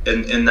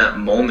in that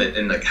moment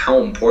and like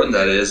how important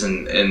that is.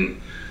 And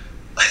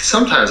like,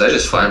 sometimes I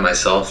just find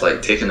myself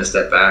like taking a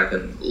step back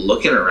and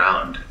looking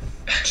around.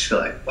 I just feel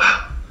like,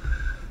 wow,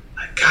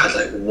 like, God,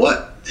 like,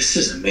 what? This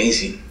is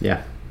amazing.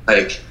 Yeah.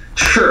 Like,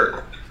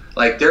 sure,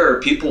 like, there are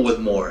people with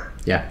more.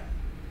 Yeah.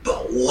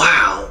 But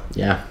wow.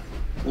 Yeah.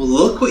 Well,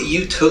 look what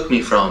you took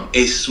me from.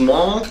 A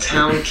small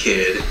town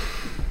kid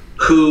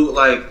who,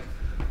 like,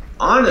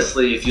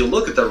 honestly, if you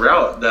look at the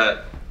route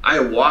that I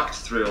walked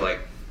through, like,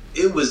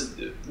 it was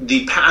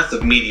the path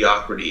of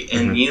mediocrity.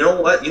 And you know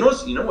what? You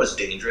know what's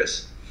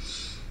dangerous?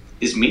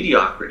 Is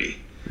mediocrity.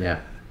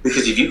 Yeah.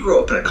 Because if you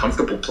grow up in a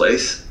comfortable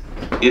place,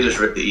 it is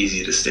really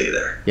easy to stay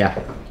there.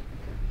 Yeah.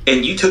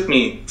 And you took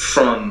me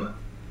from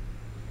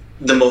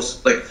the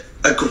most, like,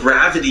 a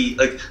gravity,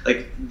 like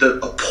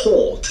a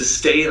pull to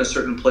stay in a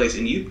certain place,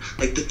 and you,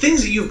 like, the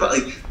things that you've got,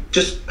 like,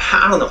 just,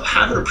 I don't know,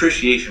 have an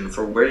appreciation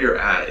for where you're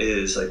at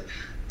is, like,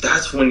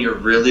 that's when you're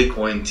really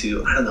going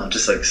to, I don't know,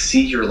 just, like,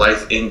 see your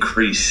life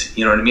increase,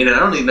 you know what I mean? And I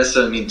don't even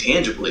necessarily mean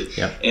tangibly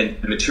and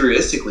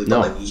materialistically, but,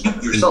 like, you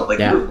yourself, like,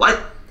 your life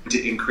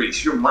to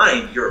increase, your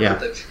mind, your,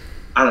 like,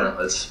 I don't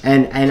know. It's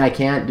and I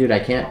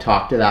can't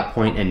talk to that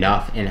point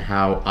enough, and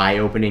how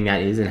eye-opening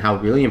that is, and how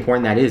really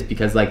important that is,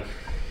 because like,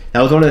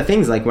 that was one of the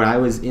things, like, when I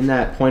was in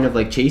that point of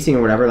like chasing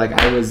or whatever, like,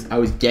 I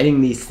was getting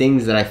these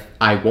things that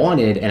I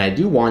wanted, and I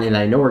do want, and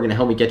I know are going to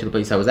help me get to the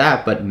place I was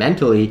at, but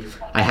mentally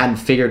I hadn't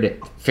figured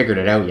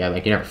it out yet.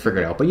 Like, you never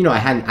figure it out, but you know, I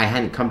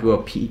hadn't come to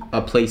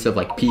a place of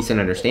like peace and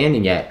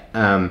understanding yet.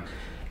 And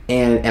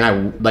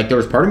I, like, there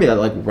was part of me that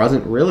like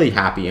wasn't really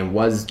happy and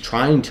was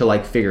trying to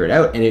like figure it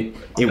out, and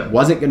it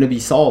wasn't going to be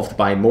solved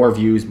by more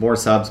views, more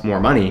subs, more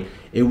money.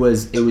 It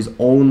was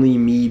only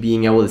me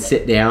being able to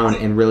sit down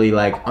and really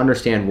like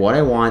understand what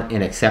I want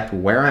and accept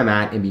where I'm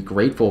at and be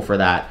grateful for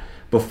that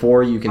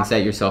before you can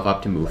set yourself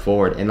up to move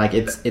forward. And like,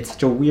 it's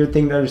such a weird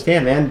thing to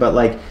understand, man, but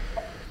like,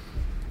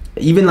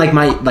 even like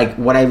like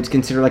what I would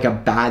consider like a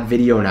bad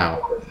video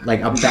now, like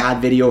a bad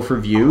video for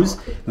views,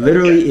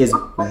 literally is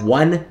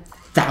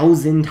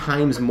 1,000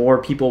 times more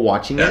people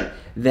watching it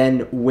than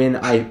when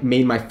I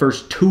made my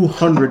first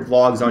 200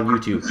 vlogs on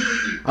YouTube.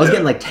 I was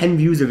getting like 10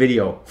 views a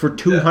video for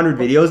 200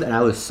 videos, and I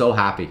was so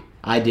happy.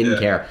 I didn't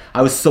care.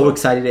 I was so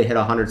excited to hit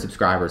 100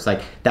 subscribers.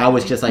 Like, that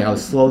was just like, I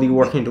was slowly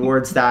working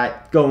towards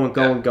that, going.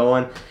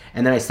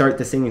 And then I start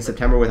this thing in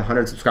September with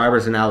 100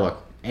 subscribers, and now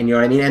look. And you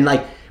know what I mean? And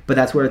like, but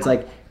that's where it's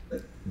like,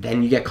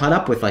 then you get caught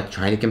up with like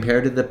trying to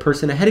compare to the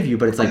person ahead of you.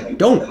 But it's like,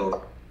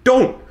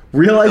 don't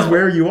realize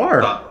where you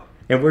are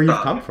and where you've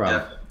come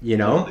from, you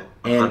know?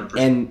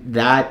 And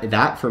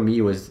that for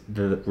me was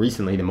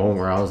recently the moment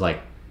where I was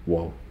like,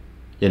 whoa,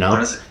 you know?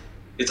 Honestly,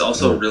 it's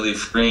also really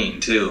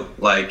freeing too.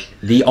 Like,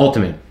 the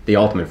ultimate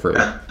freeing.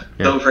 And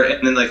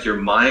then like your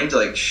mind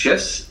like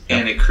shifts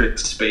and it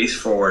creates space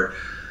for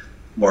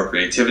more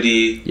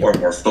creativity or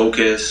more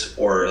focus,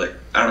 or like,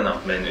 I don't know,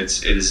 man,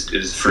 it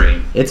is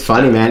freeing. It's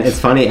funny, man. It's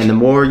funny. And the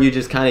more you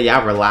just kind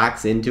of,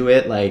 relax into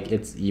it, like,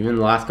 it's even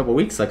the last couple of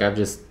weeks, like,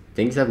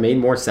 things have made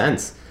more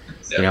sense.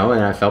 You know,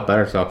 and I felt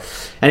better. So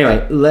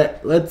anyway,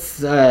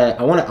 let's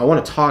I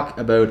want to talk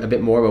about a bit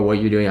more about what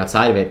you're doing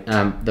outside of it.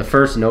 The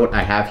first note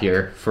I have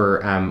here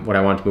for what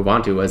I wanted to move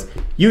on to was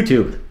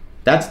YouTube.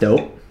 That's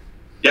dope.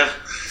 Yeah.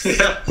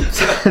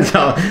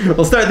 So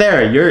we'll start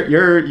there.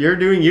 You're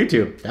doing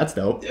YouTube. That's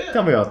dope. Yeah.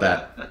 Tell me about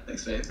that.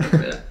 Thanks, man.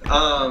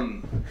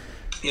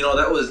 You know,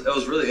 that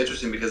was really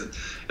interesting because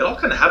it all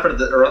kind of happened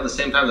around the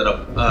same time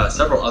that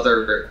several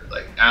other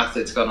like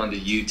athletes got onto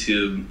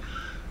YouTube.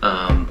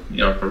 You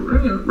know,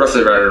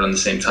 roughly right around the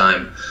same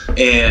time,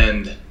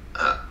 and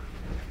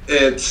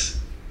it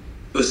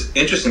was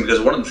interesting because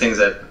one of the things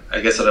that I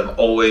guess that I'm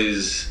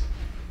always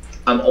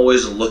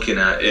looking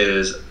at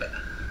is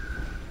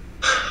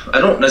I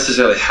don't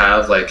necessarily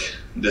have like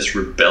this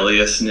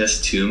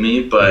rebelliousness to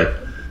me, but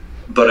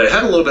but it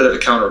had a little bit of a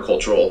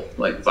countercultural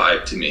like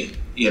vibe to me.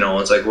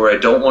 It's like where I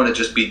don't want to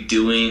just be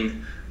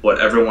doing what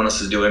everyone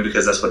else is doing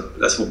because that's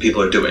what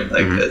people are doing.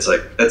 Like it's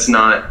like that's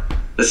not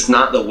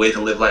the way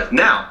to live life.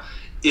 Now,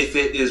 if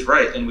it is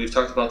right, and we've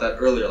talked about that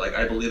earlier, like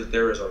I believe that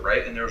there is a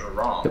right and there's a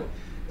wrong.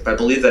 If I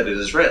believe that it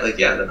is right, like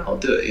then I'll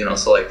do it.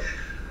 So like,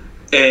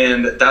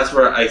 and that's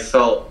where I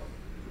felt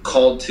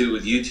called to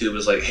with YouTube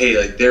is like, hey,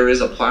 like there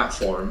is a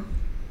platform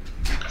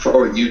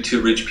for you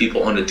to reach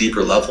people on a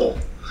deeper level,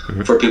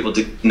 for people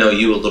to know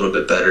you a little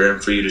bit better,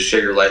 and for you to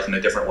share your life in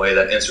a different way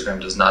that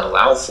Instagram does not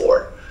allow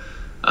for.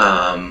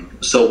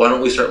 So why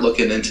don't we start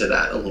looking into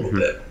that a little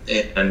bit?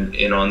 And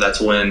and that's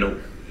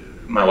when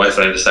my wife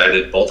and I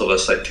decided, both of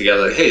us like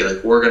together, like, hey,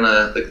 like we're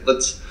gonna like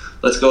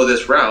let's go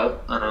this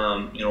route.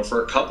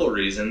 For a couple of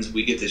reasons,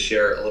 we get to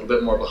share a little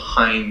bit more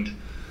behind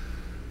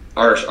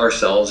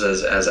ourselves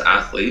as an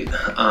athlete,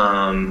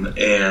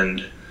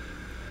 and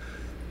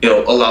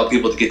allow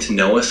people to get to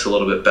know us a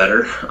little bit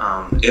better.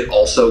 It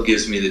also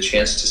gives me the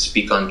chance to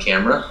speak on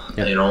camera.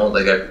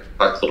 Like I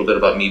talked a little bit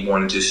about me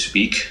wanting to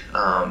speak,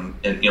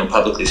 and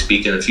publicly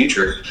speak in the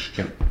future.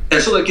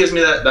 And so that gives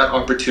me that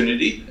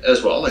opportunity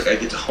as well. Like I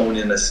get to hone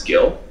in a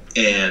skill,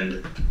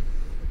 and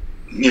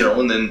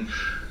and then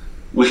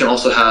we can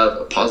also have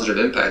a positive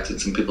impact in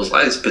some people's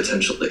lives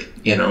potentially.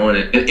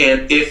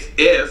 And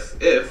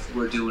if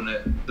we're doing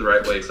it the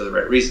right way for the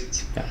right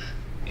reasons.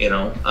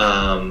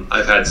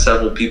 I've had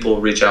several people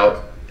reach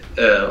out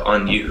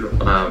on you,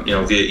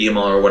 via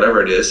email or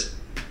whatever it is,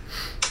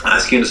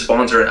 asking to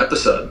sponsor an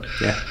episode.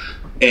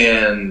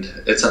 And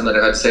it's something that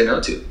I had to say no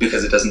to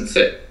because it doesn't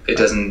fit. It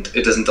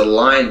doesn't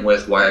align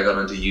with why I got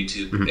onto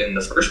YouTube in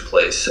the first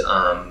place.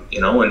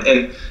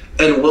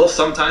 And will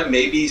sometime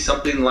maybe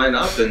something line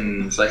up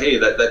and it's like, hey,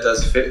 that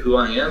does fit who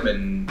I am,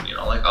 and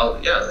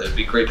it'd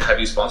be great to have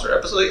you sponsor an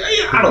episode.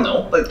 Like, I don't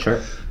know, like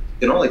sure.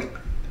 Like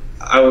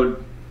I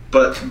would.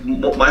 But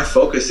what my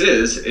focus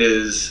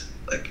is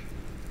like,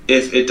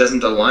 if it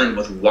doesn't align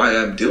with why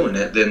I'm doing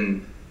it,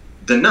 then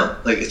no.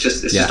 Like it's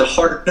just a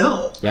hard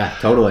no. Yeah,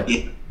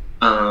 totally.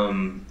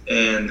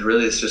 And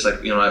really, it's just like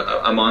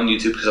I'm on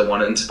YouTube because I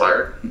want to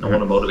inspire, I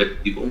want to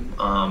motivate people,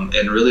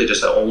 and really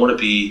just I want to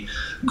be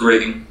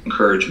great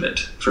encouragement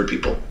for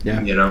people.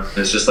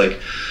 It's just like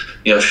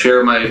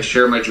share my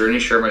journey,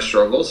 share my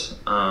struggles,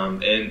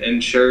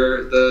 and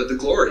share the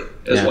glory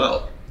as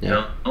well.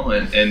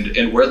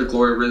 And where the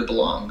glory really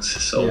belongs.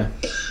 So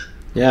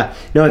no,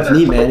 it's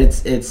neat, man.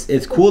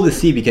 It's cool to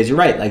see because you're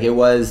right. Like it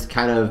was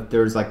kind of,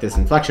 there was like this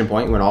inflection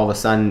point when all of a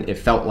sudden it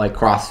felt like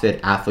CrossFit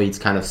athletes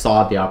kind of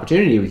saw the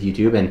opportunity with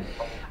YouTube, and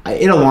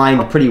it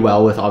aligned pretty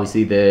well with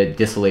obviously the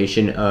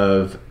dissolution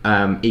of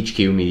HQ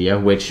Media,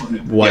 which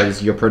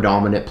was your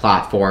predominant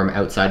platform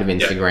outside of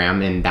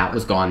Instagram, and that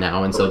was gone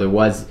now. And so there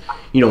was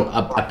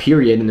a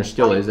period, and there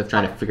still is, of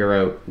trying to figure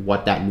out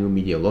what that new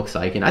media looks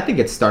like. And I think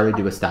it's started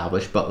to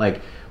establish, but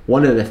like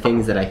one of the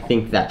things that I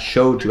think that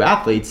showed to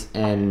athletes,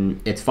 and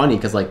it's funny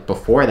because like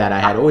before that I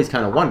had always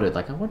kind of wondered,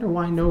 like I wonder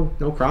why no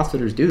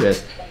CrossFitters do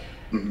this,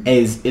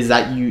 is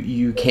that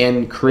you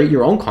can create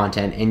your own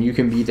content and you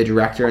can be the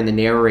director and the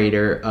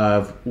narrator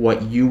of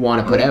what you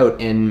want to put out.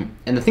 And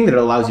the thing that it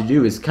allows you to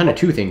do is kind of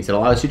two things. It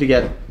allows you to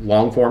get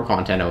long form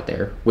content out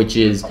there, which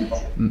is, I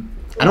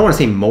don't want to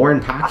say more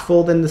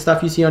impactful than the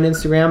stuff you see on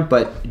Instagram,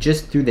 but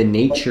just through the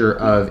nature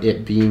of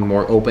it being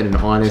more open and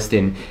honest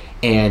and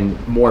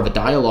more of a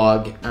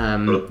dialogue,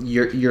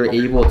 you're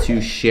able to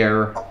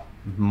share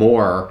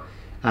more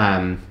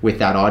with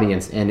that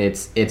audience. And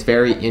it's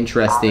very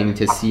interesting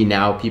to see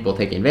now people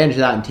taking advantage of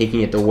that and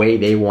taking it the way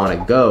they want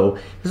to go.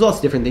 There's lots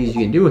of different things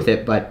you can do with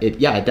it, but it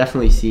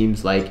definitely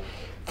seems like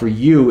for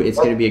you it's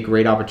going to be a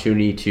great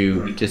opportunity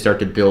to start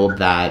to build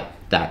that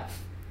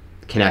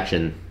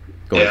connection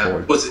going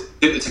forward. Well,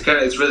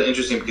 it's really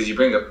interesting because you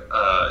bring up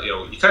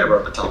you kind of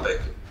brought up a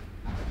topic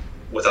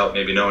without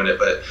maybe knowing it,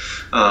 but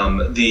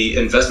the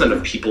investment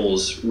of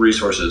people's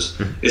resources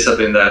is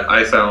something that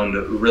I found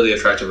really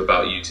attractive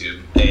about YouTube.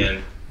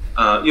 And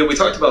we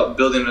talked about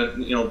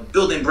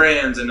building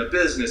brands and a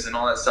business and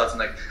all that stuff, and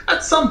like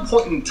at some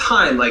point in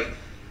time,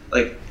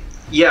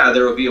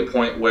 there will be a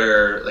point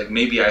where like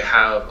maybe I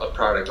have a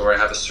product or I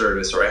have a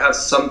service or I have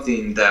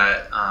something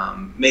that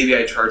maybe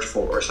I charge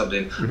for or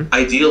something.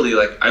 Ideally,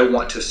 like I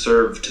want to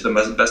serve to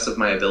the best of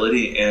my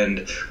ability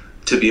and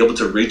to be able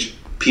to reach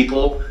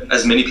people,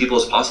 as many people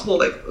as possible.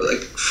 Like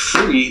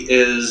free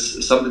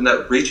is something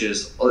that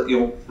reaches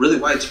really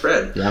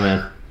widespread. Yeah,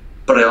 man.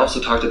 But I also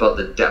talked about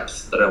the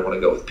depth that I want to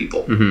go with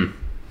people.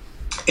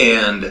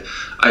 And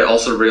I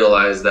also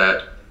realized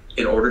that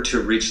in order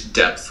to reach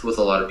depth with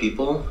a lot of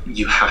people,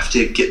 you have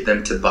to get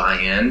them to buy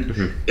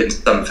in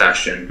some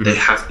fashion. They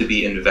have to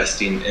be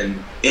investing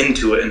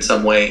into it in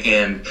some way.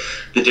 And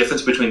the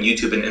difference between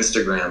YouTube and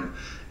Instagram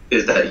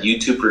is that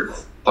YouTube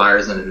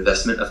requires an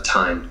investment of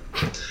time.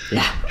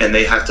 And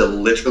they have to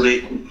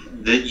literally,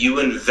 that you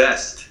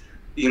invest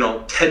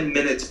 10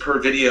 minutes per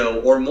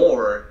video or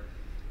more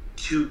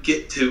to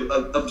get to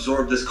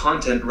absorb this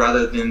content,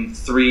 rather than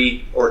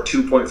 3 or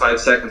 2.5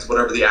 seconds,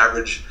 whatever the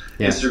average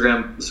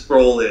Instagram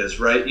scroll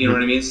is, right? You know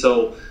what I mean?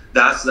 So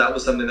that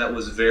was something that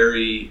was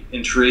very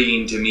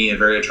intriguing to me and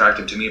very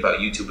attractive to me about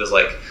YouTube. Is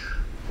like,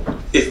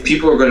 if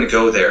people are going to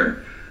go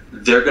there,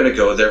 they're going to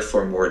go there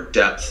for more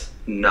depth,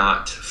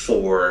 not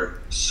for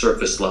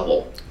surface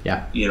level.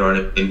 Yeah. You know what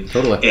I mean?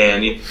 Totally.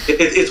 And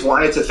it's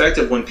why it's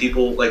effective when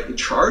people like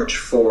charge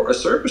for a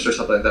service or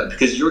something like that,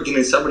 because you're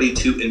getting somebody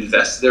to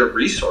invest their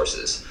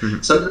resources,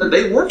 something that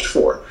they worked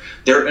for.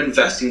 They're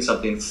investing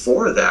something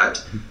for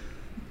that.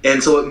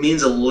 And so it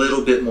means a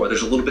little bit more.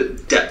 There's a little bit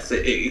of depth.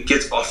 It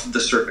gets off of the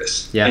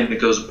surface, and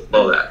it goes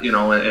below that, you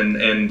know.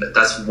 And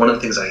that's one of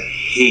the things I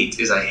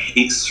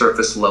hate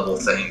surface level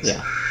things.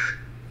 Yeah.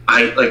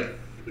 I like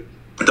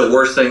the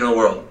worst thing in the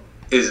world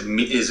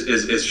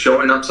is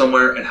showing up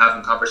somewhere and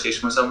having a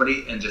conversation with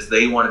somebody and just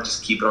they want to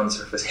just keep it on the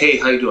surface. Hey,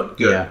 how you doing?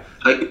 Good. Yeah.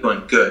 How you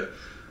doing? Good.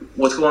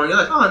 What's going on? You're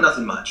like, oh,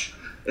 nothing much.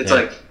 It's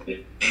like,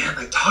 man,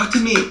 like talk to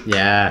me.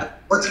 Yeah.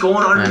 What's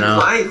going on in your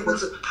life?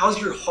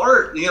 How's your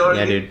heart? You know what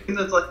I mean? Dude.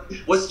 It's like,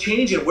 what's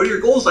changing? What are your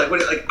goals like?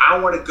 I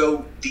want to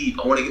go deep.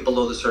 I want to get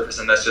below the surface,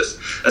 and that's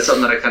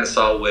something that I kind of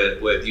saw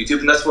with YouTube,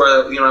 and that's where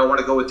I want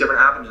to go with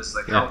different avenues.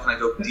 Like, how can I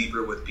go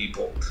deeper with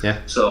people? Yeah.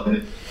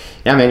 So.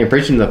 Yeah, man, you're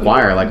preaching to the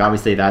choir. Like,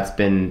 obviously, that's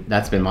been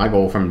my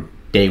goal from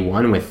day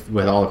one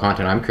with all the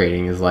content I'm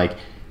creating is like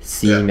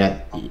seeing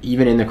that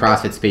even in the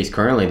CrossFit space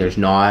currently, there's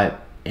not.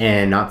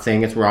 And not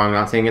saying it's wrong,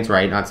 not saying it's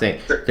right, not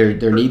saying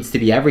there needs to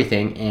be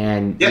everything,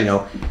 and you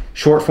know,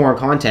 short form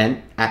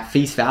content at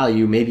face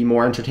value may be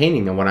more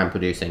entertaining than what I'm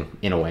producing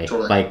in a way.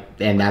 Totally. Like,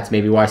 and that's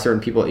maybe why certain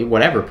people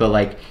whatever. But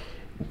like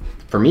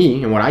for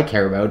me and what I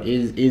care about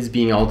is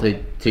being able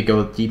to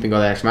go deep and go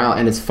the extra mile.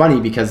 And it's funny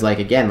because like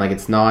again, like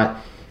it's not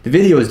the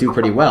videos do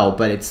pretty well,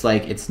 but it's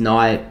like it's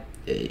not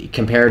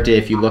compared to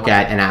if you look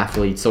at an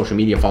athlete's social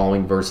media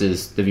following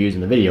versus the views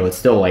in the video, it's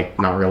still like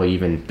not really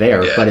even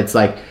there. But it's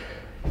like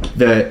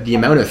the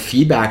amount of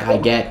feedback I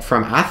get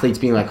from athletes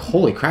being like,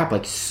 holy crap,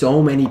 like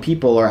so many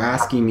people are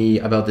asking me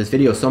about this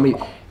video, so many,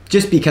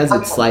 just because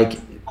it's like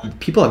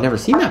people have never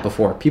seen that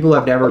before. People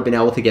have never been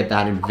able to get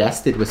that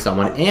invested with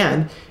someone.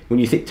 And when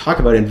you talk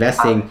about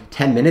investing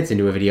 10 minutes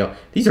into a video,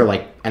 these are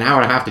like an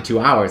hour and a half to 2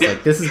 hours.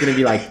 Like this is going to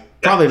be like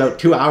probably about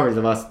 2 hours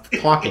of us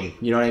talking,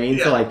 you know what I mean?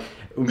 So like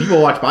when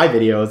people watch my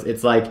videos,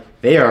 it's like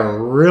they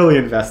are really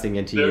investing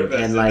into you.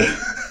 And like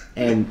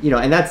and you know,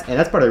 and that's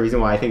part of the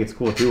reason why I think it's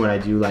cool too when I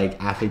do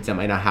like athletes that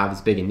might not have as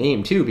big a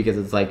name too, because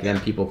it's like then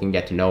people can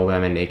get to know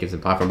them and it gives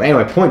them a platform. But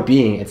anyway, point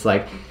being, it's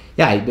like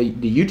the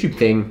YouTube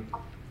thing,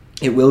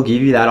 it will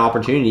give you that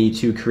opportunity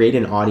to create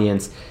an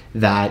audience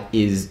that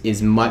is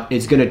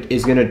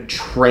gonna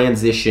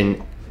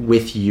transition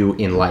with you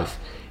in life.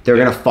 They're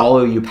gonna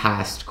follow you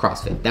past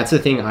CrossFit. That's the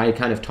thing I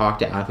kind of talk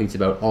to athletes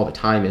about all the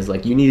time is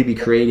like you need to be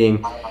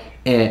creating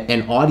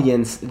an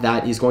audience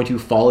that is going to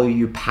follow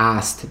you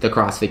past the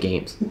CrossFit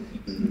Games.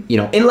 You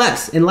know,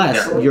 unless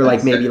you're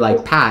like maybe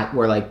like Pat,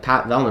 where like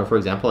Pat Vellner, for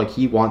example, like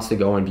he wants to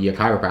go and be a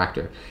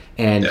chiropractor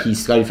and he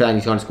studied for that and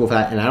he's gone to school for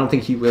that, and I don't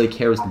think he really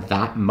cares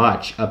that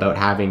much about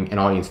having an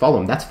audience follow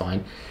him. That's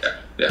fine.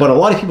 But a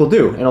lot of people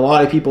do, and a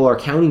lot of people are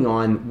counting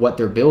on what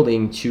they're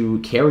building to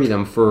carry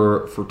them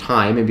for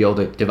time and be able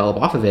to develop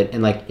off of it.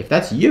 And like if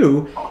that's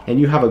you and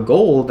you have a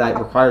goal that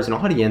requires an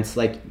audience,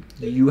 like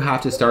you have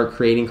to start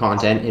creating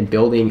content and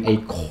building a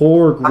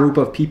core group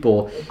of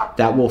people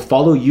that will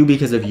follow you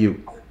because of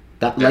you.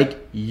 That like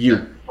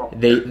you.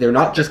 They're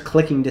not just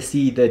clicking to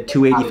see the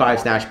 285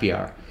 snatch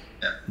PR.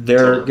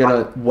 They're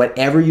gonna,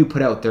 whatever you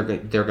put out, they're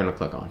gonna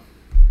click on.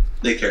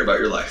 They care about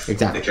your life.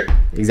 Exactly. They care.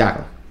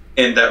 Exactly.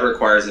 And that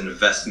requires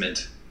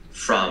investment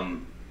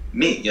from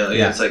me. You know,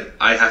 it's like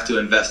I have to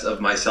invest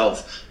of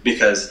myself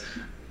because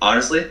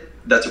honestly,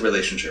 that's a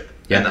relationship.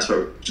 And that's what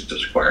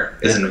relationships require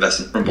is an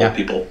investment from both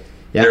people.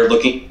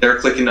 They're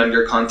clicking on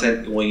your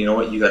content. Well, you know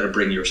what? You got to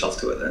bring yourself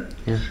to it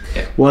then.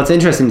 Well, it's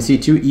interesting to see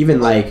too,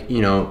 even like,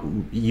 you know,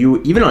 you,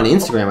 even on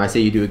Instagram, I say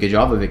you do a good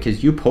job of it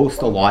because you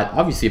post a lot,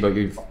 obviously about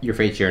your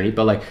faith journey,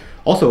 but like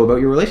also about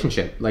your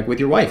relationship, like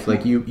with your wife,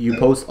 like you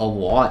post a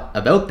lot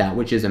about that,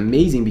 which is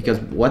amazing because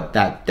what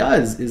that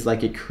does is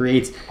like it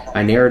creates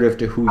a narrative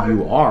to who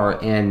you are.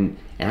 And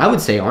I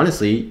would say,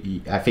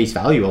 honestly, at face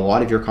value, a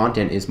lot of your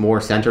content is more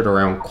centered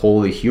around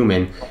Cole the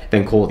human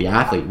than Cole the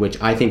athlete,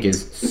 which I think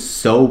is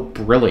so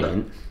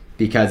brilliant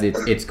because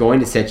it's going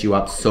to set you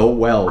up so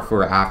well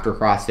for after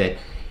CrossFit.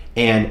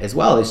 And as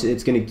well,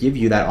 it's going to give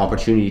you that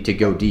opportunity to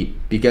go deep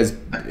because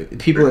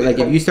people, like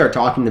if you start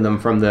talking to them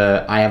from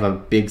I have a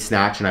big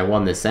snatch and I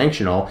won this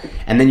sanctional,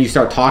 and then you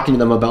start talking to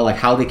them about like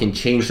how they can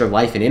change their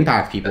life and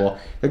impact people,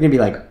 they're going to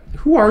be like,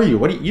 who are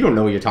you? You don't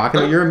know what you're talking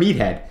about. You're a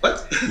meathead.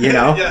 What? You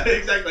know? Yeah,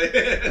 exactly.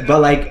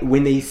 But like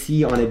when they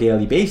see on a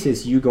daily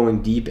basis you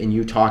going deep and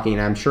you talking,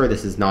 and I'm sure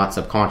this is not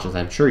subconscious,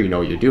 I'm sure you know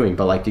what you're doing,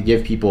 but like to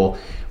give people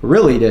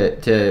really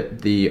to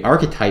the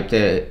archetype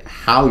to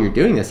how you're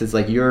doing this, it's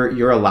like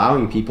you're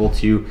allowing people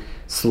to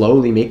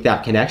slowly make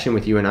that connection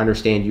with you and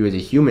understand you as a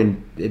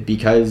human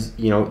because,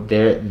 you know,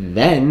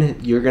 then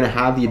you're going to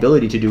have the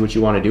ability to do what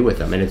you want to do with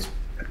them. And it's,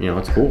 you know,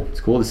 it's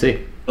cool to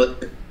see.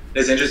 But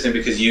it's interesting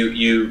because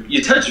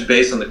you touched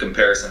base on the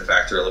comparison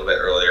factor a little bit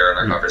earlier in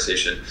our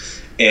conversation,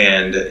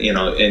 And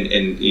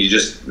and you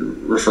just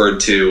referred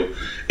to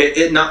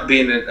it not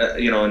being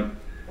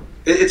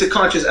it's a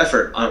conscious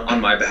effort on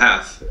my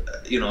behalf,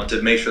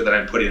 to make sure that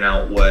I'm putting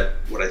out what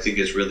I think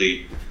is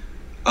really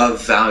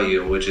of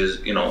value, which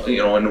is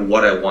and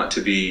what I want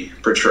to be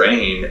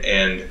portraying.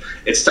 And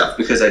it's tough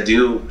because I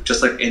do,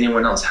 just like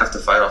anyone else, have to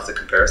fight off the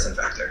comparison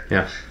factor.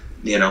 Yeah.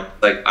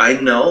 Like I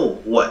know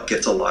what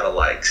gets a lot of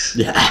likes.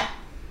 Yeah.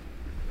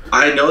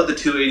 I know the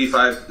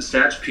 285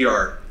 snatch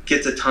PR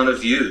gets a ton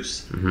of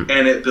views,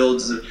 and it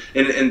builds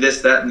and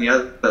this, that, and the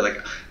other. But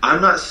like,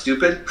 I'm not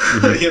stupid.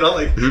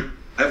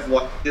 I've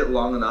watched it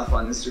long enough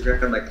on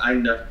Instagram. Like, I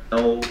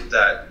know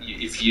that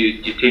if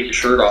you take your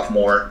shirt off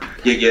more,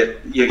 you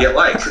get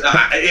likes.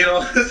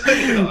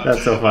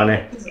 That's so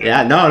funny.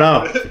 Yeah,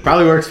 no, it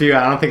probably works for you.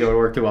 I don't think it would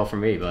work too well for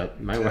me, but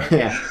it might work.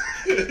 Yeah.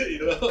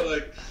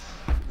 Like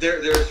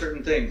there are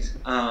certain things,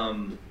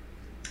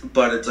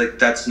 but it's like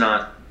that's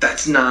not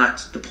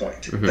the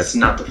point. That's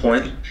not the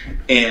point.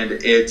 And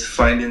it's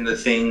finding the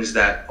things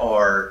that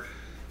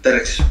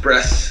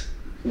express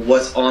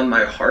what's on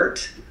my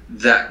heart,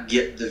 that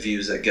get the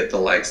views, that get the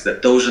likes,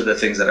 that those are the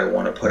things that I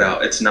want to put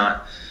out. It's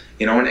not,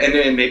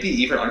 and maybe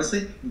even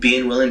honestly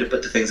being willing to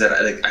put the things that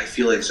I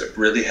feel like is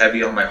really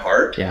heavy on my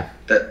heart. Yeah.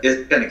 That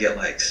is going to get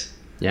likes.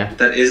 Yeah.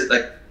 That is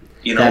like,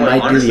 that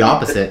might do the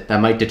opposite. That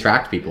might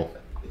detract people.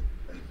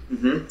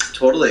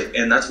 Totally.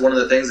 And that's one of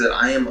the things that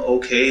I am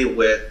okay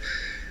with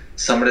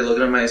somebody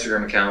looking at my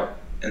Instagram account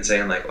and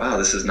saying like, wow,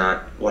 this is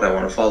not what I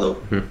want to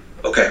follow.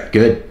 Okay.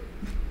 Good.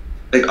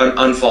 Like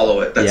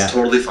unfollow it. That's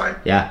totally fine.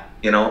 Yeah.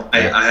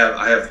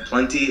 I have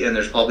plenty, and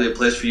there's probably a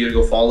place for you to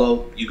go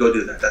follow. You go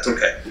do that. That's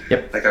okay.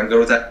 Yep. Like, I'm good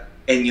with that.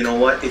 And you know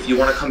what? If you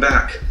want to come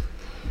back,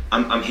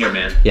 I'm here,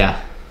 man.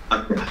 Yeah.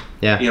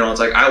 Yeah. It's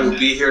like, I will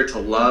be here to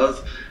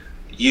love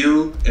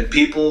you and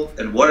people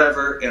and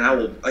whatever, and I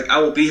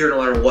will be here no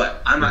matter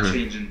what. I'm not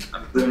changing.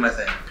 I'm doing my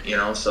thing.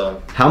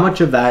 So how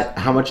much of that,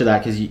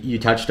 because you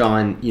touched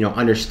on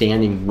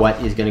understanding what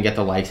is going to get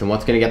the likes and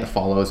what's going to get the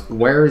follows.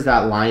 Where is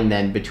that line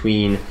then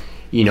between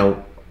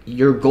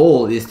your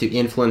goal is to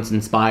influence,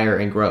 inspire,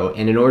 and grow,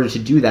 and in order to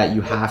do that,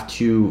 you have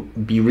to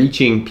be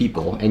reaching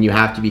people, and you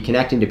have to be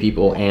connecting to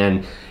people,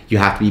 and you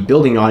have to be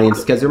building an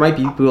audience, because there might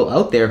be people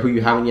out there who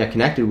you haven't yet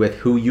connected with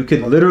who you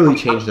could literally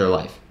change their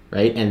life,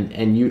 right?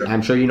 And you,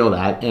 I'm sure you know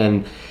that,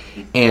 and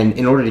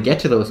in order to get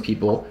to those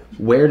people,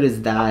 where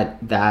does that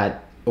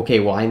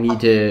okay, well, I need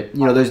to,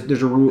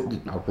 there's a rule,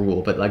 not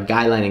rule, but like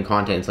guideline in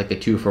content. It's like the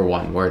 2 for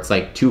 1, where it's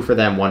like 2 for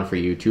them, 1 for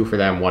you, 2 for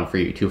them, 1 for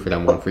you, 2 for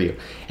them, 1 for you.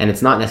 And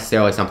it's not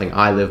necessarily something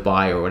I live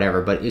by or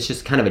whatever, but it's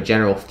just kind of a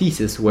general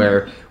thesis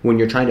where when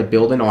you're trying to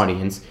build an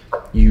audience,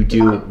 you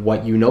do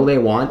what they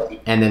want,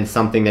 and then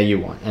something that you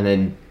want, and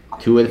then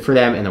 2 for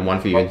them, and then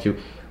 1 for you, and 2.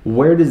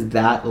 Where does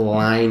that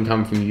line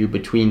come from you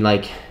between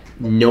like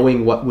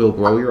knowing what will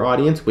grow your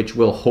audience, which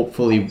will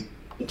hopefully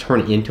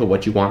turn into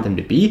what you want them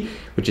to be,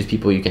 which is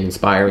people you can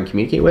inspire and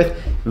communicate with,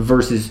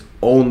 versus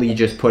only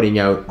just putting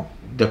out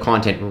the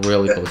content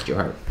really close to your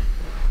heart?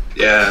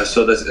 Yeah,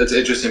 so that's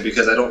interesting,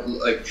 because I don't,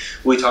 like,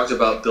 we talked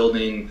about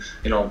building,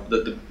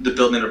 the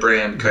building a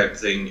brand type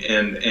thing,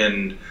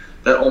 and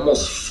that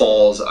almost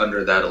falls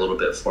under that a little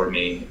bit for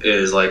me.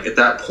 Is like, at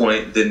that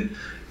point, then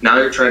now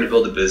you're trying to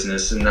build a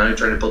business, and now you're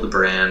trying to build a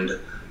brand.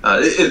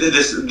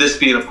 This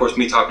being, of course,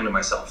 me talking to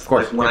myself. Of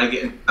course, like when I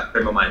get in that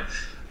frame of mind.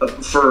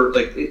 For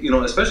like,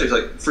 especially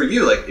like for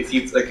you, like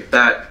if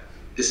that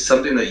is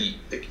something that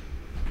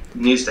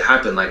needs to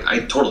happen, like I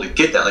totally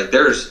get that. Like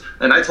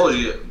and I told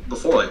you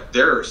before, like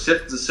there are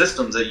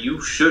systems that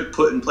you should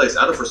put in place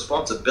out of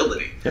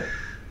responsibility. Yep.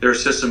 There are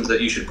systems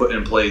that you should put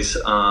in place.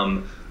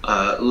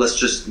 Let's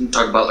just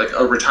talk about like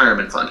a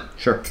retirement fund.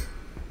 Sure.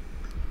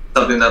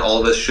 Something that all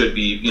of us should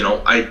be,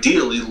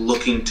 ideally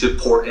looking to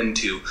pour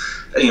into,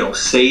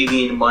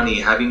 saving money,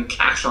 having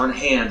cash on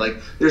hand. Like,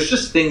 there's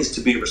just things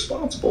to be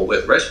responsible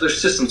with, right? So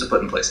there's systems to put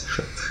in place.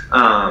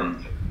 But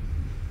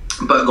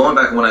going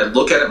back, when I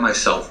look at it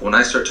myself, when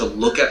I start to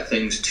look at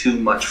things too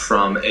much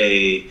from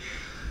a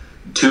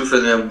 2 for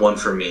them, 1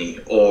 for me,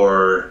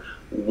 or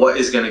what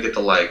is going to get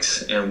the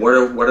likes and what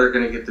are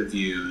going to get the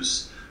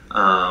views.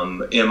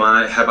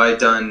 Have I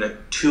done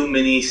too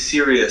many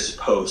serious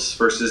posts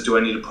versus do I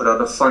need to put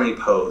out a funny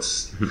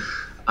post?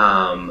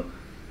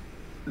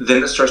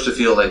 Then it starts to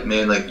feel like,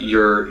 man, like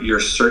you're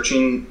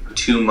searching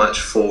too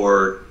much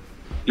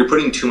you're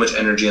putting too much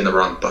energy in the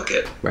wrong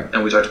bucket. Right.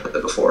 And we talked about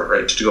that before,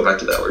 right? Just to go back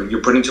to that, where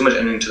you're putting too much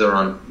energy into the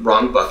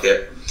wrong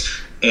bucket.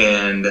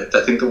 And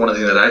I think that one of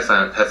the things that I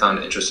have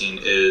found interesting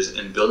is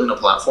in building a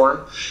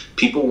platform,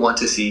 people want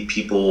to see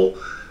people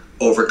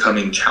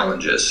overcoming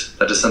challenges.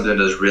 That is something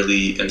that is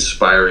really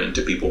inspiring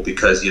to people,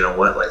 because you know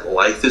what, like,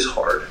 life is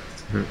hard.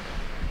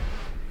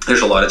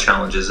 There's a lot of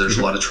challenges, there's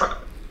a lot of trials.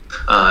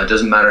 It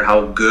doesn't matter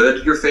how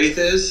good your faith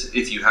is,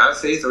 if you have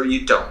faith or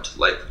you don't,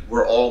 like,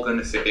 we're all going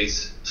to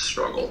face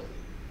struggle,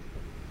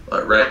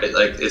 right?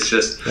 Like, it's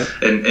just,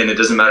 and it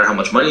doesn't matter how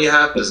much money you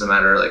have, it doesn't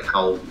matter like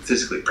how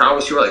physically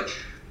prowess you are, like,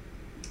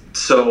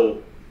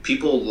 so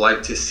people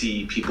like to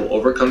see people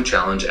overcome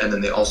challenge, and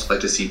then they also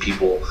like to see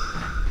people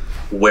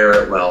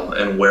wear it well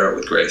and wear it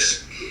with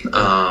grace.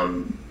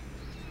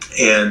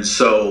 And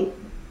so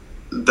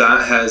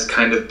that has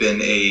kind of been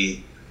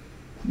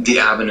the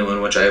avenue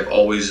in which I've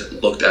always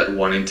looked at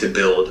wanting to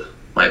build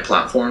my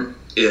platform,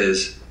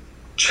 is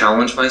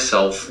challenge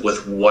myself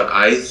with what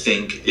I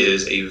think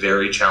is a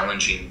very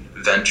challenging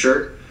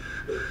venture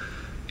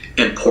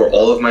and pour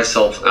all of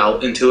myself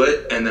out into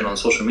it, and then on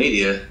social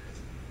media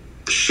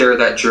share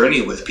that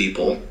journey with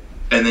people,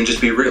 and then just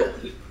be real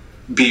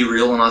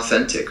and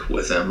authentic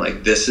with them.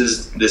 Like, this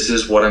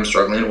is what I'm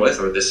struggling with,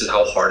 or this is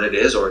how hard it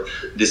is, or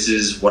this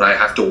is what I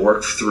have to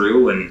work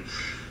through, and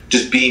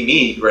just be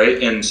me,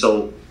 right? And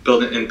so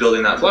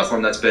building that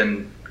platform, that's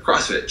been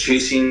CrossFit,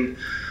 chasing,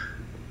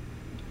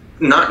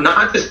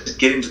 not just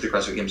getting to the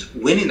CrossFit Games,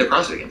 winning the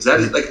CrossFit Games. That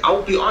is, like,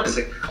 I'll be honest,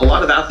 like, a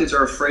lot of athletes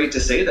are afraid to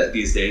say that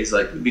these days,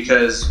 like,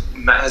 because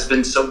Matt has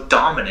been so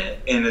dominant,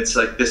 and it's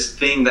like this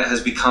thing that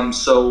has become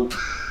so,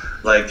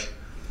 like,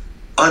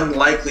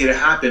 unlikely to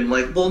happen.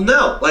 Like, well,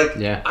 no, like,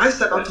 I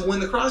set out to win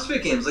the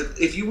CrossFit Games. Like,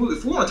 if we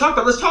want to talk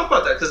about, let's talk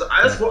about that, because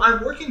that's what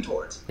I'm working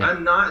towards.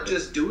 I'm not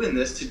just doing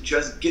this to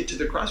just get to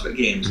the CrossFit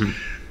Games.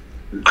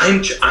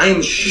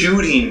 I'm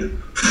shooting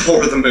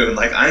for the moon.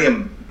 Like, I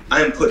am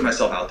putting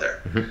myself out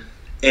there.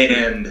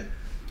 And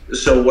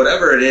so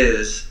whatever it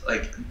is,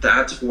 like,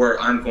 that's where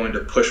I'm going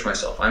to push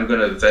myself. I'm going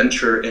to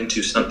venture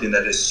into something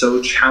that is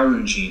so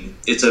challenging,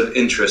 it's of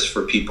interest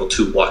for people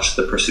to watch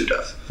the pursuit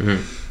of.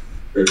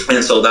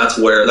 And so that's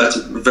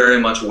very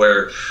much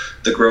where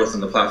the growth in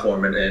the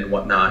platform and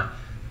whatnot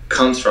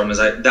comes from.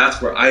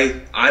 That's where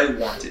I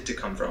want it to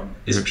come from,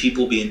 is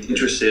people being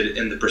interested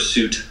in the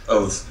pursuit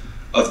of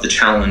the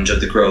challenge,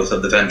 of the growth,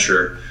 of the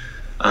venture,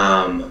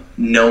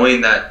 knowing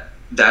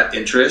that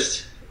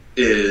interest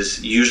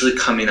is usually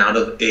coming out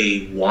of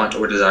a want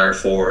or desire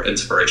for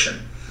inspiration,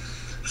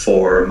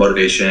 for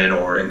motivation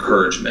or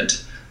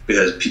encouragement,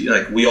 because,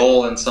 like, we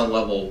all on some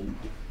level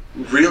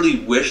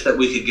really wish that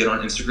we could get on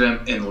Instagram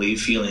and leave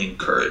feeling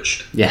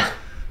encouraged.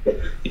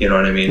 You know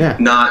what I mean?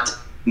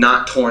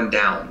 Not torn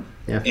down.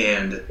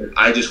 And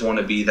I just want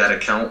to be that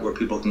account where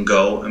people can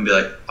go and be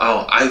like,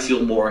 oh, I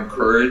feel more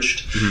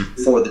encouraged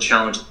for the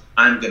challenge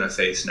I'm going to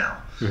face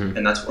now.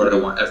 And that's what I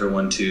want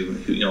everyone to,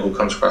 who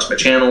comes across my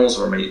channels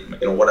or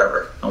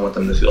whatever, I want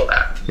them to feel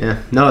that.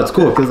 No, it's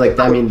cool, because, like,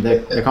 I mean,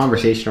 the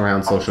conversation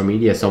around social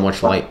media so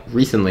much, like,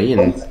 recently,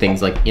 and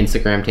things like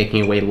Instagram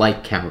taking away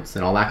like counts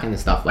and all that kind of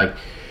stuff, like,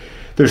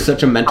 there's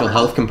such a mental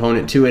health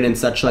component to it, and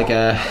such like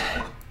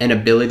an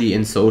ability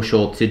in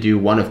social to do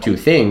one of two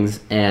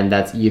things, and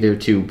that's either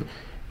to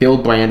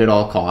build brand at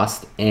all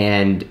costs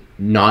and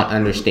not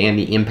understand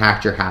the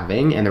impact you're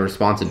having and the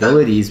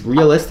responsibilities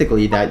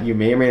realistically that you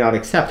may or may not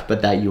accept,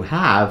 but that you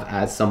have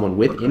as someone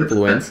with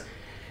influence,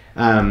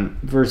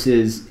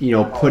 versus,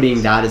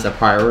 putting that as a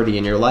priority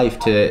in your life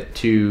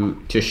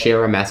to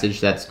share a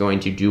message that's going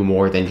to do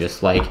more than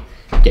just, like,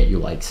 get you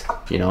likes,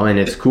 and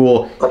it's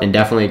cool, and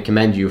definitely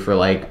commend you for,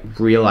 like,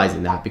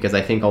 realizing that, because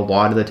I think a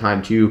lot of the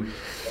time too,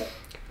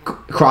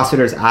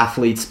 CrossFitters,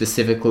 athletes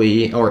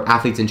specifically, or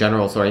athletes in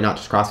general, sorry, not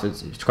just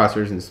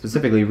CrossFitters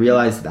specifically,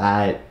 realize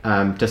that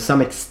to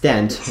some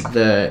extent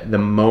the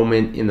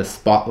moment in the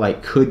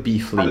spotlight could be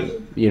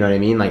fleeting. You know what I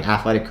mean? Like,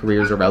 athletic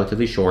careers are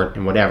relatively short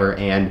and whatever,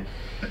 and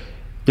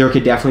there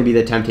could definitely be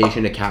the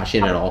temptation to cash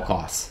in at all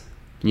costs,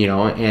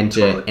 and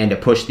to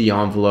push the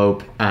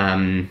envelope,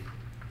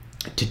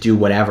 to do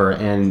whatever,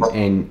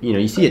 and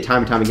you see it time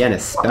and time again,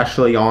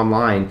 especially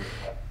online,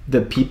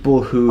 the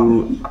people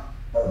who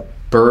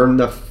burn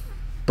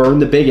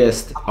the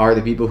biggest are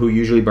the people who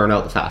usually burn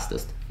out the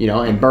fastest,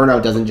 and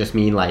burnout doesn't just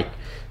mean like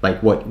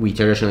what we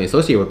traditionally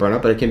associate with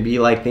burnout, but it can be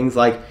like things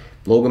like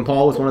Logan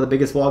Paul was one of the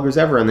biggest vloggers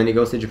ever, and then he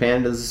goes to Japan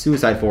and does a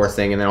suicide forest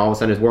thing, and then all of a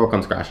sudden his world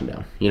comes crashing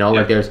down.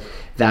 Like, there's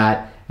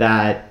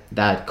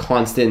that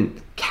constant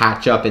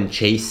catch up and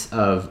chase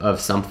of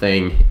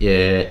something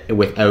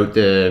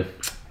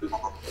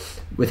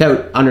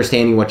without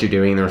understanding what you're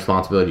doing and the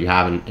responsibility you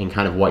have and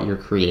kind of what you're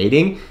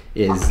creating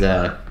is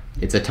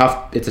it's a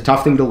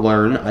tough thing to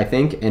learn, I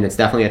think, and it's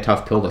definitely a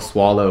tough pill to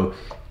swallow,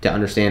 to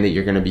understand that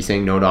you're going to be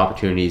saying no to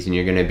opportunities, and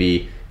you're going to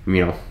be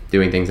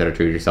doing things that are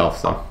true to yourself.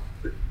 So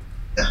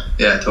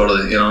yeah,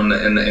 totally.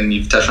 And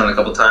you've touched on it a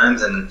couple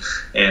times, and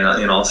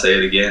I'll say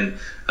it again.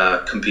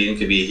 Competing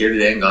could be here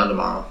today and gone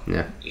tomorrow.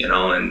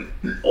 And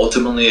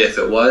ultimately, if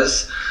it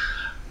was,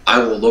 I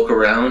will look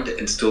around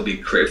and still be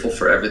grateful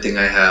for everything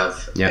I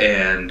have,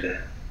 and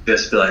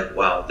just be like,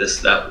 wow,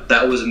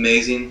 that was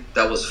amazing.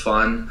 That was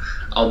fun.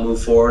 I'll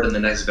move forward in the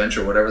next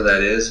venture, whatever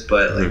that is.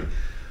 But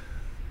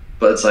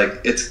but it's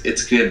like,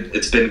 it's good.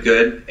 It's been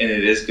good, and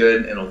it is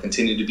good, and it'll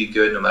continue to be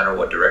good no matter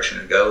what direction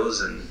it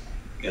goes. And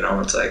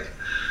it's like,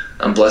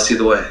 I'm blessed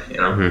either way.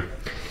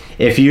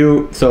 If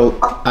you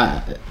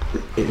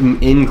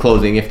in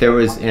closing, if there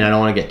was, and I don't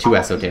want to get too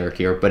esoteric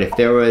here, but if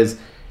there was,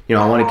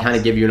 I want to kind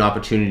of give you an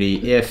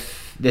opportunity.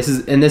 If this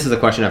is a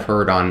question I've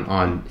heard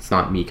on, it's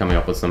not me coming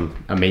up with some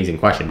amazing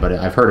question, but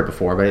I've heard it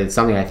before, but it's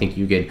something I think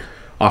you could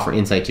offer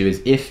insight to,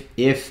 is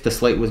if the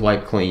slate was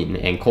wiped clean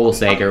and Cole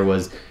Sager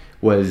was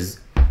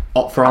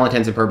for all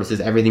intents and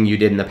purposes, everything you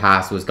did in the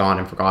past was gone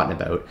and forgotten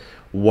about,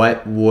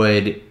 what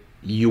would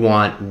you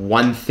want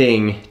one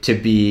thing to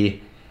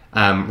be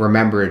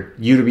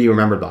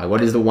remembered by?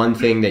 What is the one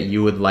thing that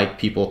you would like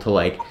people to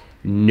like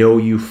know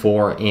you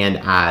for and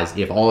as?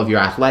 If all of your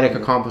athletic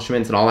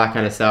accomplishments and all that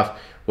kind of stuff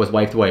was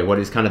wiped away, what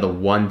is kind of the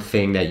one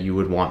thing that you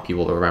would want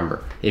people to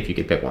remember if you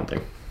could pick one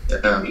thing?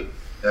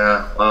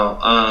 Wow.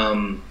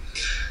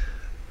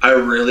 I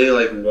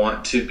really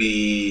want to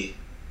be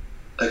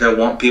I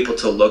want people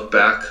to look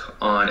back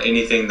on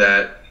anything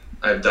that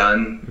I've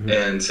done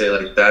and say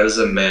that is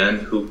a man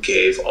who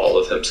gave all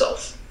of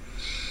himself,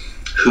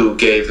 who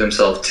gave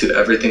himself to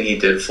everything he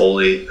did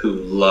fully, who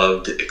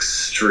loved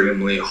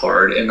extremely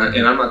hard. And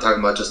I'm not talking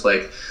about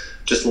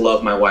just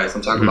love my wife.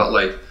 I'm talking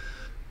about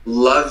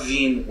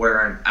loving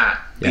where I'm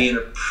at, being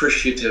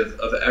appreciative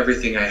of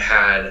everything I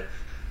had,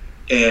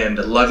 and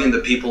loving the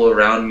people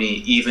around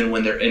me even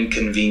when they're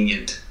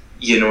inconvenient.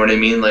 You know what I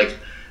mean?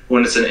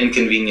 When it's an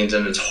inconvenience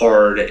and it's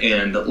hard,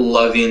 and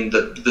loving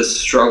the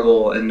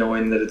struggle and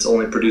knowing that it's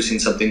only producing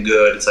something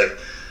good. It's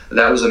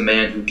that was a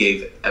man who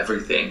gave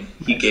everything.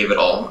 He gave it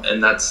all.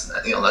 And that's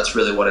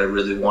really what I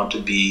really want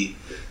to be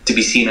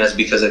seen as,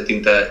 because I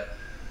think that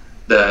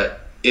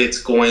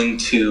it's going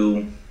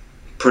to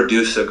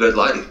produce a good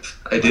life.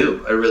 I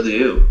really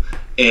do.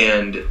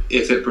 And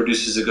if it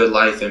produces a good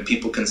life and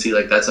people can see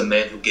that's a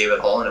man who gave it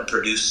all and it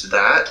produced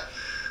that,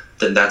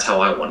 then that's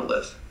how I want to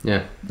live.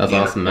 Yeah, that's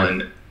awesome,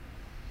 man.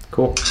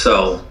 Cool.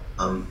 So,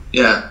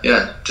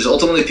 just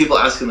ultimately people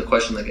asking the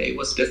question hey,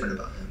 what's different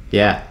about him?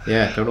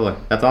 Yeah, totally.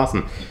 That's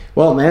awesome.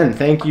 Well, man,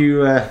 thank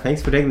you.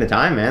 Thanks for taking the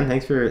time, man.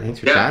 Thanks for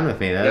chatting with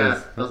me.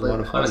 That was a lot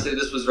of fun. Honestly,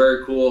 this was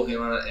very cool,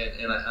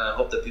 and I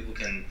hope that people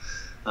can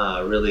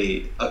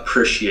really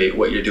appreciate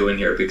what you're doing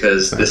here,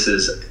 because this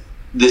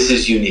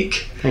is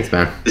unique. Thanks,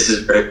 man. This is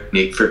very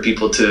unique for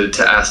people to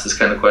ask this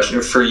kind of question,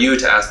 or for you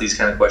to ask these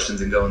kind of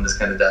questions and go in this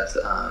kind of depth.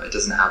 It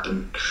doesn't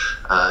happen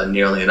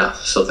nearly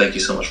enough. So thank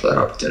you so much for that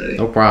opportunity.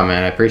 No problem,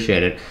 man. I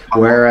appreciate it.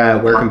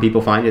 Where can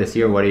people find you this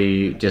year? What are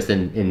you, just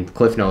in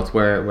Cliff Notes,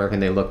 where can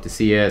they look to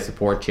see you,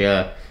 support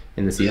you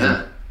in the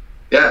season?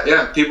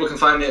 Yeah. People can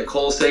find me at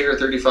Cole Sager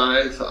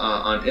 35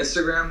 on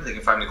Instagram. They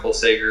can find me Cole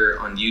Sager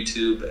on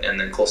YouTube, and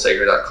then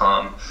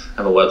ColeSager.com. I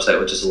have a website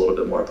which is a little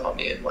bit more about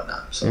me and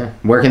whatnot. So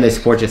where can they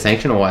support you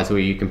sanctional wise? Were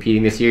you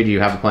competing this year? Do you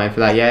have a plan for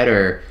that yet,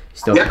 or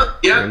still? Be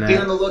on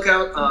the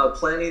lookout.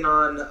 Planning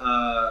on.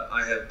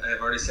 I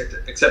have already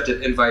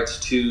accepted invites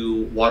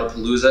to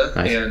Wadapalooza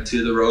and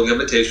to the Rogue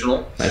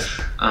Invitational. Nice.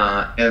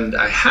 And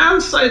I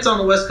have sights on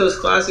the West Coast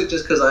Classic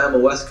just because I am a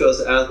West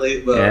Coast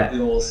athlete, but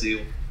we'll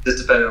see. Just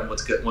depending on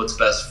what's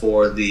best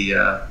for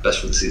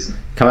the season.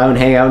 Come out and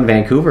hang out in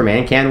Vancouver,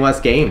 man. Can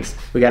West Games.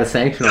 We got a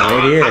sanctional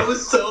right here. I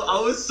was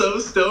so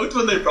stoked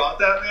when they brought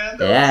that,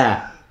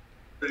 man.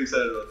 Pretty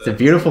excited about that. It's a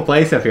beautiful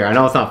place up here. I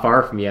know it's not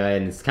far from you,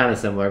 and it's kind of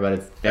similar,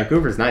 but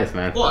Vancouver's nice,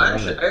 man. Well,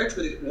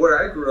 actually,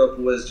 where I grew up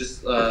was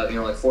just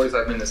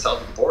 45 minutes south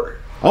of the border.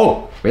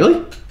 Oh,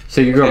 really? So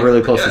you grew up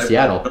really close to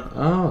Seattle?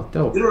 Oh,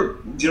 dope. Do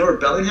you know where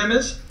Bellingham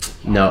is?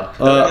 No.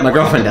 My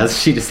girlfriend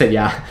does. She just said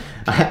yeah.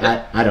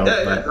 I don't. So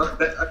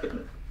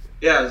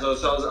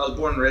I was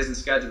born and raised in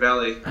Skagit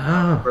Valley,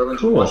 cool.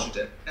 Burlington,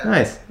 Washington. Yeah.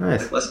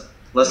 Nice.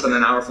 Less than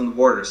an hour from the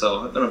border,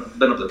 so I've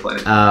been up there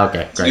plenty.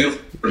 Okay, great.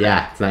 Beautiful.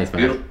 Yeah, it's nice,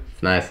 man. Beautiful.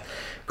 It's nice.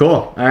 Cool.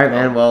 All right,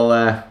 man. Well,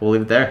 we'll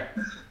leave it there.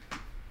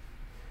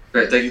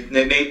 Great. Thank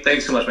you, Nate.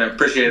 Thanks so much, man.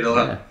 Appreciate it a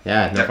lot.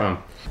 Yeah, no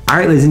problem. All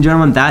right, ladies and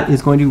gentlemen, that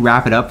is going to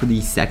wrap it up for the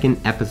second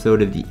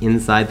episode of the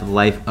Inside the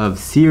Life of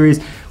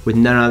series with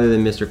none other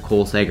than Mr.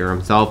 Cole Sager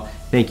himself.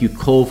 Thank you,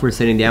 Cole, for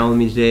sitting down with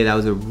me today. That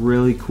was a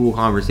really cool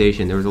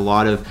conversation. There was a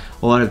lot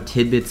of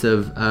tidbits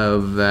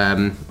of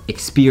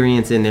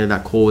experience in there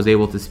that Cole was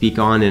able to speak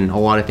on, and a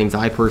lot of things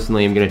I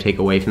personally am going to take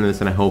away from this,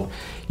 and I hope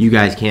you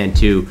guys can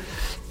too.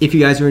 If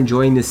you guys are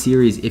enjoying this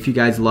series, if you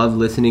guys love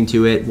listening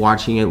to it,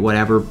 watching it,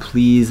 whatever,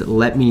 please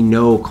let me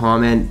know,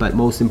 comment, but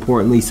most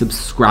importantly,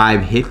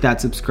 subscribe. Hit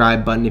that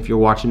subscribe button if you're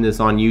watching this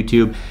on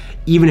YouTube.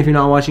 Even if you're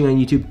not watching on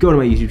YouTube, go to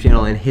my YouTube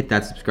channel and hit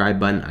that subscribe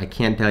button. I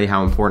can't tell you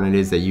how important it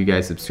is that you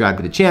guys subscribe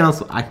to the channel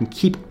so I can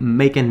keep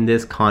making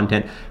this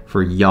content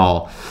for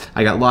y'all.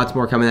 I got lots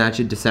more coming at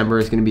you. December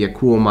is going to be a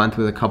cool month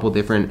with a couple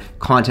different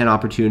content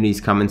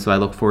opportunities coming, so I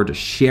look forward to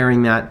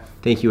sharing that.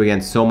 Thank you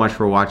again so much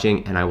for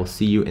watching, and I will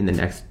see you in the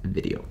next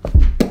video.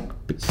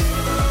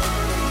 Peace.